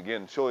two. But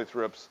again, chili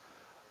thrips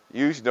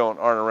usually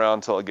aren't around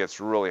until it gets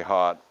really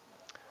hot.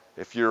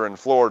 If you're in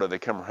Florida, they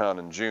come around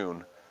in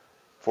June.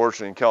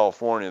 Fortunately, in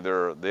California,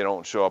 they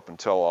don't show up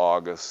until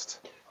August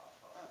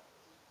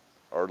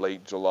or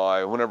late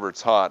July. Whenever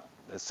it's hot,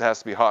 it has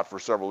to be hot for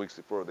several weeks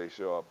before they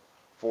show up,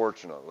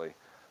 fortunately.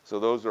 So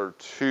those are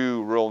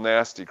two real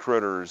nasty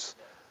critters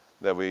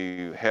that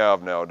we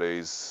have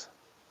nowadays,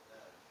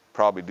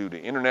 probably due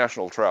to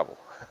international travel.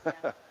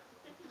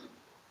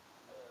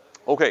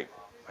 Okay,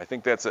 I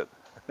think that's it.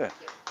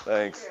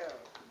 Thanks.